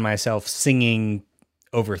found myself singing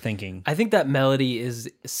Overthinking. I think that melody is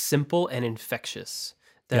simple and infectious.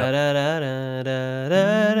 Yep. Da, da, da, da,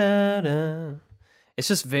 da, da, da. It's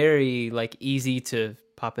just very like easy to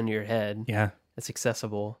pop into your head. Yeah. It's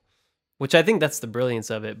accessible, which I think that's the brilliance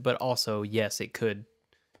of it. But also, yes, it could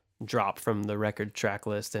drop from the record track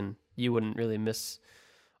list, and you wouldn't really miss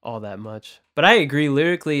all that much. But I agree,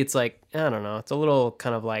 lyrically, it's like, I don't know, it's a little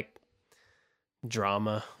kind of like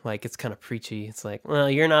drama. Like, it's kind of preachy. It's like, well,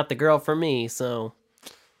 you're not the girl for me, so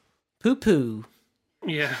poo-poo.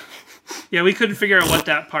 Yeah. Yeah, we couldn't figure out what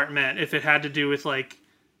that part meant. If it had to do with like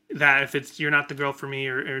that, if it's you're not the girl for me,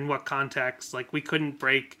 or in what context. Like, we couldn't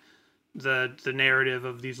break the narrative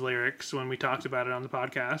of these lyrics when we talked about it on the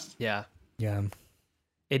podcast. Yeah. Yeah.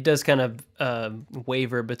 It does kind of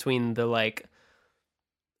waver between the like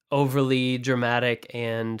overly dramatic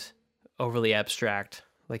and overly abstract,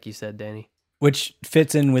 like you said, Danny. Which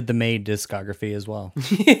fits in with the Maid discography as well.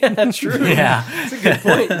 Yeah, true. Yeah. That's a good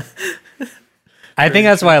point. I think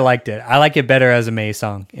that's why I liked it. I like it better as a May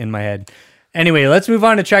song in my head. Anyway, let's move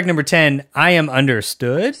on to track number 10, I Am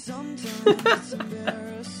Understood.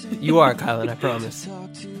 You are, Kylan, I promise.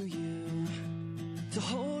 Talk to you, to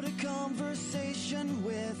hold a conversation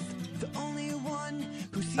with the only one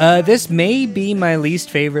who sees This may be my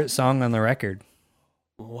least favorite song on the record.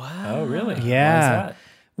 Wow. Oh, really? Why is Yeah. that?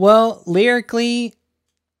 Well, lyrically,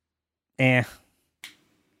 kind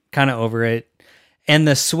of over it. And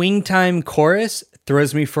the swing time chorus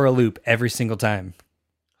throws me for a loop every single time.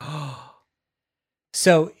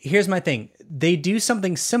 So here's my thing. They do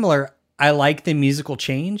something similar. I like the musical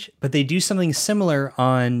change, but they do something similar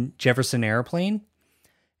on Jefferson Airplane,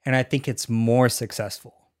 and I think it's more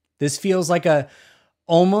successful. This feels like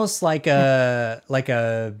almost like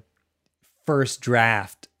a first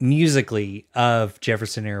draft musically of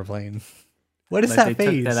Jefferson Airplane. What is Like that they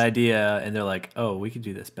face? took that idea and they're like, oh, we could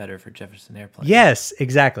do this better for Jefferson Airplane. Yes,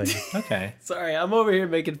 exactly. Okay. Sorry, I'm over here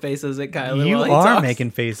making faces at Kylan. You are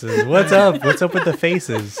making faces. What's up? What's up with the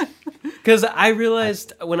faces? Because I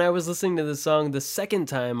realized when I was listening to this song the second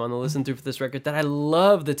time on the listen through for this record that I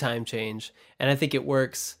love the time change. And I think it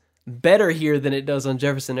works better here than it does on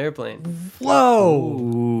Jefferson Airplane. Whoa.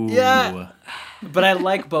 Ooh. Yeah. But I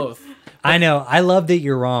like both. I know. I love that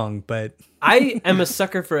you're wrong, but I am a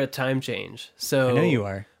sucker for a time change. So I know you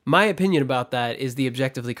are. My opinion about that is the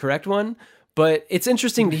objectively correct one, but it's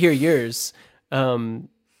interesting to hear yours.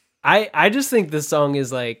 I just think this song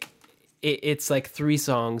is like it's like 3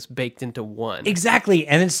 songs baked into one. Exactly.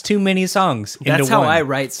 And it's too many songs. That's into how one. I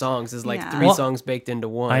write songs, is like Yeah. 3 Well, songs baked into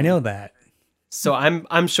one. I know that. So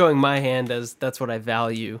I'm showing my hand as that's what I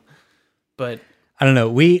value. But I don't know.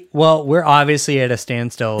 We're obviously at a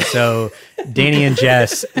standstill. So Danny and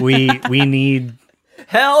Jess, we need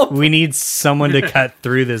help. someone to cut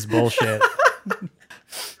through this bullshit.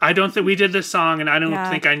 I don't think we did this song, and I don't Yeah.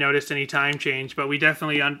 think I noticed any time change, but we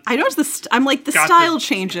definitely I noticed I'm like the Got style the-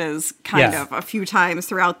 changes kind Yeah. of a few times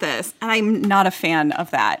throughout this, and I'm not a fan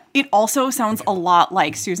of that. It also sounds a lot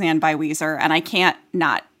like Suzanne by Weezer, and I can't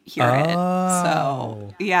not hear it.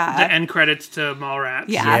 So the yeah, end credits to Mallrats.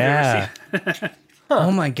 Yeah. Yeah.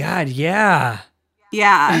 Oh my God. Yeah.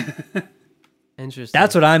 yeah. Interesting.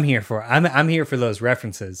 That's what I'm here for. I'm here for those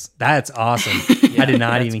references. That's awesome. I did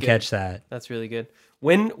not that's even good. catch that. That's really good.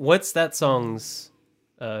 What's that song's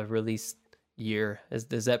release year?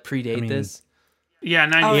 Does that predate this? Yeah,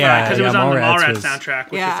 95, yeah, because it was yeah, on the Mallrats Mallrats was-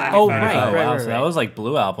 soundtrack, which Yeah. is 95. Oh, right. Oh, wow. So right. that was like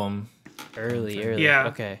Blue Album. Early. Yeah.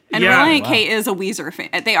 Okay. And Yeah. Reliant Wow. K is a Weezer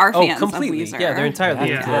fan. They are Oh, fans completely. of Weezer. Yeah, they're entirely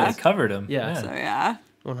Yeah. into Yeah, this. they covered him. Yeah. So yeah.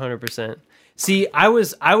 100%. See, I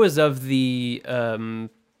was of the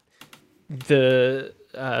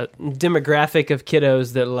demographic of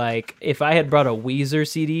kiddos that, like, if I had brought a Weezer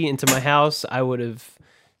CD into my house, I would have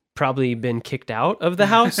probably been kicked out of the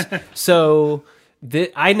house. So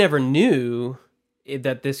I never knew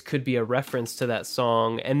that this could be a reference to that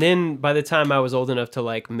song. And then by the time I was old enough to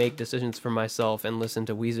like make decisions for myself and listen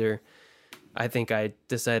to Weezer, I think I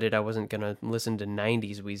decided I wasn't going to listen to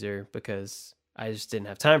 90s Weezer because I just didn't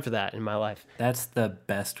have time for that in my life. That's the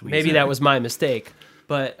best Weezer. Maybe that was my mistake,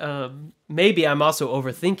 but maybe I'm also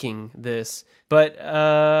overthinking this. But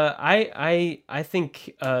I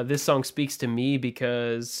think this song speaks to me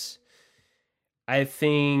because I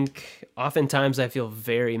think oftentimes I feel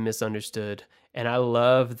very misunderstood, and I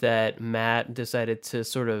love that Matt decided to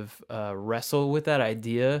sort of wrestle with that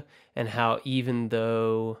idea, and how even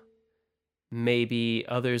though maybe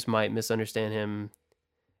others might misunderstand him,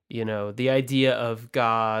 you know, the idea of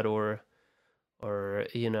God or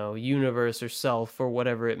you know, universe or self or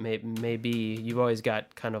whatever it may be, you've always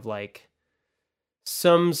got kind of like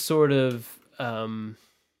some sort of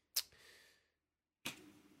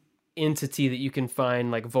entity that you can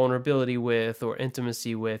find like vulnerability with or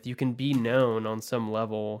intimacy with. You can be known on some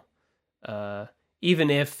level, even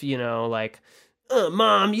if, you know, like,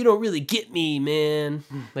 Mom, you don't really get me, man.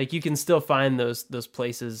 Like, you can still find those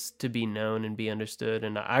places to be known and be understood.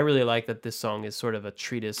 And I really like that this song is sort of a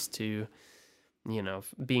treatise to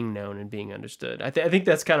being known and being understood. I think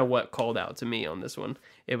that's kind of what called out to me on this one.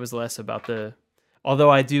 It was less about although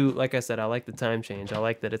I do, like I said, I like the time change. I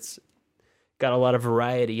like that it's got a lot of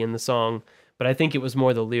variety in the song, but I think it was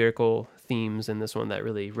more the lyrical themes in this one that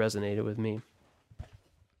really resonated with me.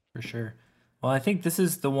 For sure. Well, I think this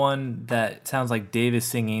is the one that sounds like Dave is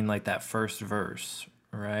singing like that first verse,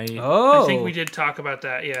 right? Oh, I think we did talk about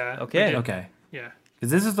that. Yeah. Okay. Okay. Yeah.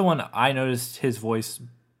 Because this is the one I noticed his voice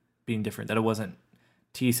being different, that it wasn't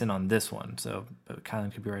Thiessen on this one. So but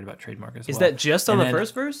Kylan could be right about trademark as well. Is that just on And the then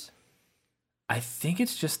first verse? I think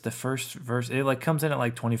it's just the first verse. It like comes in at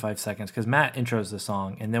like 25 seconds because Matt intros the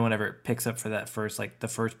song, and then whenever it picks up for that first, like the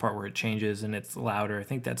first part where it changes and it's louder, I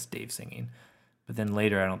think that's Dave singing. But then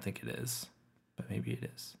later, I don't think it is, but maybe it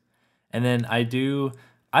is. And then I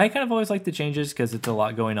kind of always like the changes because it's a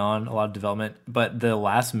lot going on, a lot of development. But the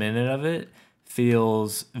last minute of it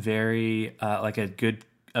feels very like a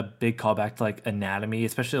big callback to like Anatomy,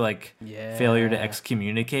 especially like failure to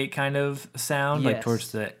excommunicate kind of sound, like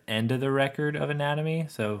towards the end of the record of Anatomy.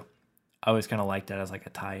 So I always kind of liked that as like a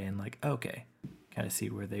tie-in, like, okay, kind of see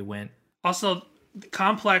where they went. Also, this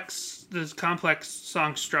complex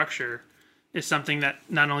song structure is something that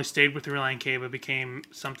not only stayed with Relient K, but became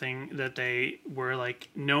something that they were like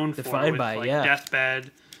known Defined for, by, like yeah.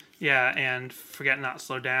 Deathbed, and Forget Not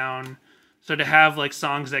Slow Down. So to have like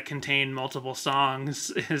songs that contain multiple songs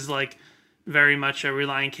is like very much a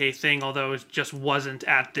Relient K thing, although it just wasn't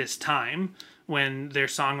at this time when their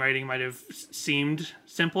songwriting might have seemed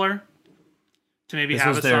simpler to maybe This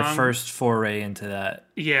have was a their song. first foray into that.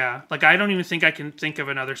 Yeah, like I don't even think I can think of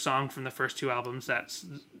another song from the first two albums that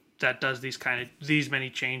does these many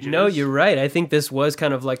changes. No, you're right. I think this was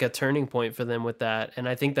kind of like a turning point for them with that, and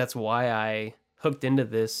I think that's why I hooked into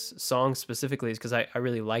this song specifically, is because I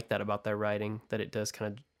really like that about their writing, that it does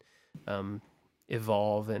kind of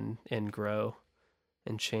evolve and grow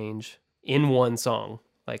and change in one song.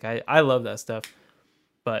 Like I love that stuff.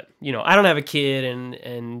 But, I don't have a kid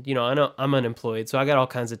and I know I'm unemployed, so I got all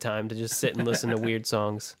kinds of time to just sit and listen to weird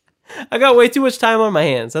songs. I got way too much time on my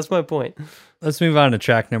hands. That's my point. Let's move on to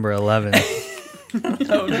track number 11.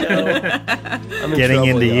 Oh no. I'm in Getting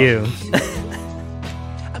trouble, into y'all. you.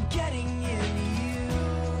 I'm getting into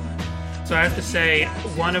you. So I have to say,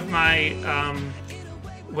 one of my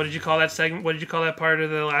what did you call that segment? What did you call that part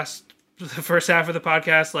of the first half of the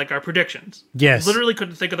podcast? Like our predictions. Yes. Literally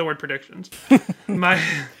couldn't think of the word predictions. Who My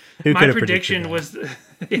could have prediction predicted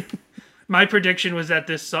was my prediction was that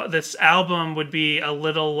this album would be a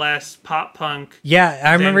little less pop punk. Yeah,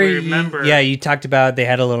 I remember. we remember. You talked about they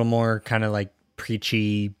had a little more kind of like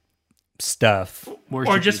preachy stuff.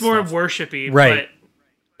 Or just more worshipy, Right.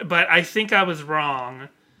 But I think I was wrong,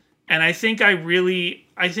 and I think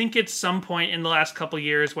at some point in the last couple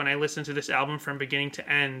years when I listened to this album from beginning to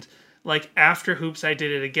end, like after Hoops I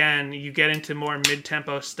Did It Again, you get into more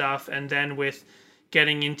mid-tempo stuff, and then with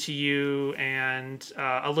Getting Into You and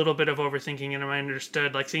a little bit of Overthinking and I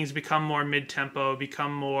Understood, like things become more mid-tempo,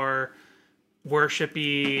 become more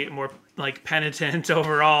worshipy, more like penitent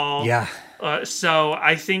overall. Yeah. So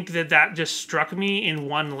I think that just struck me in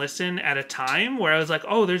one listen at a time, where I was like,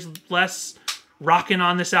 oh, there's less rocking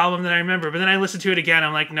on this album than I remember. But then I listened to it again.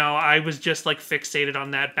 I'm like, no, I was just like fixated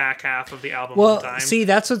on that back half of the album all the Well, time. see,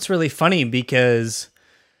 that's what's really funny, because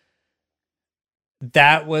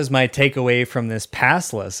that was my takeaway from this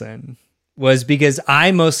past listen, was because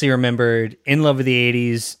I mostly remembered In Love with the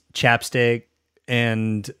 80s, Chapstick,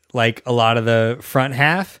 and like a lot of the front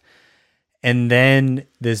half. And then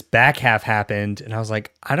this back half happened, and I was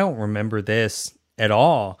like, I don't remember this at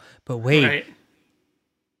all. But wait, Right.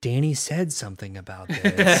 Danny said something about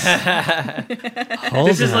this. Hold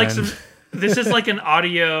This is like on. this is like an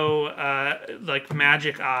audio like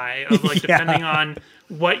magic eye of like Yeah. depending on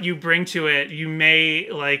what you bring to it, you may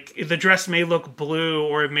like the dress may look blue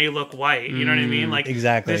or it may look white. You know what I mean? Like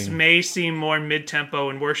exactly. this may seem more mid-tempo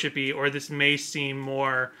and worshipy, or this may seem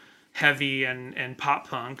more heavy and pop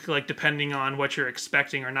punk, like depending on what you're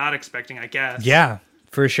expecting or not expecting, I guess. Yeah,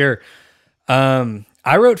 for sure.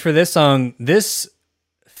 I wrote for this song, this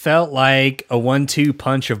felt like a 1-2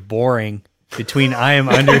 punch of boring between I Am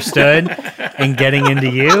Understood and Getting Into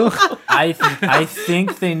You. I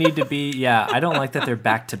think they need to be. Yeah, I don't like that they're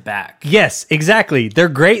back to back. Yes, exactly. They're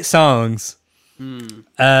great songs.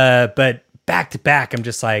 But back to back, I'm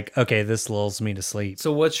just like, okay, this lulls me to sleep.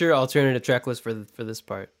 So what's your alternative track list for this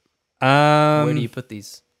part? Where Where do you put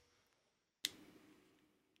these?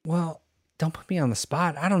 Well, don't put me on the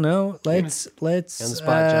spot. I don't know. Let's On the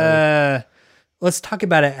spot, Johnny. let's talk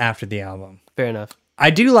about it after the album. Fair enough. I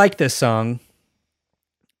do like this song.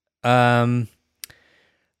 It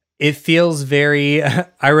feels very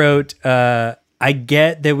I wrote I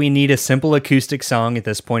get that we need a simple acoustic song at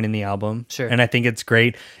this point in the album. Sure. And I think it's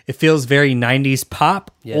great. It feels very 90s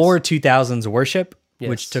pop Yes. or 2000s worship, Yes.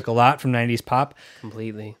 which took a lot from 90s pop.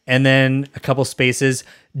 Completely. And then a couple spaces,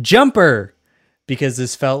 Jumper, because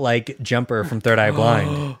this felt like Jumper from Third Eye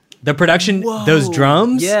Blind. The production, those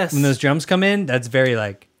drums, Yes. when those drums come in, that's very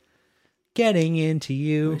like, getting into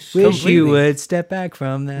you. Wish Completely. you would step back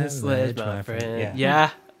from that This ledge, ledge, my friend. Yeah. Yeah,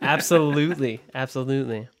 absolutely.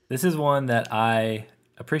 Absolutely. This is one that I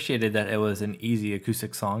appreciated that it was an easy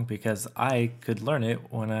acoustic song because I could learn it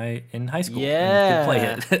when I in high school. Yeah.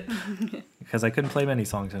 And could play it because I couldn't play many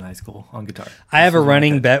songs in high school on guitar. I have a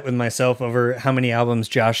running bet with myself over how many albums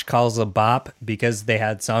Josh calls a bop because they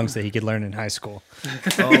had songs that he could learn in high school.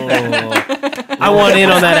 I want in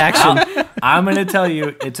on that action. I'm going to tell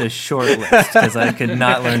you it's a short list because I could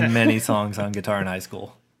not learn many songs on guitar in high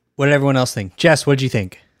school. What did everyone else think? Jess, what did you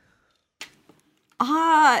think?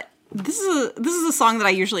 This is a song that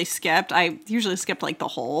I usually skipped. I usually skipped like the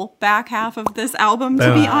whole back half of this album, to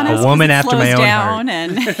Boom. be honest. A 'cause woman it after slows my own down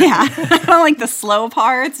and yeah, I don't like the slow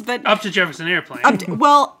parts, but Up to Jefferson Airplane.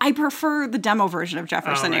 well, I prefer the demo version of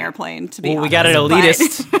Jefferson right. Airplane. To be Well, honest, we got an but-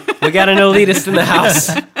 elitist. We got an elitist in the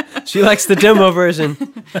house. She likes the demo version.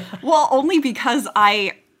 Well, only because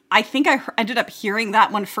I think I ended up hearing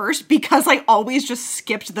that one first because I always just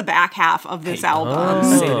skipped the back half of this album.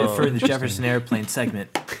 Save it for the Jefferson Airplane segment.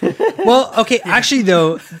 Well, okay, actually,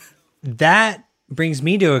 though, that brings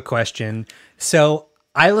me to a question. So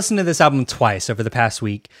I listened to this album twice over the past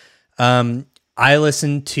week. I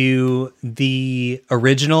listened to the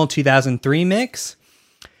original 2003 mix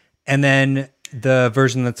and then the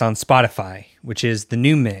version that's on Spotify, which is the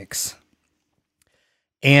new mix.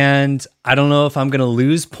 And I don't know if I'm going to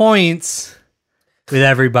lose points with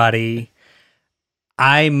everybody.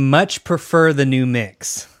 I much prefer the new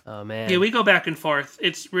mix. Oh, man. Yeah, we go back and forth.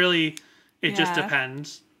 It's really, it just Yeah.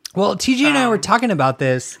 depends. Well, TJ and I were talking about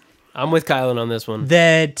this, I'm with Kylan on this one.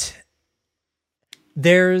 that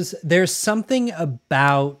there's something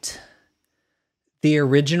about the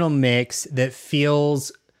original mix that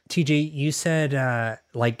feels, TJ, you said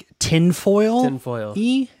like tinfoil? Tinfoil.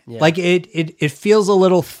 Yeah. Yeah. Like it feels a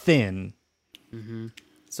little thin.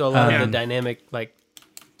 So a lot of Yeah. the dynamic like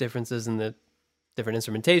differences in the different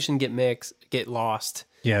instrumentation get lost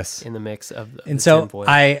Yes. in the mix of the And so tinfoil.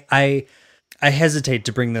 I hesitate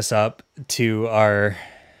to bring this up to our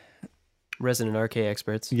Resident RK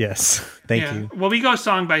experts. yes. Thank Yeah. you. Well, we go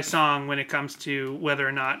song by song when it comes to whether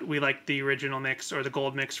or not we like the original mix or the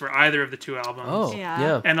gold mix for either of the two albums. Oh, Yeah.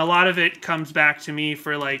 yeah. And a lot of it comes back to me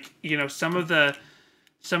for like, some of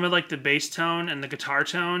like the bass tone and the guitar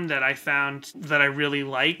tone that I found that I really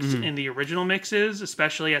liked in the original mixes,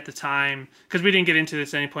 especially at the time, because we didn't get into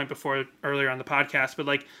this at any point before earlier on the podcast, but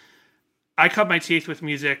like I cut my teeth with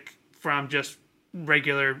music from just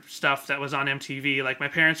regular stuff that was on MTV. Like my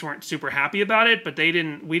parents weren't super happy about it, but we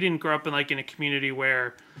didn't grow up in like in a community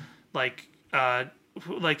where we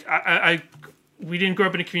didn't grow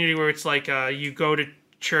up in a community where it's like you go to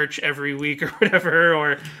church every week or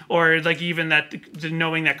whatever, or like even that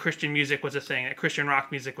knowing that Christian music was a thing, that Christian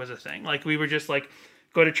rock music was a thing. Like we were just like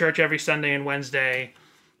go to church every Sunday and Wednesday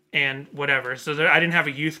and whatever. So I didn't have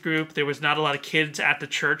a youth group. There was not a lot of kids at the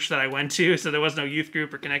church that I went to, so there was no youth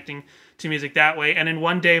group or connecting to music that way. And then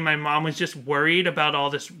one day my mom was just worried about all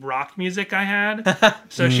this rock music I had.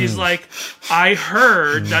 So she's like, I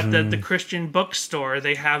heard that the Christian bookstore,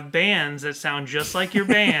 they have bands that sound just like your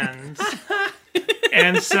bands.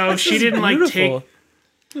 And so she didn't like beautiful.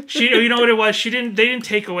 you know what it was? They didn't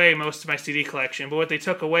take away most of my CD collection, but what they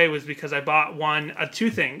took away was because I bought two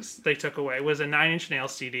things they took away was a 9 Inch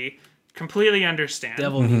Nails CD. Completely understand.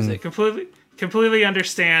 Devil music. Completely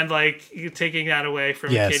understand, like, you taking that away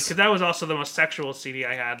from a Yes. kid. Because that was also the most sexual CD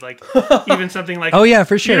I had. Like, even something like... Oh yeah,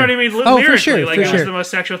 for sure. You know what I mean? Oh, Lyrically, for sure. like, For it was sure. the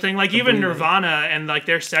most sexual thing. Like, even Nirvana and, like,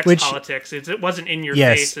 their sex Which- politics, it wasn't in your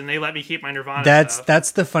Yes. face, and they let me keep my Nirvana stuff.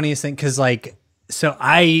 That's the funniest thing because like so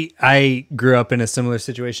I grew up in a similar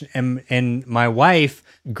situation and my wife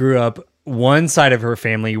grew up, one side of her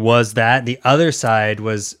family was that, the other side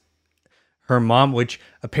was her mom, which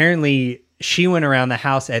apparently she went around the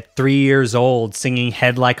house at 3 years old singing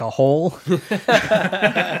Head Like a Hole.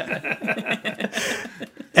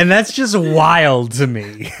 And that's just wild to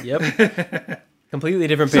me. Yep. Completely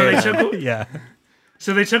different So they paradigm. took... Yeah.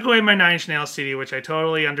 So they took away my 9 Inch Nails CD, which I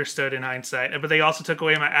totally understood in hindsight, but they also took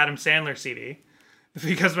away my Adam Sandler CD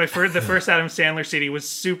because the first Adam Sandler CD was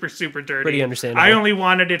super, super dirty. Pretty understandable. I only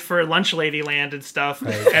wanted it for Lunch Lady Land and stuff,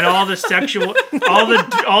 and all the sexual, all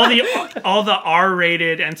the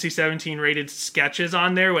R-rated, NC-17 rated sketches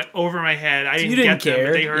on there went over my head. I didn't You didn't get them, care.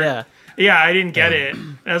 but they hurt. Yeah. Yeah, I didn't get it.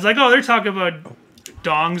 I was like, oh, they're talking about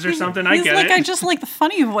dongs or something. I He's get like, it. I just like the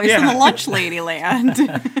funny voice in Yeah. the Lunch Lady Land.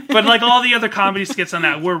 But like all the other comedy skits on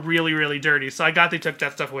that were really, really dirty. So I got they took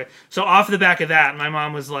that stuff away. So off the back of that, my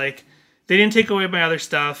mom was like, they didn't take away my other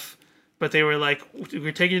stuff, but they were like,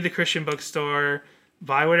 we're taking you to the Christian bookstore.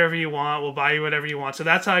 Buy whatever you want. We'll buy you whatever you want. So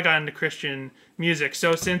that's how I got into Christian music.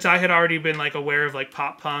 So since I had already been like aware of like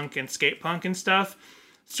pop punk and skate punk and stuff,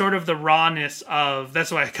 sort of the rawness of, that's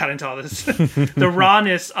why I got into all this. The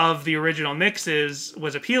rawness of the original mixes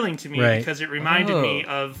was appealing to me Right. because it reminded me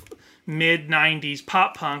of mid 90s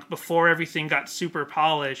pop punk before everything got super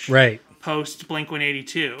polished. Right. Post Blink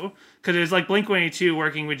 182, because it was like Blink 182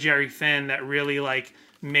 working with Jerry Finn that really like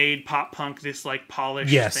made pop punk this like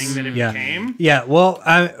polished Yes. thing that it Yeah. became. Yeah. Well,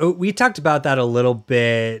 we talked about that a little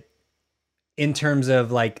bit in terms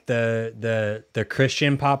of like the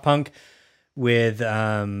Christian pop punk with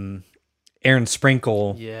Aaron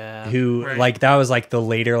Sprinkle. Yeah. Who Right. like that was like the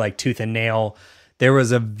later like Tooth and Nail. There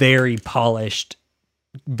was a very polished,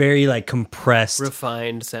 very like compressed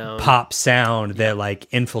Refined sound. pop sound that like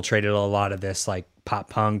infiltrated a lot of this like pop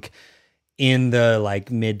punk in the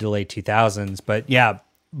like mid to late 2000s. But yeah,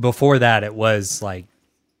 before that it was like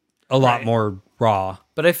a lot Right. more raw.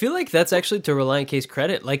 But I feel like that's actually to Reliant K's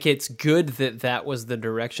credit. Like, it's good that that was the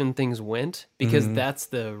direction things went because that's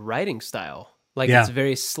the writing style. Like, Yeah. it's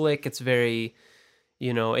very slick. It's very,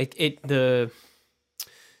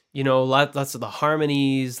 lots of the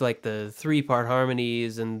harmonies, like the 3-part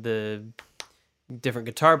harmonies and the different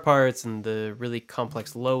guitar parts and the really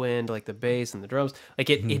complex low end, like the bass and the drums. Like,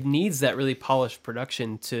 it needs that really polished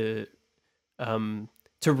production to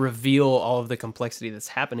reveal all of the complexity that's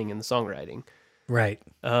happening in the songwriting. Right.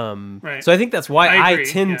 Right. So I think that's why I I, agree,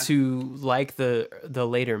 tend yeah. to like the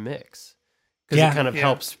later mix because Yeah. it kind of Yeah.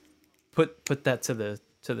 helps put that to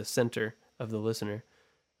the center of the listener.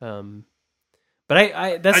 But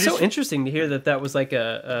I that's I so just- interesting to hear that was like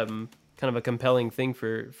a kind of a compelling thing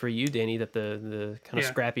for you, Danny, that the kind of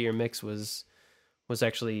Yeah. scrappier mix was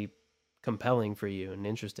actually compelling for you and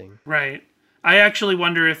interesting. Right. I actually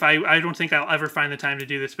wonder if I don't think I'll ever find the time to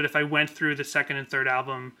do this, but if I went through the second and third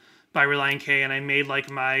album by Reliant K and I made like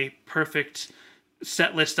my perfect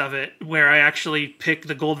set list of it, where I actually pick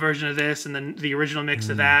the gold version of this and then the original mix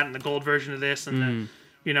of that and the gold version of this and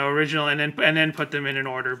the original and then put them in an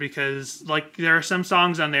order, because like there are some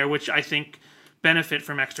songs on there which I think benefit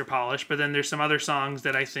from extra polish, but then there's some other songs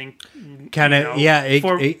that I think Kind of, it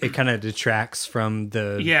for- kind of detracts from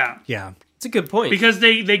the yeah. It's a good point. Because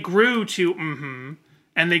they grew to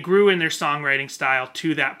and they grew in their songwriting style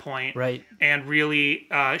to that point, Right. And really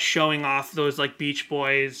showing off those like Beach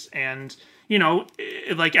Boys and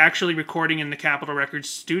like actually recording in the Capitol Records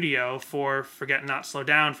studio for Forget Not Slow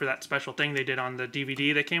Down for that special thing they did on the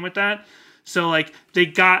DVD that came with that. So like they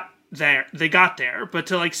got there, but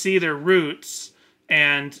to like see their roots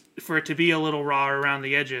and for it to be a little raw around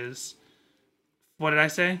the edges. What did I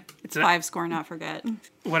say? It's 5 score, not forget.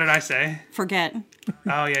 What did I say? Forget.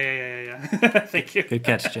 Oh, yeah. Thank you. Good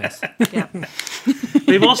catch, Jess. Yeah.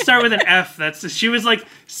 They both start with an F. She was like,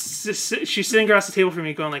 she's sitting across the table from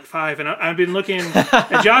me going like 5. And I've been looking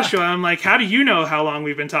at Joshua. I'm like, how do you know how long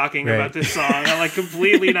we've been talking Right. about this song? I'm like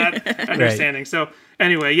completely not understanding. So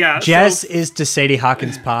anyway, yeah. Jess So, is to Sadie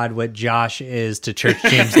Hawkins Pod what Josh is to Church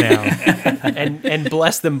James Now. and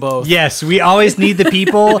bless them both. Yes, we always need the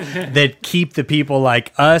people that keep the people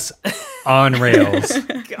like us on rails.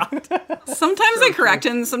 Sometimes I correct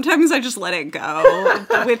and sometimes I just let it go.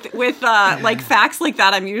 With like facts like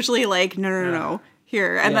that, I'm usually like, no.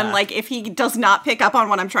 Here. And then Yeah. like if he does not pick up on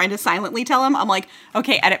what I'm trying to silently tell him, I'm like,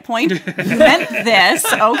 okay, edit point. You meant this.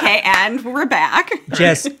 Okay, and we're back.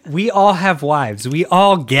 Jess, we all have wives. We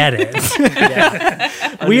all get it.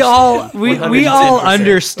 we all 110%.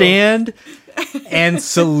 understand and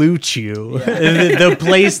salute you. The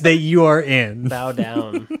place that you are in. Bow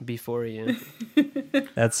down before you.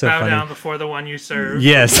 That's so bow funny. down before the one you serve.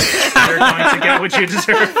 Yes. You're going to get what you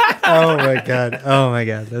deserve. Oh my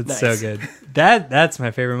god. That's so good. That's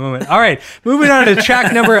my favorite moment. All right, moving on to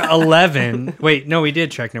track number 11. Wait, no, we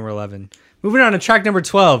did track number 11. Moving on to track number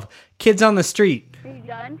 12. Kids on the Street. Are you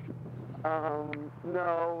done?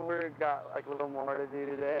 No, we've got like a little more to do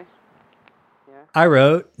today. I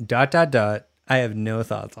wrote ... I have no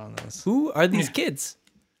thoughts on this. Who are these kids?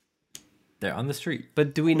 They're on the street.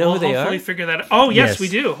 But do we know We'll who they hopefully are? figure that out. Oh, yes, Yes. we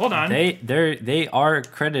do. Hold on. They are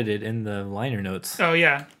credited in the liner notes. Oh,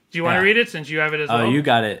 yeah. Do you want Yeah. to read it since you have it as well? Oh, you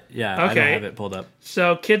got it. Yeah, I don't Okay. have it pulled up.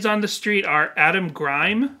 So, Kids on the Street are Adam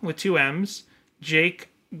Grime with 2 M's, Jake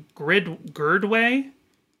Girdway,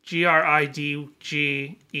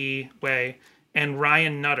 Gridge Way, and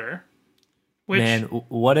Ryan Nutter. Man,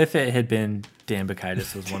 what if it had been Dan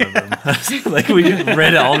Bacchitis was one of them? Like we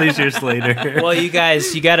read it all these years later. Well, you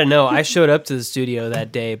guys, you got to know, I showed up to the studio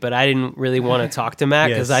that day, but I didn't really want to talk to Matt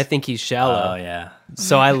because Yes. I think he's shallow. Oh yeah.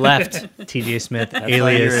 So I left. T.J. Smith, why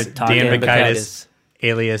alias you're talking Dan Dan Bacchitis,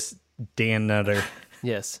 alias Dan Nutter.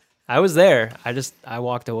 Yes. I was there. I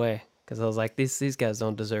walked away because I was like, these guys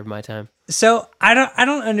don't deserve my time. So I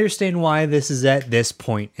don't understand why this is at this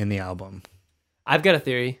point in the album. I've got a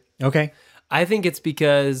theory. Okay. I think it's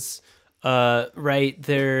because, right,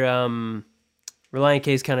 they're Relient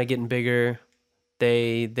K is kind of getting bigger.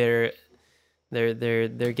 They're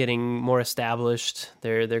getting more established.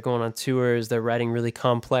 They're going on tours. They're writing really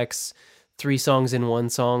complex 3 songs in 1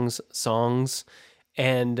 songs,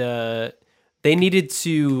 and they needed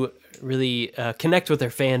to really connect with their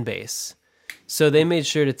fan base. So they made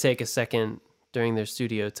sure to take a second during their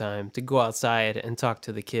studio time to go outside and talk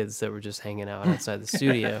to the kids that were just hanging out outside the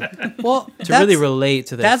studio Well, to really relate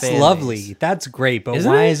to their that's fan lovely. base. That's great. But Isn't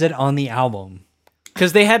why it? is it on the album?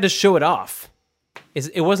 Because they had to show it off.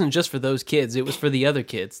 It wasn't just for those kids. It was for the other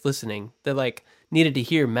kids listening. They like needed to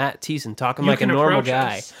hear Matt Thiessen talking You like a can normal approach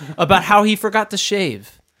guy us. about how he forgot to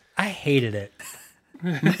shave. I hated it.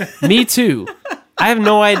 Me too. I have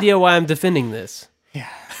no idea why I'm defending this.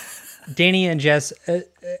 Danny and Jess,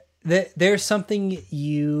 there's something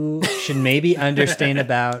you should maybe understand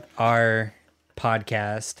about our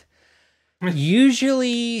podcast.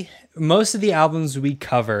 Usually, most of the albums we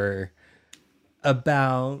cover,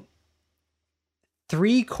 about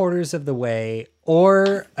 3/4 of the way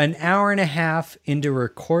or an hour and a half into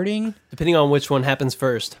recording, Depending on which one happens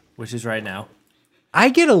first. Which is right now. I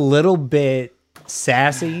get a little bit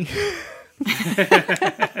sassy.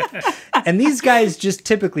 And these guys just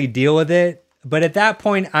typically deal with it. But at that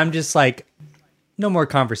point, I'm just like, no more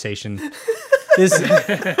conversation.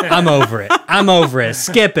 I'm over it. I'm over it.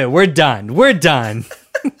 Skip it. We're done. We're done.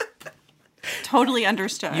 Totally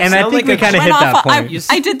understood. And I sound think like we a- kind of Went hit off that on- point.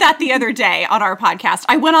 I did that the other day on our podcast.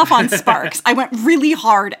 I went off on Sparks. I went really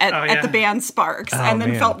hard yeah. at the band Sparks, and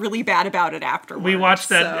then man. felt really bad about it afterwards. We watched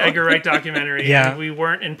that so. Edgar Wright documentary. Yeah. And we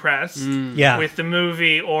weren't impressed Yeah. with the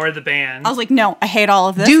movie or the band. I was like, no, I hate all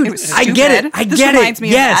of this. Dude, It was I get it. stupid. I This get reminds it. Me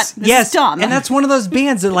Yes, of that. This yes. is dumb. And that's one of those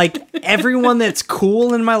bands that, like, everyone that's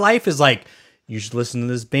cool in my life is like, you should listen to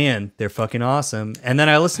this band. They're fucking awesome. And then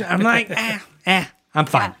I listen. I'm like, I'm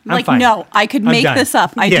fine. I'm like, fine. no, I could I'm make done. this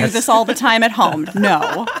up. I do Yes. this all the time at home.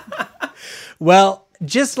 No. Well,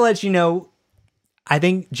 just to let you know, I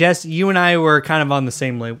think, Jess, you and I were kind of on the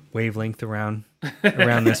same wavelength around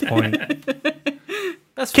this point.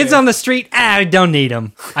 That's Kids fair. on the street, I don't need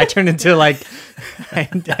them. I turn into like, I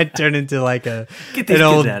turn into like Get these an kids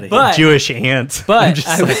old outta here. But- Jewish aunt. but I'm just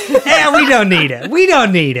I- like, we don't need it. We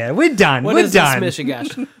don't need it. We're done. What We're is done. this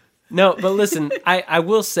Mishigash? No, but listen, I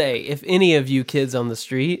will say, if any of you kids on the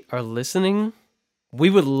street are listening, we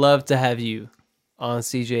would love to have you on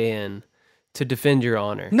CJN to defend your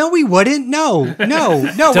honor. No, we wouldn't. No. We're Don't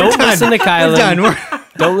done. listen to Kylan. We're done.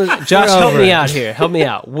 Don't listen. Josh, We're help over me it. out here. Help me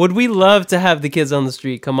out. Would we love to have the kids on the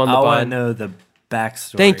street come on the I want to pod? know the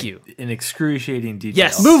backstory. Thank you. In excruciating detail.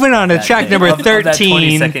 Yes. Moving on to track number Of that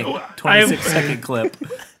 13. 26-second clip.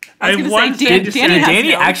 I gonna want say, to Dan- say- Danny Did has Danny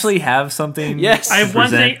notes. actually have something? Yes. I have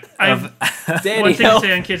one thing. present I of- have Danny, one thing to help.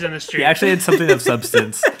 say on Kids on the Street. He actually had something of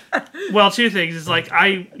substance. Well, 2 things is like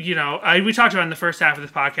we talked about it in the first half of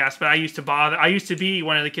this podcast, but I used to be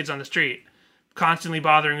one of the kids on the street, constantly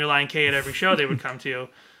bothering Relient K at every show they would come to.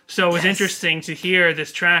 So it was interesting to hear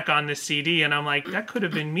this track on this CD, and I'm like, that could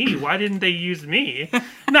have been me. Why didn't they use me?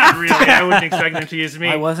 Not really. I wouldn't expect them to use me.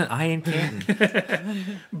 I wasn't Ian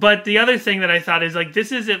Canton. But the other thing that I thought is like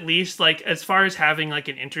this is at least like as far as having like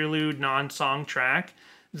an interlude non-song track,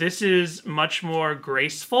 this is much more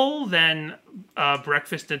graceful than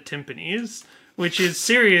Breakfast at Timpani's, which is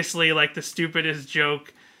seriously like the stupidest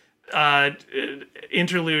joke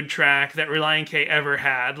interlude track that Relient K ever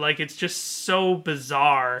had. Like it's just so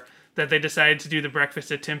bizarre that they decided to do the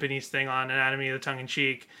Breakfast at Timpani's thing on Anatomy of the Tongue in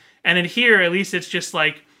Cheek. And in here, at least it's just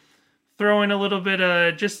like throwing in a little bit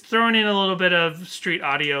of street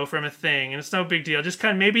audio from a thing, and it's no big deal. Just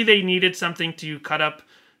kind of maybe they needed something to cut up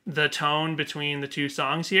the tone between the 2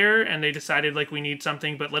 songs here, and they decided like we need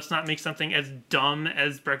something, but let's not make something as dumb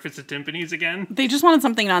as Breakfast at Timpani's again. They just wanted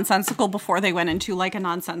something nonsensical before they went into like a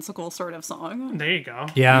nonsensical sort of song. There you go.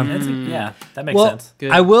 Yeah. Yeah, that makes Well, sense.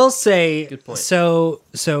 Good. I will say, Good point.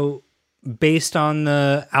 so based on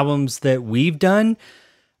the albums that we've done,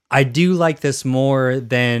 I do like this more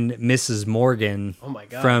than Mrs. Morgan Oh my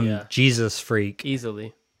God, from yeah. Jesus Freak.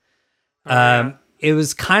 Easily. It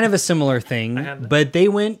was kind of a similar thing, had that. but they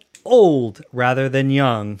went old rather than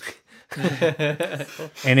young.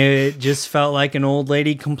 And it just felt like an old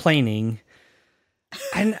lady complaining.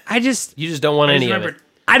 And You just don't want I just any of remembered. it.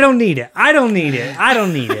 I don't need it. I don't need it. I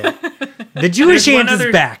don't need it. The Jewish There's one aunt is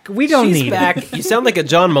other- back. We don't She's need it. back. You sound like a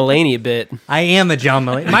John Mulaney bit. I am a John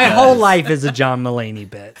Mulaney. My whole life is a John Mulaney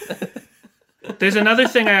bit. There's another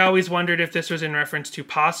thing I always wondered if this was in reference to.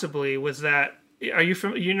 Possibly was that. Are you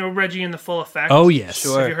from? You know Reggie and the Full Effect? Oh, yes.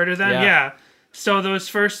 Sure. Have you heard of them? Yeah. Yeah. So those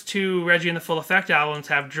first two Reggie and the Full Effect albums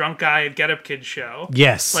have Drunk Guy at Get Up Kids show.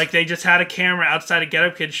 Yes. Like they just had a camera outside a Get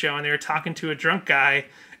Up Kids show and they were talking to a drunk guy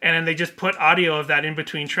and then they just put audio of that in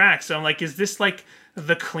between tracks. So I'm like, is this like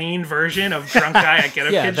the clean version of Drunk Guy at Get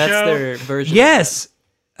Up Yeah, Kids that's show? their version. Yes.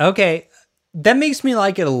 Okay. That makes me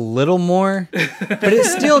like it a little more, but it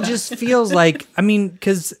still just feels like, I mean,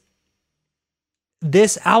 because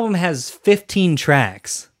this album has 15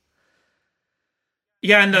 tracks.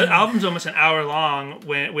 Yeah, and the album's almost an hour long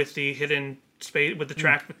with the hidden space, with the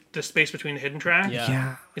track, the space between the hidden tracks.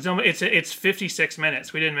 Yeah. It's 56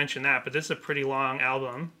 minutes. We didn't mention that, but this is a pretty long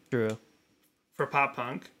album True. for pop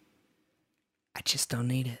punk. I just don't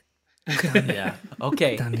need it. Yeah.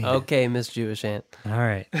 Okay. Don't need it. Okay, Miss Jewish Aunt. All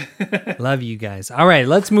right. Love you guys. All right,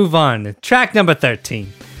 let's move on. Track number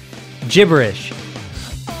 13. Gibberish.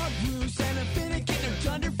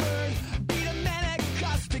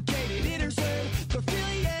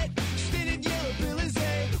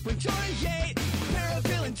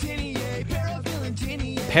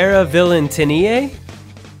 Paravillaintinie?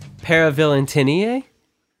 Paravillaintinie?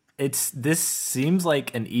 This seems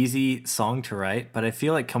like an easy song to write, but I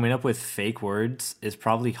feel like coming up with fake words is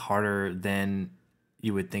probably harder than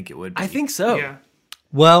you would think it would be. I think so. Yeah.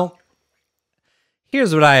 Well,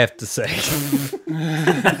 here's what I have to say.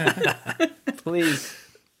 Please.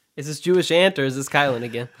 Is this Jewish Aunt or is this Kylan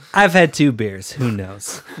again? I've had 2 beers. Who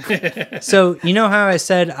knows? So, you know how I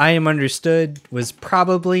said I Am Understood was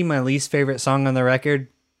probably my least favorite song on the record?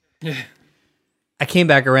 I came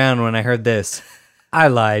back around when I heard this. I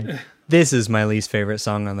lied. This is my least favorite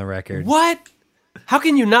song on the record. What? How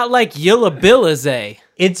can you not like Yilla Billazay?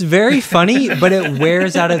 It's very funny, but it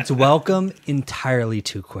wears out its welcome entirely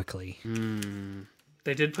too quickly.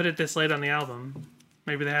 They did put it this late on the album.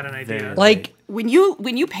 Maybe they had an idea. Very- Like, When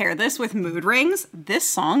you pair this with Mood Rings, this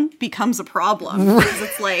song becomes a problem. Because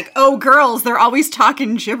it's like, oh, girls, they're always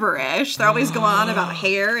talking gibberish. They're always going on about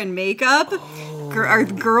hair and makeup. Are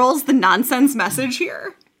girls the nonsense message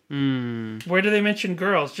here? Where do they mention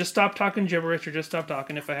girls? Just stop talking gibberish or just stop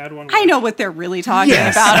talking if I had one. I know what they're really talking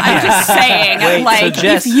Yes. about. I'm just saying, Wait, like, so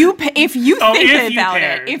Jess- if you Oh, think if you about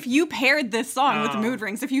paired. it, if you paired this song with Oh. Mood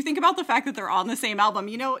Rings, if you think about the fact that they're on the same album,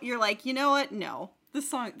 you're like, you know what? No, this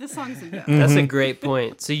song's a no. That's a great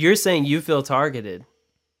point. So you're saying you feel targeted.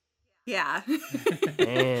 Yeah.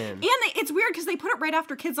 Man. And it's weird because they put it right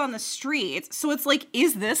after Kids on the Street. So it's like,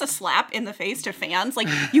 is this a slap in the face to fans? Like,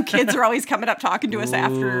 you kids are always coming up talking to us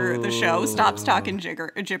after the show. Stop talking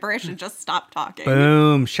gibberish and just stop talking.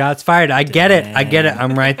 boom, shots fired. I get it.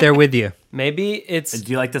 I'm right there with you. Maybe it's...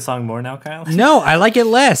 Do you like the song more now, Kyle? No, I like it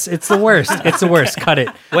less. It's the worst. It's the worst. Cut it.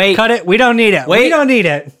 Wait. Cut it. We don't need it. We Wait. don't need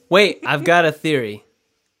it. Wait, I've got a theory.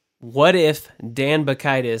 What if Dan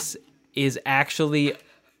Bacchitis is actually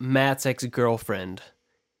Matt's ex-girlfriend?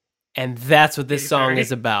 And that's what this song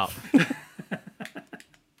is about.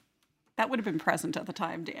 That would have been present at the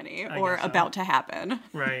time, Danny, I or guess so. about to happen.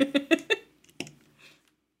 Right.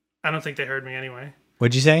 I don't think they heard me anyway.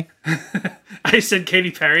 What'd you say? I said Katy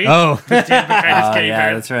Perry. Oh, Dan Bacchitis, Oh, Katy yeah,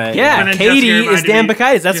 Perry. that's right. Yeah, And then Katie Jessica is Dan reminded me-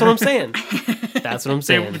 Bacchitis. That's what I'm saying. That's what I'm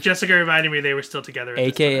saying. Jessica reminded me they were still together. At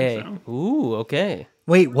AKA. This time, so. Ooh, okay.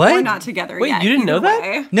 wait, We're what? not together Wait, yet. you didn't know either that?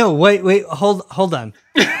 way. No, wait. Hold on.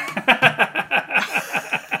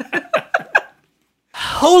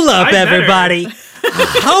 Hold up, I met her. everybody.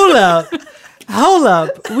 Hold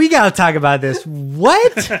up. We gotta talk about this.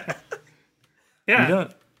 What? Yeah. You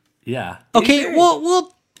don't. Yeah. Okay,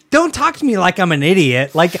 well, don't talk to me like I'm an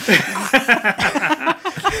idiot. Like,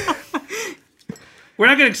 We're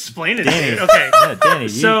not going to explain it. Dude. Okay. Yeah, Danny,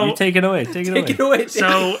 So- you take it away. Take it away. Take it away.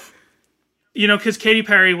 So, because Katy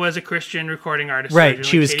Perry was a Christian recording artist. right? originally,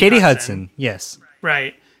 She was Katie Hudson. Yes.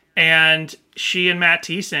 Right. And she and Matt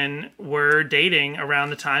Thiessen were dating around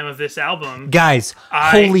the time of this album. Guys,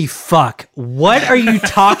 holy fuck! What are you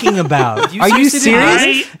talking about? Are you seriously didn't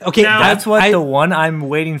serious? I- Okay, now- That's what I- the one I'm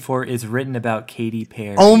waiting for is written about Katy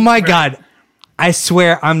Perry. Oh my god! I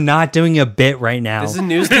swear I'm not doing a bit right now. This is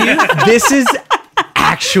news to you? This is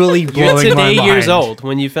actually You're blowing my today mind. years old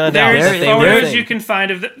when you found out There's that they were a photos thing. you can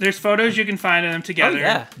find of there's photos you can find of them together. Oh,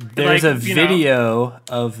 yeah. There's like, a you know, video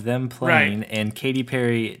of them playing, Right. and Katy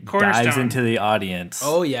Perry dives Cornerstone. into the audience.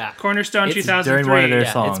 Oh, yeah. Cornerstone It's 2003. during one of their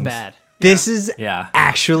Yeah, songs. it's bad. This is Yeah.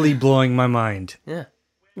 actually blowing my mind. Yeah.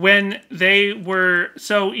 When they were,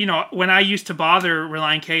 so, when I used to bother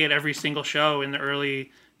Relient K at every single show in the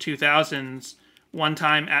early 2000s, one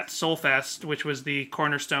time at Soulfest, which was the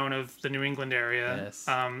cornerstone of the New England area. Yes.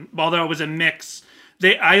 Although it was a mix,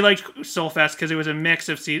 I liked Soulfest because it was a mix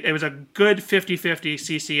of, it was a good 50-50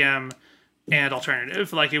 CCM and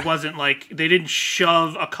alternative. Like, it wasn't like, they didn't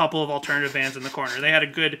shove a couple of alternative bands in the corner. They had a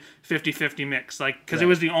good 50-50 mix, like, because it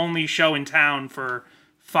was the only show in town for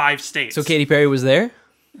 5 states. So Katy Perry was there?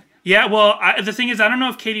 Yeah, well, the thing is, I don't know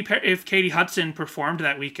if Katie Hudson performed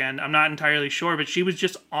that weekend. I'm not entirely sure, but she was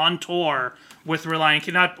just on tour with Relient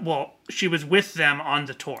K. She was with them on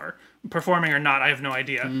the tour. Performing or not, I have no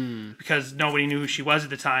idea, because nobody knew who she was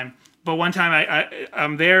at the time. But one time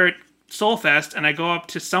I'm there at Soulfest, and I go up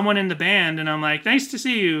to someone in the band, and I'm like, nice to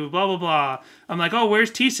see you, blah, blah, blah. I'm like, oh,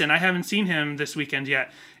 where's Thiessen? I haven't seen him this weekend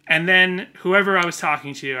yet. And then whoever I was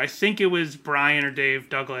talking to, I think it was Brian or Dave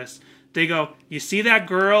Douglas, they go, you see that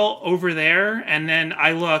girl over there? And then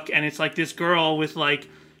I look, and it's like this girl with like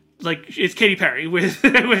it's Katy Perry with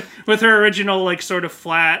with her original like sort of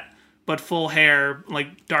flat but full hair,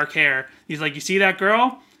 like dark hair. He's like, you see that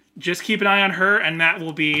girl? Just keep an eye on her, and Matt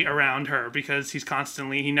will be around her because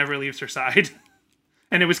he never leaves her side.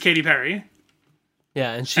 And it was Katy Perry.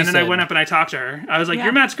 Yeah, and she then I went up and I talked to her. I was like, Yeah.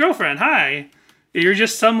 you're Matt's girlfriend. Hi. You're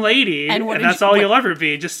just some lady, And what and did that's you- all what- you'll ever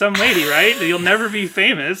be. Just some lady, right? You'll never be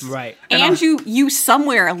famous. Right. And you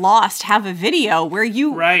somewhere lost have a video where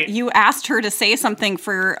you Right. you asked her to say something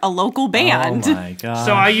for a local band. Oh my god.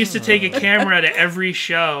 So I used to take a camera to every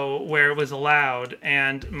show where it was allowed,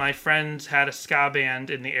 and my friends had a ska band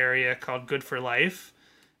in the area called Good for Life,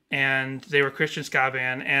 and they were a Christian ska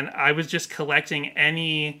band, and I was just collecting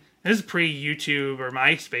this is pre-YouTube or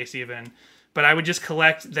MySpace even, but I would just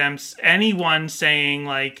collect anyone saying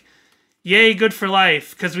like, yay, Good for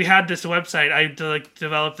Life, because we had this website. I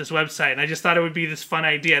developed this website, and I just thought it would be this fun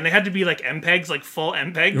idea. And they had to be like MPEGs, like full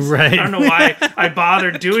MPEGs. Right. I don't know why I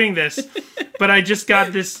bothered doing this, but I just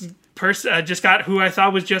got this person, just got who I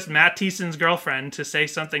thought was just Matt Thiessen's girlfriend to say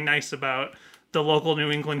something nice about the local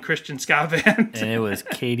New England Christian ska band. And it was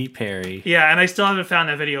Katy Perry. Yeah, and I still haven't found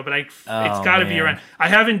that video, but it's got to be man. around. I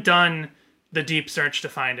haven't done the deep search to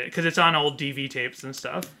find it because it's on old DV tapes and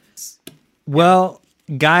stuff. Well,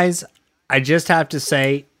 guys, I just have to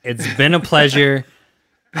say it's been a pleasure.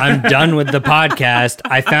 I'm done with the podcast.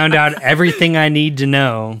 I found out everything I need to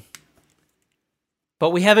know.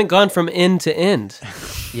 But we haven't gone from end to end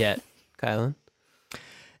yet, Kylan.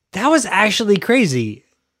 That was actually crazy.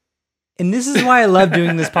 And this is why I love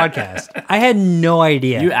doing this podcast. I had no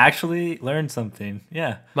idea. You actually learned something.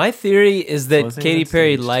 Yeah. My theory is that Wasn't Katy even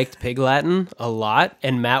Perry staged. liked Pig Latin a lot,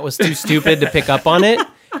 and Matt was too stupid to pick up on it,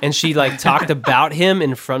 and she like talked about him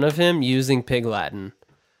in front of him using Pig Latin,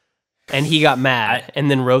 and he got mad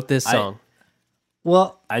and then wrote this song.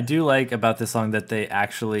 Well, I do like about this song that they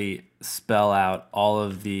actually spell out all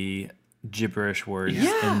of the gibberish words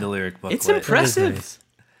in the lyric booklet. It's impressive.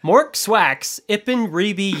 Mork Swax, Ippen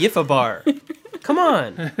Rebe Yiffabar. Come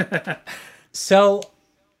on. so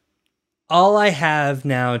all I have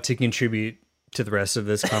now to contribute to the rest of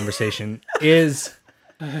this conversation is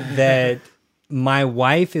that my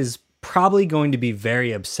wife is probably going to be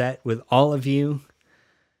very upset with all of you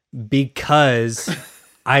because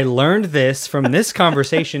I learned this from this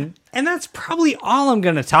conversation, and that's probably all I'm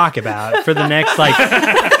going to talk about for the next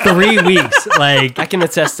 3 weeks. I can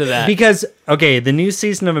attest to that. Because, okay, the new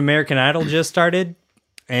season of American Idol just started,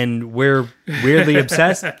 and we're weirdly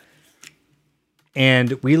obsessed.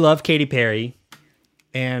 And we love Katy Perry.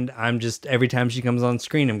 And I'm just, every time she comes on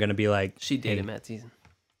screen, I'm going to be like, She dated hey. Matt Thiessen.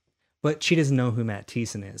 But she doesn't know who Matt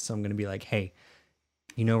Thiessen is. So I'm going to be like, hey,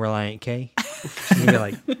 you know Relient K? She's going to be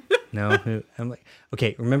like, no. Who? I'm like,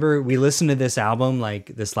 okay, remember we listened to this album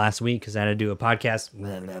this last week because I had to do a podcast.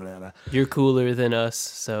 Blah, blah, blah, blah. You're cooler than us,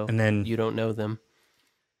 so And then you don't know them.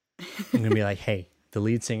 I'm going to be like, hey, the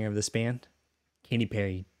lead singer of this band, Katy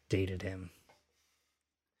Perry dated him.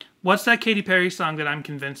 What's that Katy Perry song that I'm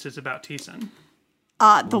convinced is about Thiessen?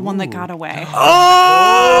 The one that got away.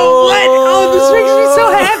 Oh, what? Oh, this makes me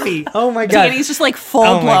so happy. Oh my god. And he's just like full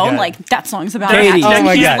Oh my blown, God. like that song's about Katie. Matt. Oh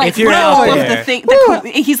my He's God. like If you're wrote out all of there. the thing.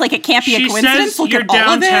 He's like, it can't be a She coincidence. says Look you're at all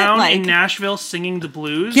of it. downtown Like, in Nashville singing the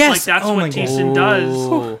blues. Yes. Like that's Oh my what God. Thiessen Ooh.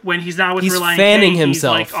 does when he's not with He's Relient fanning K.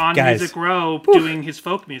 himself. He's like on Guys. Music Row doing his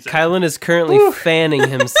folk music. Kylan is currently fanning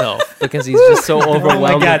himself because he's just so overwhelmed.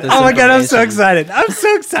 Oh my god. With this Oh my god, I'm so information. excited. I'm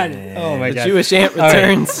so excited. Oh my The god. Jewish ant All right.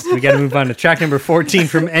 returns. We got to move on to track number 14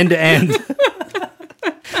 from end to end.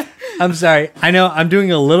 I'm sorry. I know I'm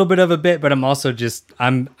doing a little bit of a bit, but I'm also just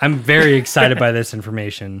I'm very excited by this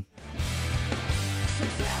information. So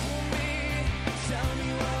tell me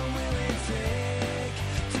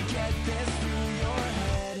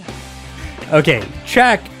Okay,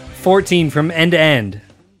 track 14 from End to End.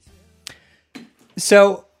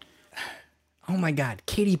 So, oh my God,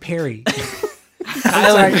 Katy Perry.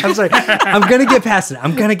 I'm sorry. I'm going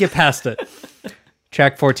to get past it.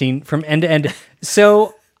 Track 14 from End to End.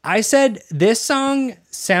 So, I said this song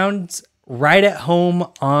sounds right at home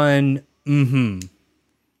on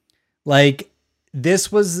Like,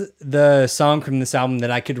 this was the song from this album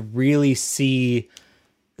that I could really see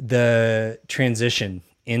the transition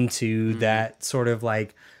into that sort of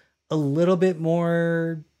like a little bit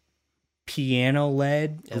more piano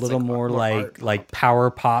led, a little like more art like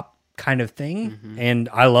power pop kind of thing. And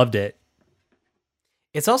I loved it.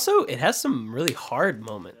 It's also, it has some really hard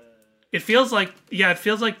moments. It feels like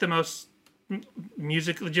the most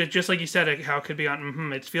music, just like you said, how it could be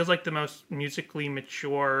on. It feels like the most musically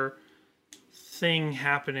mature thing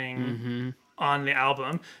happening on the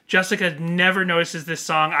album. Jessica never notices this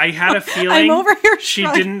song. I had a feeling I'm over here she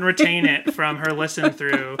trying. didn't retain it from her listen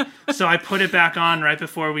through, so I put it back on right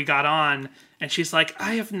before we got on, and she's like,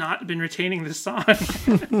 "I have not been retaining this song."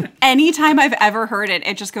 Anytime I've ever heard it,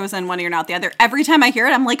 it just goes in one ear and out the other. Every time I hear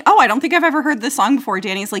it, I'm like, oh, I don't think I've ever heard this song before.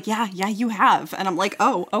 Danny's like, yeah, you have. And I'm like,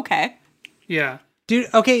 oh, okay. Yeah.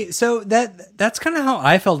 Dude, okay, so that's kind of how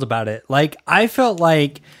I felt about it. Like, I felt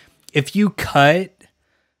like if you cut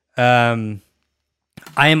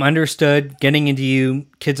I Am Understood, Getting Into You,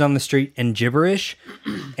 Kids on the Street, and Gibberish,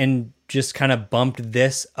 and just kind of bumped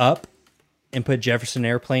this up and put Jefferson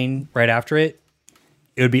Airplane right after it,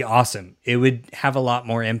 it would be awesome. It would have a lot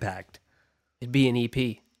more impact. It'd be an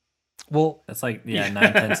EP. Well, That's like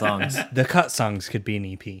 9-10 songs. the cut songs could be an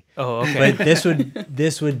EP, Oh, okay. but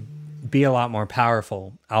this would be a lot more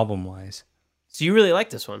powerful album wise. So you really like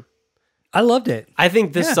this one? I loved it. I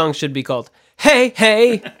think this Yeah. song should be called "Hey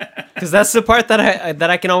Hey," because that's the part that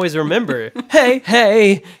I can always remember. Hey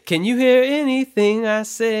Hey, can you hear anything I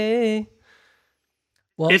say?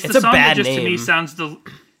 Well, It's It's the a song that bad just to me name. sounds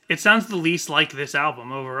the least like this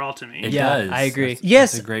album overall to me. It Yeah, does. I agree.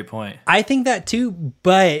 Yes. That's a great point. I think that too,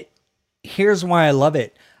 but here's why I love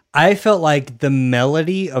it. I felt like the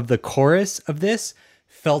melody of the chorus of this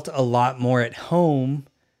felt a lot more at home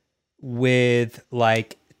with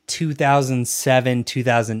like 2007,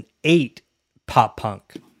 2008 pop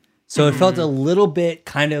punk. So it felt a little bit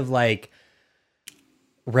kind of like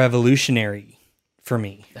revolutionary for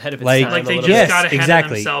me. Ahead of its Like- time Like a they little just Yes, got ahead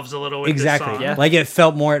exactly. of themselves a little with Exactly. this song. Yeah. Like it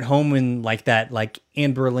felt more at home in like that like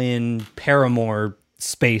Anne Berlin Paramore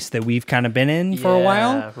space that we've kind of been in for a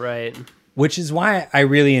while, Yeah, right. which is why I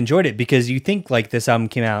really enjoyed it, because you think like this album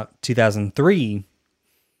came out 2003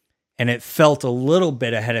 and it felt a little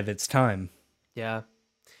bit ahead of its time. Yeah.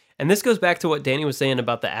 And this goes back to what Danny was saying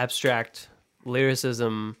about the abstract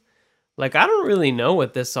lyricism. Like, I don't really know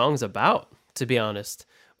what this song's about, to be honest.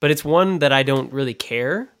 But it's one that I don't really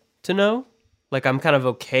care to know. Like, I'm kind of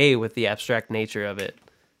okay with the abstract nature of it.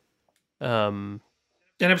 And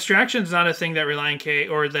abstraction's not a thing that Reliant K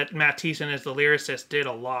or that Matt Thiessen as the lyricist did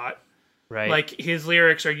a lot. Right. Like his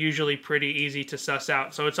lyrics are usually pretty easy to suss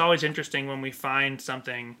out. So it's always interesting when we find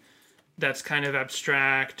something that's kind of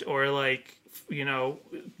abstract or like, you know,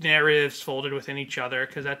 narratives folded within each other,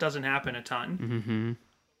 because that doesn't happen a ton.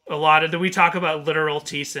 A lot of we talk about literal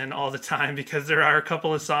Thiessen all the time, because there are a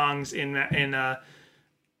couple of songs in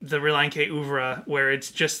the Reliant K oeuvre where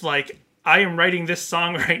it's just like, I am writing this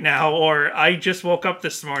song right now, or I just woke up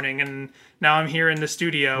this morning and now I'm here in the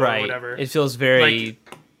studio right. or whatever. It feels very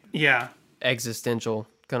Yeah, existential,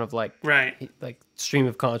 kind of like right. stream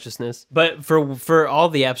of consciousness. But for all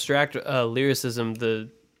the abstract lyricism, the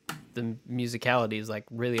musicality is like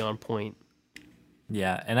really on point.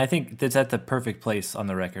 Yeah, and I think that's at the perfect place on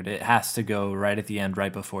the record. It has to go right at the end,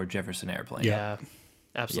 right before Jefferson Airplane. Yeah,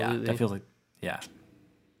 absolutely. Yeah, that feels like, yeah.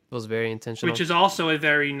 feels very intentional. Which is also a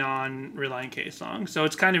very non-Reliant K song. So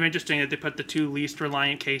it's kind of interesting that they put the two least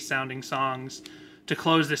Reliant K sounding songs to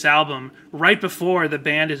close this album right before the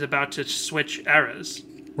band is about to switch eras.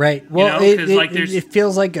 Right. Well, know, 'cause, like, there's- it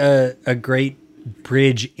feels like a great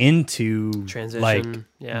bridge into Transition, like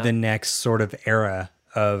yeah. the next sort of era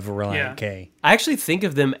of Reliant K. I actually think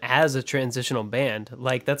of them as a transitional band.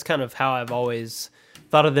 Like, that's kind of how I've always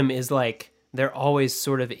thought of them, is like they're always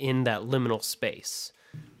sort of in that liminal space.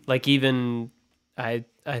 Like, even I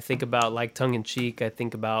think about like Tongue in Cheek. I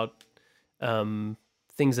think about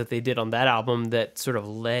things that they did on that album that sort of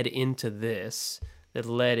led into this, that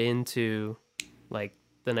led into like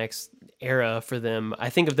the next era for them. I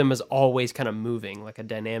think of them as always kind of moving, like a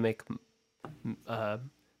dynamic,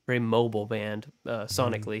 very mobile band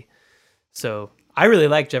sonically. So I really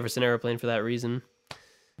like Jefferson Airplane for that reason.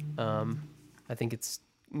 I think it's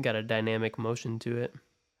got a dynamic motion to it.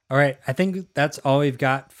 All right, I think that's all we've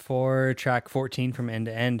got for track 14 from End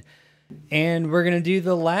to End. And we're going to do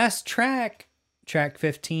the last track, track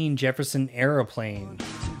 15, Jefferson Aeroplane.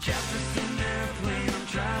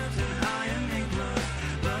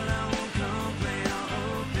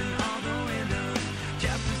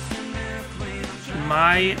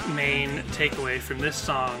 My main takeaway from this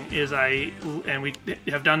song is and we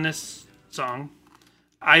have done this song.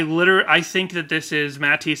 I think that this is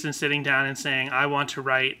Matt Thiessen sitting down and saying, I want to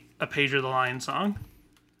write a Page of the Lion song.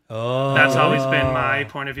 Oh. That's always been my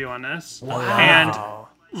point of view on this. Wow.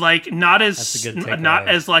 And like not That's a good takeaway.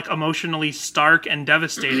 as like emotionally stark and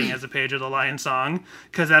devastating as a Page of the Lion song,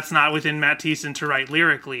 because that's not within Matt Thiessen to write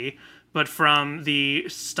lyrically, but from the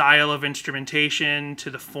style of instrumentation to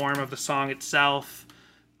the form of the song itself,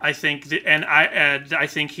 I think I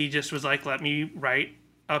think he just was like, let me write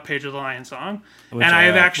a Page of the Lion song. Which, and I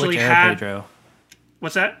have actually which era, had Pedro?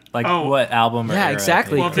 What's that? Like what album? Or Yeah, era,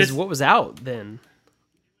 exactly. Pedro? Well, Because this- what was out then?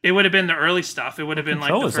 It would have been the early stuff. It would have been like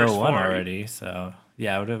Control the was first 01 four. already, so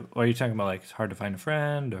yeah. What are you talking about? Like It's Hard to Find a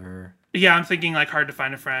Friend, or Yeah, I'm thinking like Hard to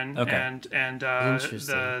Find a Friend Okay. and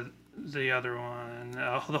Interesting. the other one,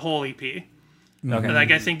 the whole EP. okay. Like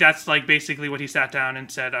I think that's like basically what he sat down and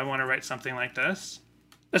said, I want to write something like this.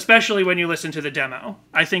 Especially when you listen to the demo.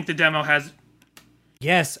 I think the demo has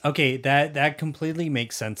Yes, okay, that completely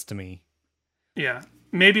makes sense to me. yeah.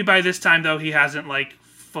 Maybe by this time though he hasn't like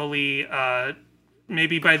fully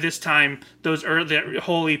maybe by this time the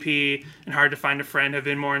whole EP and Hard to Find a Friend have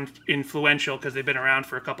been more influential because they've been around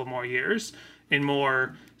for a couple more years and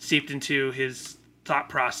more seeped into his thought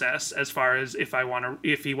process as far as if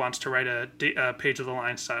he wants to write a Page of the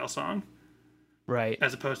Lion style song Right.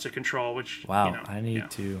 as opposed to Control, which Wow, you know, I need yeah.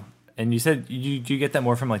 to. And you said you get that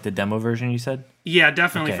more from like the demo version. You said Yeah,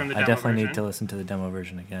 definitely okay. from the I demo definitely version. need to listen to the demo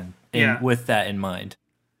version again. Yeah. With that in mind,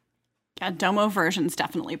 Yeah, Domo version's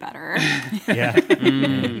definitely better.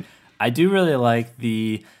 Yeah. I do really like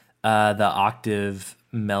the octave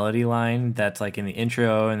melody line that's like in the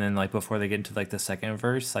intro, and then like before they get into like the second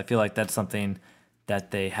verse. I feel like that's something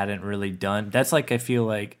that they hadn't really done. That's like I feel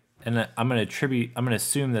like, and I'm gonna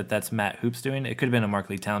assume that that's Matt Hoops doing. It could have been a Mark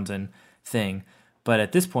Lee Townsend thing. But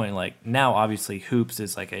at this point, like now, obviously Hoops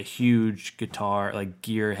is like a huge guitar, like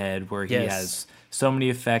gearhead, where he Yes. has so many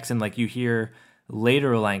effects, and like you hear later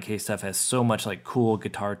Reliant K stuff has so much like cool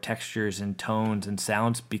guitar textures and tones and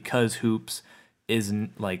sounds because Hoops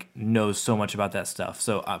like knows so much about that stuff.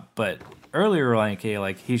 So, but earlier Reliant K,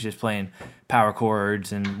 like he's just playing power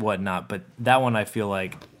chords and whatnot. But that one, I feel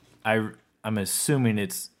like I'm assuming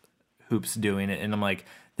it's Hoops doing it, and I'm like,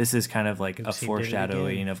 this is kind of like a Oopsie, did it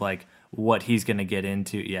foreshadowing again. of like what he's gonna get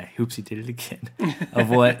into. Yeah, Hoopsie did it again.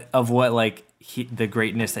 of what like the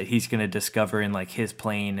greatness that he's gonna discover in like his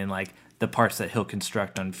playing and like the parts that he'll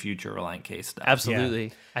construct on future Reliant K stuff.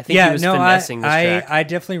 Absolutely. I think he was finessing this track. I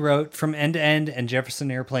definitely wrote from End to End and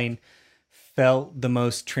Jefferson Airplane felt the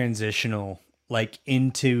most transitional, like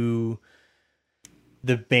into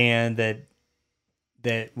the band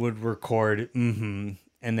that would record and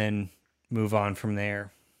then move on from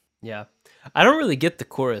there. Yeah. I don't really get the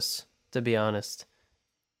chorus, to be honest.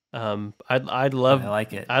 I'd love I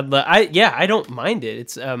like it. I don't mind it.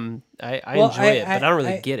 It's I enjoy it, but I don't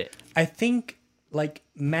really get it. I think like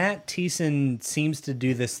Matt Thiessen seems to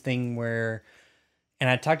do this thing where, and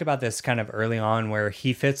I talked about this kind of early on, where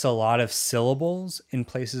he fits a lot of syllables in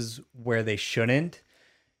places where they shouldn't.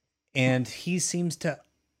 And he seems to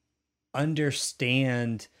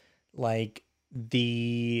understand like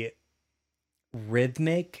the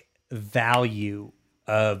rhythmic value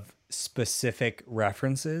of specific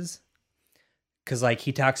references. Cause like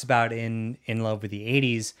he talks about in Love with the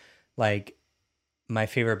 80s, like my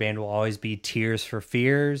favorite band will always be Tears for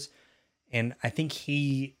Fears. And I think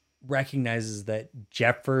he recognizes that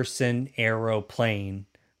Jefferson Aeroplane,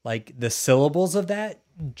 like the syllables of that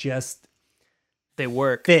just They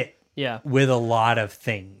work. fit Yeah. with a lot of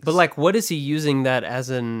things. But like, what is he using that as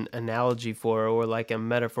an analogy for, or like a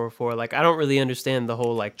metaphor for? Like, I don't really understand the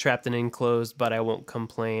whole like trapped and enclosed, but I won't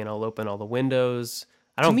complain. I'll open all the windows.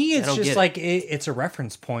 I to don't. me, I it's don't just get like it's a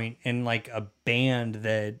reference point in like a band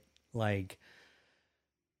that like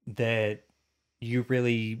that you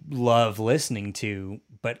really love listening to,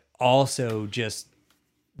 but also just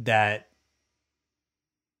that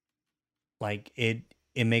like it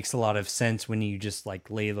makes a lot of sense when you just like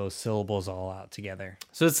lay those syllables all out together.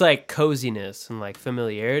 So it's like coziness and like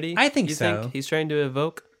familiarity. I think you so. Think he's trying to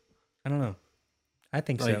evoke. I don't know. I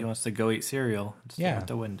think Like so. he wants to go eat cereal and stare Yeah. out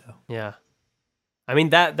the window. Yeah. I mean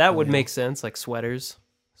that would make sense. Like sweaters,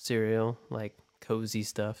 cereal, like cozy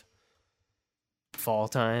stuff. Fall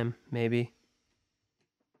time, maybe.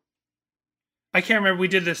 I can't remember. We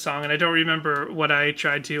did this song, and I don't remember what I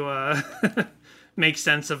tried to make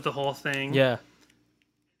sense of the whole thing. Yeah.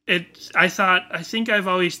 I think I've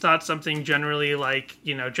always thought something generally like,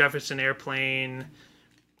 Jefferson Airplane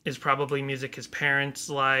is probably music his parents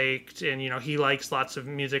liked, and he likes lots of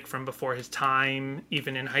music from before his time.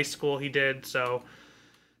 Even in high school he did. So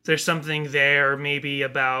there's something there maybe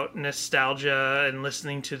about nostalgia and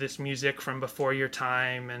listening to this music from before your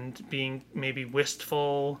time and being maybe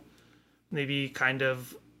wistful, maybe kind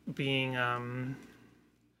of being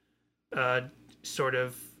sort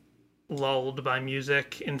of lulled by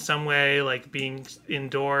music in some way, like being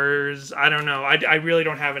indoors. I don't know. I really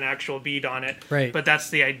don't have an actual beat on it. Right. But that's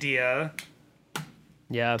the idea,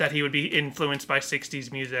 Yeah. that he would be influenced by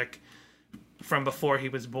 60s music from before he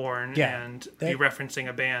was born, Yeah, and be referencing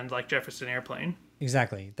a band like Jefferson Airplane.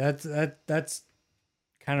 Exactly. That's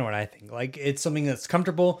kind of what I think. Like, it's something that's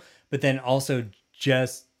comfortable, but then also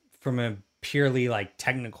just from a purely like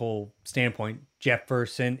technical standpoint,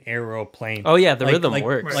 Jefferson Aeroplane. Oh yeah, the rhythm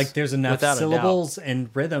works. Like, there's enough without a doubt. syllables and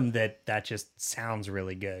rhythm that just sounds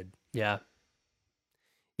really good. Yeah.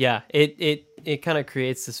 Yeah, it kind of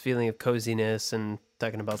creates this feeling of coziness and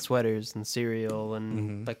talking about sweaters and cereal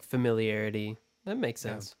and like familiarity. That makes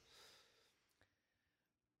sense.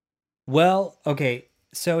 Well, okay.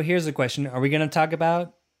 So here's a question: are we going to talk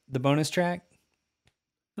about the bonus track?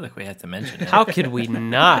 I feel like we have to mention it. How could we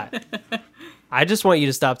not? I just want you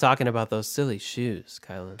to stop talking about those silly shoes,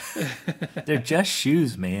 Kylan. They're just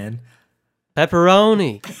shoes, man.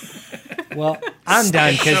 Pepperoni. Well, I'm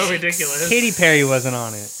done because So ridiculous. Katy Perry wasn't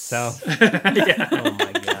on it. So Oh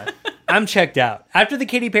my god. I'm checked out. After the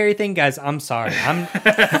Katy Perry thing, guys, I'm sorry. I'm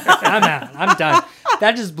out. I'm done.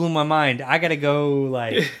 That just blew my mind. I gotta go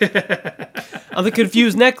like On the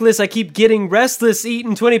confused necklace, I keep getting restless,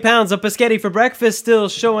 eating 20 pounds of pescetti for breakfast, still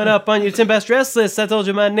showing up on your 10 best dress list. I told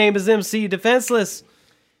you my name is MC Defenseless.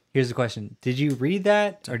 here's the question. Did you read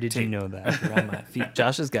that or did you know that? Around my feet.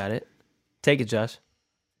 Josh has got it. Take it, Josh.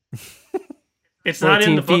 It's not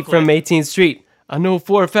in 14 the feet booklet. from 18th Street. I know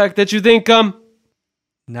for a fact that you think I'm...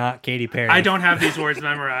 Not Katy Perry. I don't have these words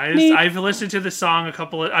memorized. I've listened to the song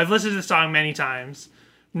I've listened to the song many times.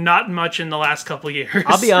 Not much in the last couple years.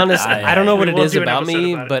 I'll be honest, I don't know what We it will is do an about episode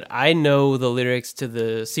me, about it. but I know the lyrics to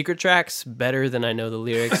the secret tracks better than I know the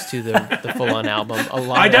lyrics to the full-on album. A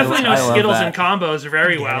lot. I definitely know I love Skittles that. and Combos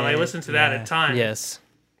very well. I it. listen to that Yeah. a ton. Yes.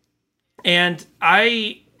 And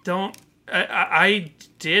I don't. I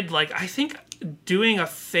did like. I think doing a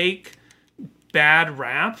fake bad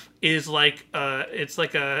rap is like it's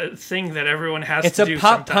like a thing that everyone has It's to a do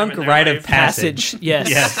pop sometime punk in their rite of life. Passage. Yes.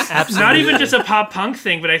 Yes. Absolutely. Not even just a pop punk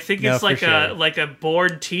thing, but I think No, it's like for sure. like a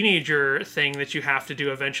bored teenager thing that you have to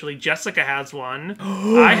do eventually. Jessica has one.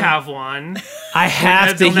 I have one. I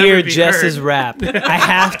have to They'll never hear be Jess's heard. rap. I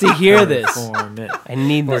have to hear this. Form it. I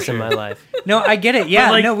need this in my life. No, I get it.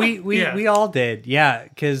 Yeah, like, no, we yeah. all did. Yeah,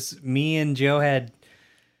 because me and Joe had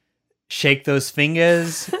shake those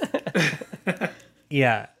fingers.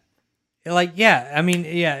 Yeah. Like, yeah, I mean,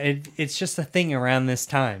 yeah, it's just a thing around this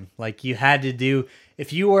time. Like, you had to do,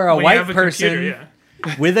 if you were a When you white have a person computer,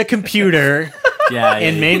 yeah. with a computer Yeah,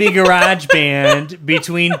 and maybe GarageBand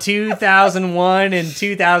between 2001 and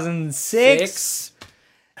 2006,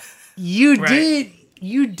 you Right. did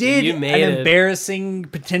You made an it. embarrassing,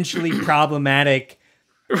 potentially problematic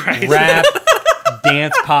Right. rap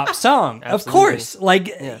dance pop song. Of Absolutely. course. Like,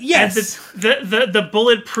 yes. And the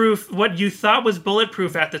bulletproof, what you thought was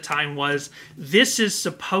bulletproof at the time was, this is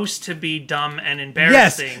supposed to be dumb and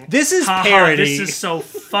embarrassing. this is Ha ha, parody. This is so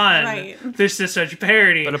fun. Right. This is such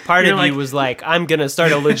parody. But a part You're of like, you was like, I'm going to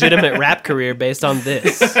start a legitimate rap career based on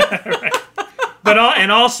this.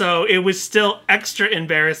 and also it was still extra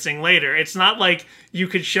embarrassing later. It's not like you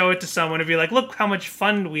could show it to someone and be like, look how much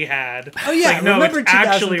fun we had. Oh, yeah. Like, no, Remember it's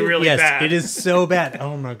actually 2003? really yes, bad. it is so bad.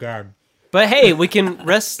 Oh, my God. But hey, we can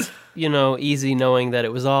rest, easy knowing that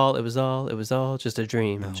it was all just a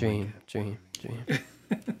dream, dream.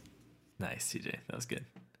 Nice, TJ. That was good.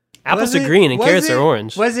 Apples Was are it- green and was carrots it- are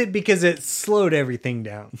orange. Was it because it slowed everything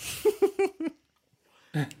down?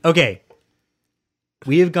 Okay.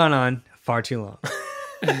 We have gone on far too long.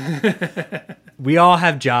 We all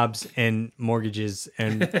have jobs and mortgages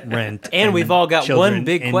and rent. And we've all got children one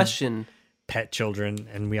big and question pet children,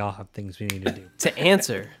 and we all have things we need to do. to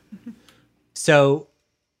answer. So,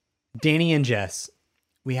 Danny and Jess,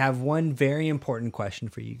 we have one very important question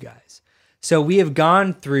for you guys. So, we have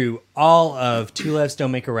gone through all of Two Lefts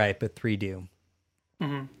Don't Make a Right, but Three Do.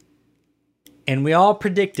 And we all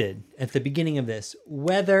predicted at the beginning of this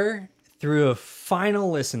whether, through a final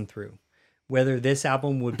listen through, whether this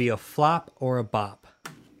album would be a flop or a bop.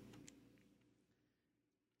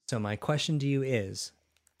 So my question to you is,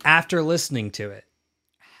 after listening to it,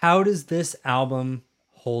 how does this album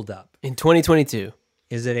hold up? In 2022.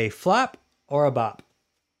 Is it a flop or a bop?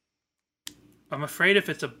 I'm afraid if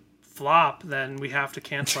it's a flop, then we have to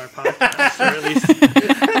cancel our podcast. Or at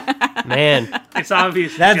least Man, it's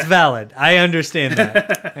obvious. That's yeah. valid. I understand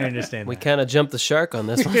that. I understand we that. kind of jumped the shark on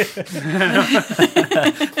this one.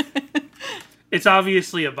 It's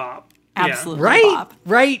obviously a bop. Absolutely. Right? Bob.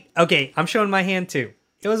 Right? Okay, I'm showing my hand too.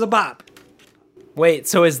 It was a bop. Wait,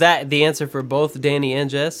 so is that the answer for both Danny and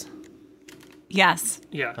Jess? Yes.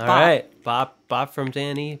 Yeah. All right. Bop from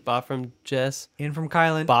Danny, bop from Jess, And from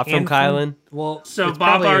Kylan. bop from and Kylan. Well, So it's Bob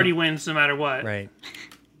probably a- already wins no matter what. Right.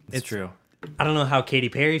 It's true. I don't know how Katy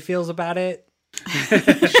Perry feels about it.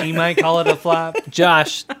 She might call it a flop.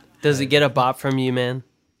 Josh, does it get a bop from you, man?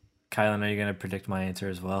 Kylan, are you going to predict my answer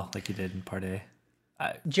as well, like you did in part A?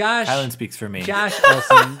 Josh. Kylan speaks for me. Josh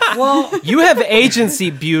Olson. Well, You have agency,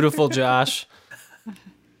 beautiful Josh.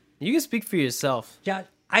 You can speak for yourself. Josh,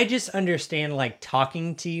 I just understand like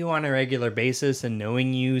talking to you on a regular basis and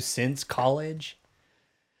knowing you since college.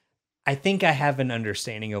 I think I have an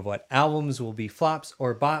understanding of what albums will be flops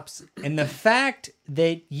or bops. And the fact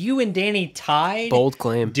that you and Danny tied Bold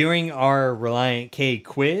claim. during our Reliant K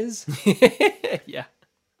quiz Yeah.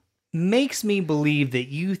 makes me believe that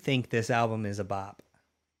you think this album is a bop.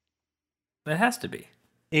 It has to be.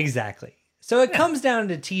 Exactly. So it comes down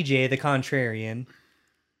to TJ, the contrarian.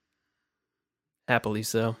 Happily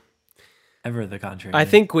so. Ever the contrary. I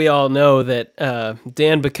think we all know that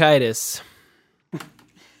Dan Bacchitis.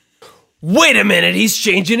 Wait a minute, he's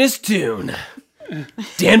changing his tune.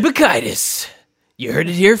 Dan Bacchitis, you heard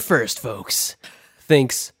it here first, folks.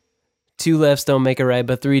 Thinks two lefts don't make a right,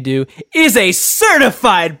 but three do. Is a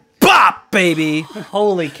certified bop, baby.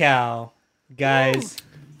 Holy cow. Guys,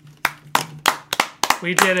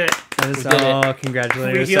 We did it. that is did it. all.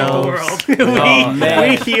 Congratulate We healed the ourselves. world. Oh, man.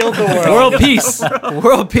 We healed the world. World peace.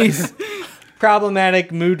 World peace.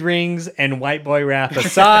 Problematic mood rings and white boy rap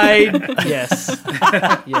aside. Yes.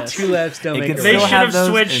 Yes. Two lefts don't It make could a They still right. should have have those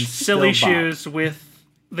switched and Silly still bop. Shoes with.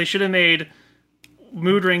 They should have made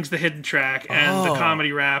Mood Rings the hidden track, and the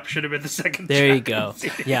comedy rap should have been the second There track. you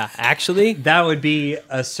go. Yeah, actually, That would be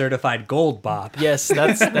a certified gold bop. yes,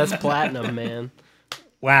 that's platinum, man.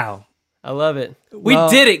 Wow. I love it. We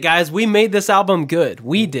Well- did it, guys. We made this album good.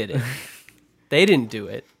 We did it. They didn't do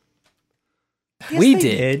it. We Yes, they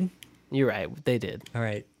did. You're right. They did. All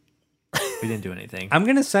right. we didn't do anything. I'm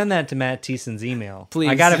going to send that to Matt Thiessen's email. Please.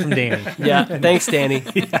 I got it from Danny. Yeah. Thanks, Danny.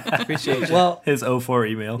 Appreciate you. Well, His 04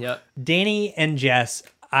 email. Yep. Danny and Jess,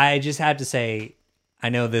 I just have to say, I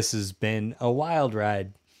know this has been a wild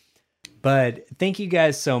ride, but thank you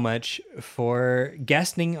guys so much for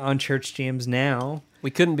guesting on Church Jams Now.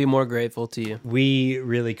 We couldn't be more grateful to you. We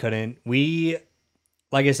really couldn't.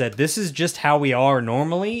 Like I said, this is just how we are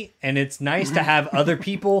normally, and it's nice to have other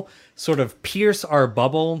people sort of pierce our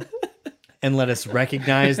bubble and let us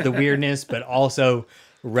recognize the weirdness, but also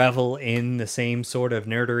revel in the same sort of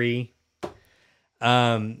nerdery.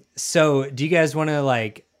 So do you guys want to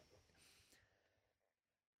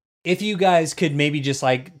if you guys could maybe just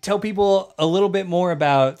tell people a little bit more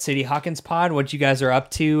about Sadie Hawkins Pod, what you guys are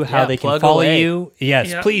up to, how Yeah, they can plug follow away. you. Yes,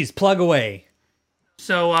 Yep. please plug away.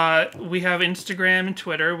 So we have Instagram and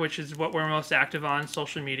Twitter, which is what we're most active on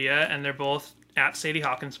social media, and they're both at Sadie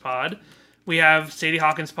Hawkins Pod. We have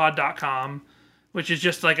sadiehawkinspod.com, which is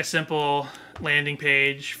just like a simple landing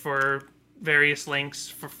page for various links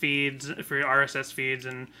for feeds, for your RSS feeds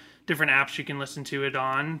and different apps you can listen to it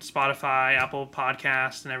on, Spotify, Apple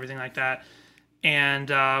Podcasts, and everything like that. And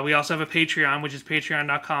we also have a Patreon, which is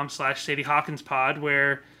patreon.com/sadiehawkinspod,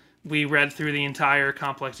 where we read through the entire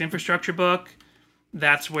Complex Infrastructure book.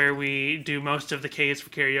 That's where we do most of the K's for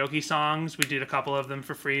Karaoke songs. We did a couple of them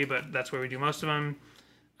for free, but that's where we do most of them.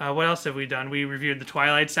 What else have we done? We reviewed the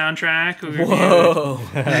Twilight soundtrack.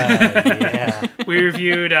 We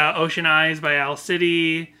reviewed Ocean Eyes by Owl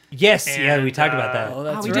City. Yes, yeah, we And, talked about that. Oh,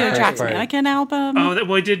 that's we did a right. Jack Right. Mannequin album.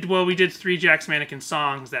 We did 3 Jack's Mannequin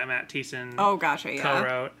songs that Matt Thiessen Oh, gotcha, yeah.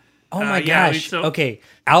 co-wrote. Oh my yeah, gosh. Okay,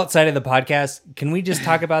 outside of the podcast, can we just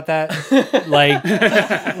talk about that?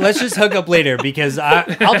 Let's just hook up later because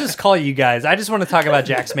I'll just call you guys. I just want to talk about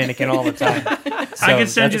Jack's Mannequin all the time. So, I can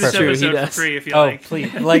send you that's this perfect. He episode for does. free if you Oh, like.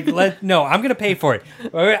 please. No, I'm going to pay for it.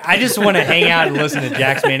 I just want to hang out and listen to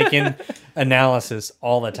Jack's Mannequin analysis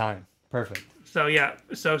all the time. Perfect. So yeah,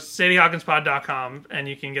 so sadiehawkinspod.com, and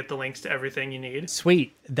you can get the links to everything you need.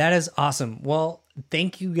 Sweet. That is awesome. Well,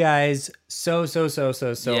 thank you guys so Yes,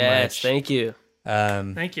 much. thank you.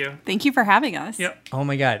 Thank you. Thank you for having us. Yep. Oh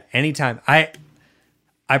my God. Anytime. I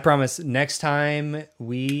promise next time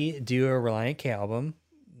we do a Reliant K album,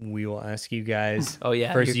 we will ask you guys. Oh,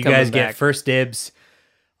 yeah, first you're you coming guys get back. first dibs.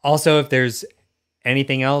 Also, if there's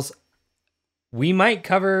anything else, we might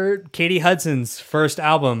cover Katie Hudson's first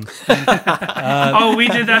album. Oh, we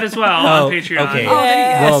did that as well on Patreon. Okay.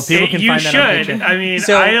 Yes. Well, people can you find that on should. Patreon. I mean,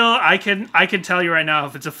 So- I can tell you right now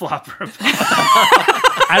if it's a flop or a flop.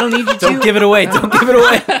 I don't need you to. Don't give it away. Don't give it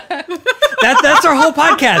away. That's our whole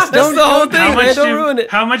podcast. That's the whole thing, man. Don't ruin it.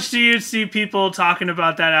 How much do you see people talking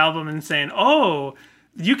about that album and saying, "Oh,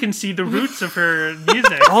 you can see the roots of her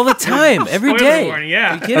music"? All the time, every Spoiler day. warning,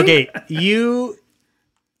 yeah. Are you kidding? Okay, you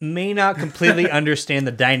may not completely understand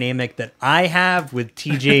the dynamic that I have with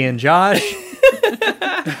TJ and Josh.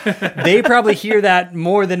 They probably hear that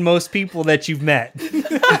more than most people that you've met.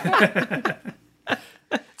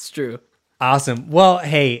 It's true. Awesome. Well,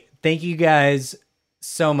 hey, thank you guys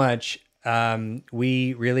so much.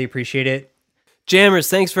 We really appreciate it. Jammers,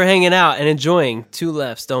 thanks for hanging out and enjoying. 2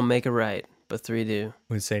 lefts don't make a right, but 3 do.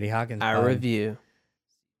 With Sadie Hawkins. Our review.